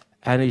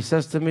 And he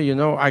says to me, you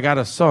know, I got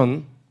a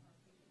son.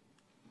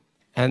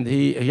 And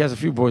he has a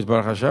few boys,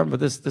 Baruch Hashem, but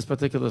this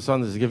particular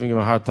son is giving him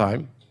a hard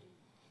time.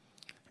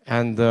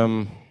 And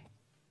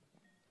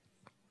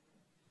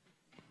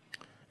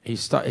he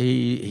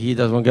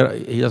doesn't get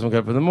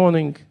up in the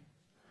morning.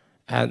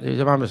 And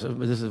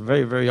this is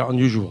very, very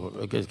unusual.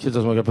 Okay, kid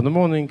doesn't wake up in the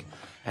morning,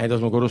 and he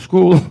doesn't want to go to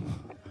school.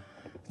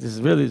 It's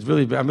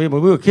really. I mean,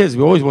 when we were kids,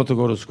 we always wanted to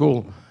go to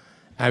school,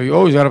 and we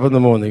always got up in the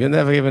morning, and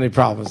never gave any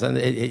problems. And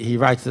he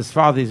writes, his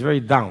father, he's very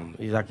down.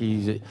 So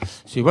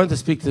he went to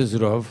speak to his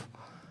Rav.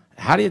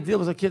 How do you deal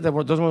with a kid that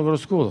doesn't want to go to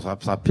school?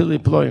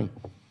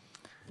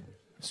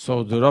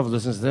 So the Rav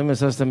listens to him and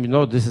says to him, you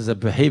know, this is a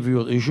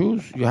behavioral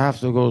issue. You have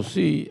to go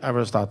see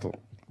Aristotle.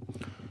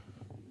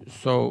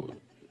 So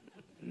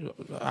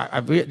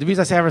the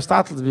reason I say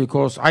Aristotle is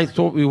because I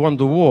thought we won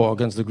the war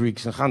against the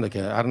Greeks in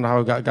Chanukah. I don't know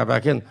how I got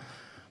back in.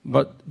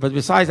 But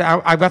besides,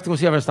 I got to go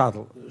see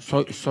Aristotle.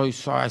 So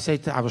I say,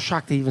 I was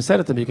shocked he even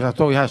said it to me because I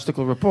thought we had a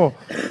stickle rapport.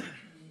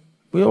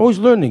 We're always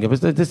learning.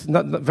 This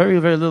not very,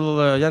 very little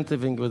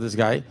yantiving with this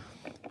guy.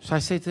 So I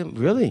say to him,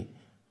 really?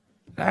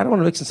 I don't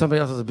want to mix in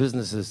somebody else's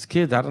business as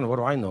kid. I don't know. What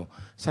do I know?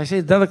 So I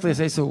say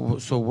delicately,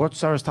 so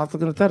what's Aristotle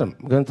going to tell him?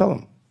 I'm going to tell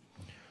him.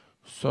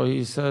 So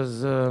he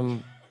says,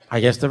 I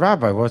guess the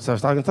rabbi. What's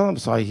Aristotle going to tell him?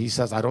 So he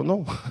says, I don't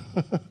know.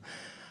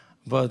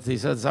 But he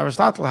says,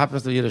 Aristotle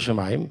happens to be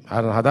Yerushalayim. I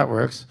don't know how that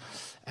works.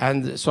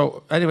 And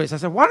so, anyways, I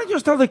said, why don't you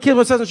just tell the kid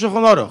what it says in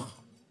Shulchan Aruch?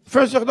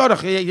 First,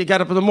 you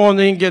get up in the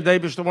morning, the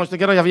Eibishter wants to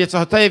get up, you have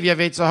Yetzer Hara, you have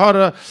Yetzer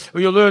Hara.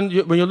 When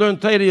you learn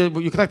Torah,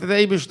 you connect to the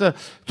Eibishter.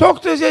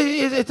 Talk to it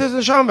is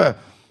a Shamba.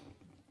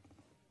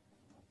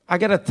 I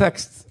get a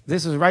text.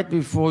 This is right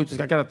before,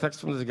 I got a text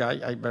from this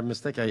guy. By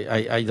mistake,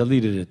 I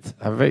deleted it.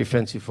 I have a very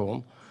fancy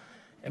phone.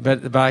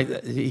 But I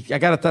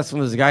got a text from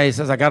this guy. He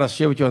says, I got to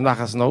share with you a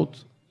Nachas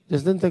note.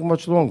 This didn't take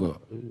much longer.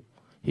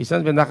 He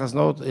sent me a Nachas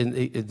note.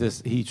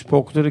 He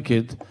spoke to the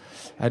kid.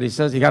 And he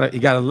says he got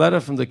a letter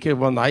from the kid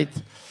one night.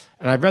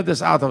 And I read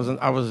this out. I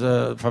was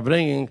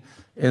verbringing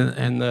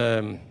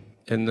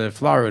in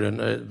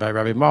Florida by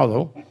Rabbi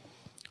Marlowe.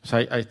 So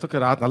I took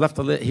it out and I left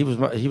he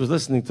was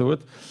listening to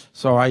it.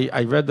 So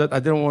I read that. I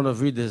didn't want to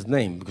read his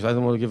name because I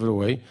didn't want to give it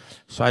away.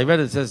 So I read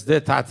it. It says, "Dear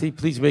Tati,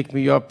 please make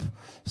me up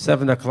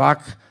 7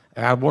 o'clock.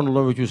 I want to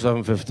learn with you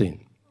 7:15."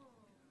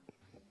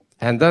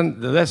 And then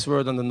the last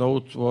word on the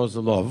note was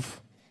love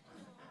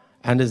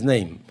and his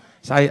name.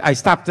 So I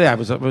stopped there. I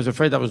was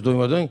afraid I was doing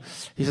what I was doing.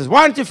 He says,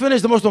 "Why don't you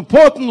finish the most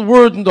important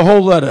word in the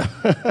whole letter?"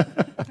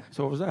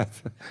 So what was that?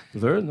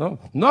 Learn?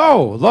 No,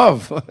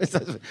 love.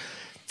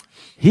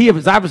 He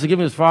was obviously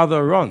giving his father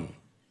a run.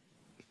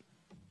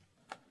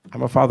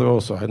 I'm a father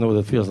also. I know what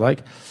it feels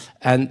like.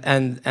 And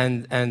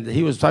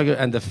he was talking,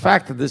 and the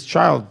fact that this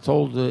child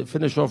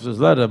finished off his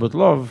letter with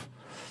love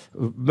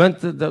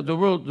meant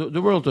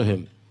the world to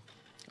him.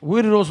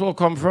 Where did those all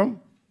come from?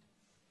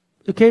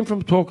 It came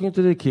from talking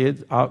to the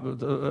kid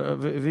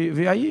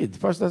via Yid.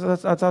 First,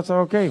 that's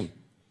how it came.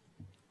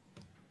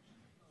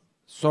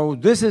 So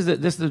this is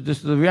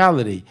the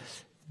reality.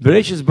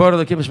 Bereshis bara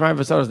the Kibbutz Shemayim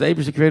v'Saras. The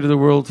Eibusha created the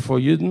world for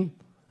Yidden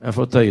and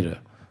for Torah.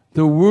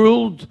 The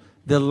world,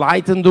 the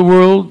light in the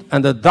world,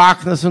 and the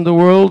darkness in the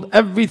world,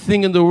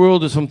 everything in the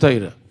world is from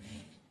Torah.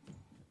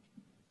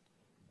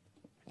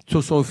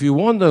 So if you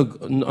want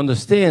to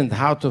understand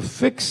how to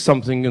fix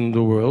something in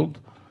the world,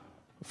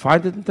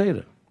 find it in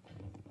Torah.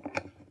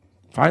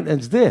 Find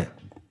it's there.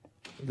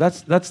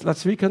 Let's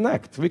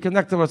reconnect.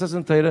 Reconnect to what's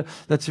in Torah.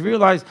 Let's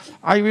realize.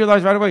 I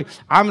realized right away.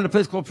 I'm in a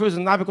place called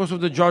prison not because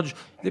of the judge.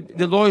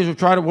 The lawyers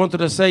who wanted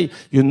to say,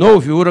 if you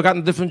would have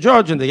gotten a different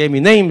judge, and they gave me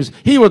names,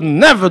 he would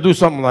never do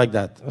something like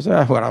that. I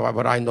said,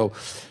 what I know.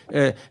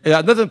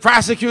 Another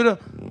prosecutor.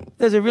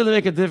 Does it really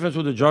make a difference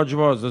who the judge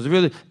was? Does it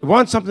really?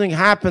 Once something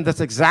happened,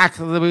 that's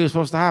exactly the way it's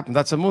supposed to happen.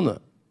 That's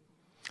emunah.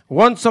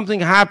 Once something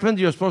happened,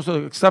 you're supposed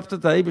to accept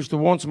it. The Eibishter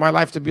wants my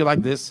life to be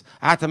like this.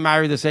 I had to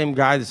marry the same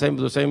guy, the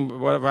same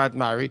whatever I had to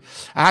marry.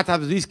 I had to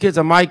have these kids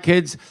are my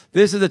kids.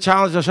 This is the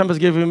challenge Hashem has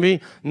given me,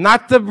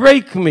 not to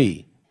break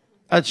me.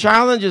 A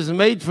challenge is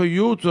made for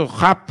you to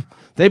chap.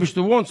 The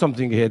Eibishter wants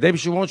something here. The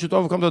Eibishter wants you to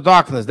overcome the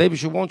darkness. The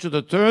Eibishter wants you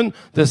to turn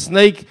the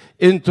snake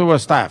into a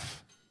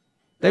staff.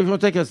 The Eibishter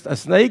wants to take a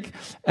snake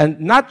and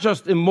not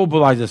just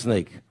immobilize a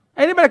snake.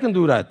 Anybody can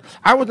do that.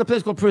 I was in a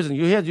place called prison.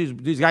 You hear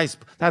these guys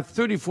that had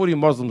 30, 40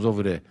 Muslims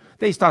over there.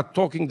 They start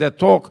talking their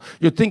talk.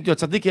 You think you're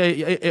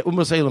tzaddik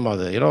u'maseilim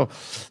there,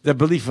 their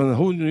belief in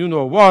who you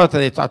know what,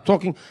 and they start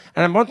talking.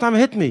 And one time it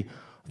hit me.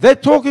 They're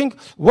talking,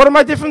 what am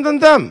I different than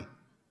them?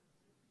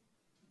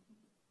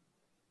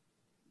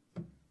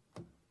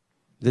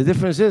 The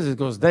difference is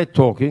because they're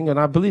talking and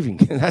I'm believing.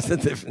 That's the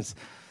difference.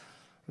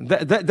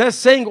 They're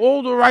saying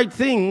all the right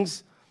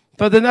things,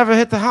 but they never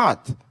hit the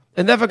heart.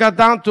 They never got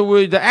down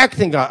to the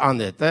acting on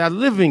it. They are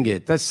living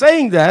it. They're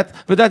saying that,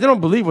 but they don't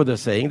believe what they're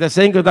saying. They're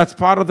saying that that's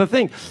part of the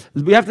thing.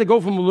 We have to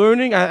go from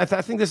learning. I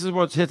think this is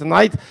what's here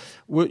tonight.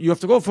 You have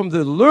to go from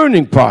the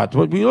learning part.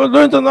 We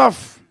learned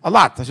enough, a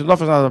lot. I should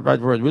enough is not the right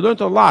word. We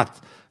learned a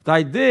lot. The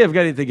idea of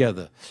getting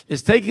together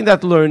is taking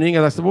that learning,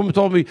 and as the woman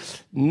told me,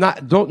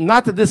 not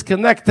to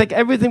disconnect. Take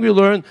everything we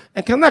learn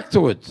and connect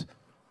to it.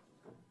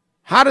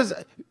 How does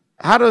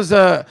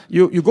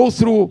you go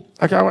through?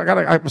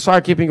 I'm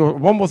sorry, keeping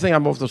one more thing.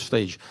 I'm off the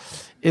stage.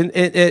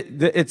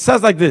 It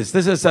says like this.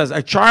 It says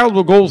a child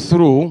will go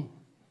through.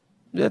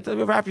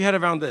 Wrap your head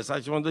around this. I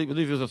just want to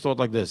leave you a thought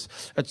like this.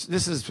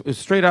 This is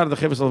straight out of the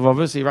Chivas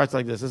Levavos. He writes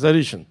like this. It's a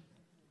rishon.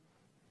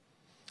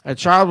 A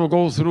child will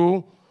go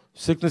through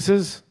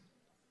sicknesses.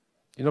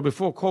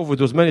 Before COVID,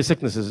 there was many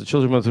sicknesses that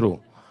children went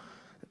through.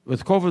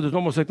 With COVID, there's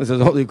no more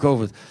sicknesses, only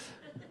COVID.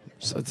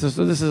 So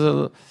this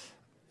is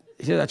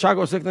a child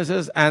goes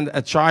sicknesses, and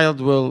a child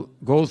will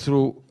go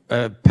through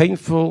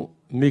painful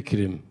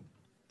mikrim.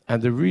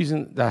 And the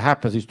reason that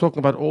happens, he's talking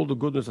about all the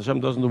goodness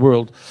Hashem does in the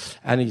world,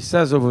 and he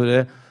says over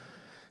there,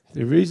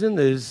 the reason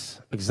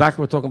is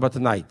exactly what we're talking about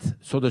tonight.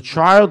 So the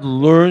child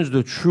learns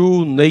the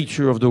true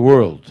nature of the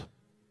world.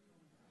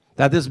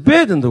 That there's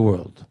bid in the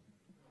world.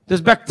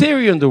 There's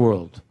bacteria in the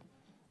world.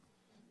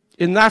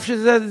 In Nafsh,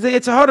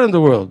 it's a hard in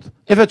the world.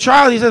 He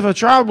says, if a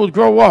child would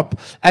grow up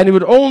and he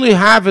would only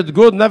have it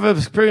good, never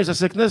experience a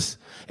sickness,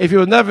 if he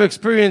would never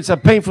experience a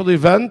painful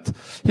event,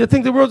 he'd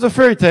think the world's a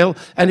fairy tale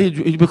and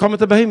he'd become a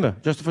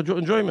behemoth just for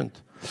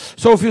enjoyment.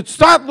 So if you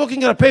start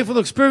looking at a painful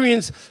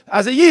experience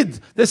as a Yid,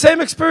 the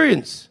same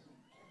experience.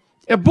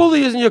 A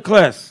bully is in your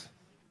class,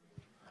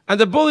 and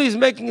the bully is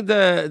making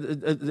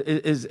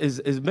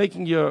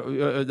making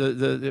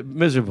you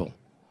miserable,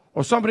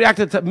 or somebody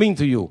acted mean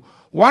to you.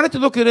 Why don't you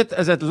look at it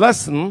as a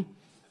lesson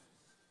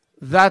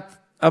that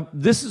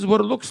this is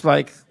what it looks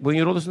like when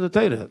you don't listen to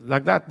Torah,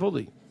 like that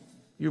bully.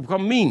 You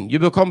become mean, you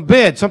become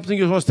bad, something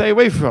you want to stay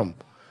away from.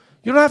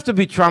 You don't have to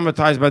be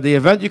traumatized by the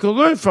event. You can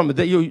learn from it.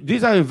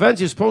 These are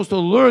events you're supposed to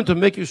learn to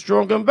make you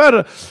stronger and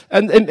better,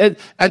 and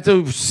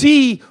to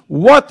see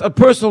what a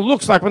person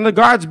looks like when the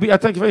guards I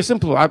think it's very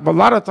simple. A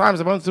lot of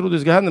times I went through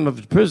this gehenna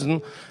of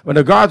prison when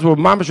the guards were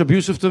mamish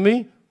abusive to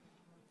me.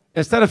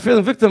 Instead of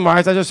feeling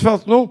victimized, I just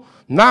felt, no,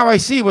 now I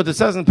see what it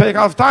says in Perek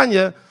Alf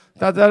Tanya,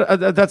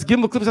 that's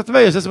Gimel Klippus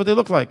Atveis. That's what they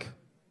look like.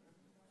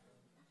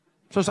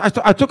 So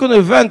I took an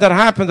event that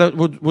happened that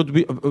would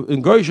be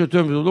in Goyish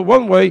terms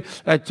one way.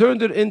 I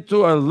turned it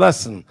into a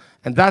lesson,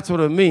 and that's what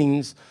it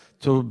means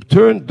to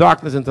turn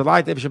darkness into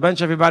light.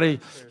 Everybody,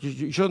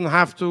 you shouldn't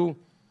have to.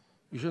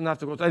 You shouldn't have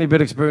to go to any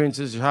bad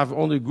experiences. You have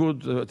only good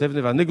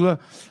tevne vanigla.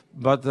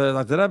 But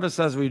like the Rebbe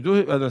says, when you do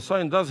it, when the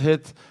sign does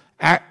hit,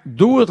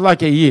 do it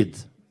like a yid.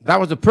 That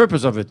was the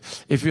purpose of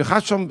it. If you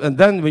hasham, and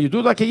then when you do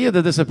it like a yid,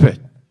 it disappears.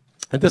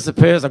 It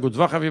disappears. A good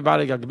vach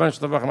everybody. A good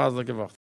bunch of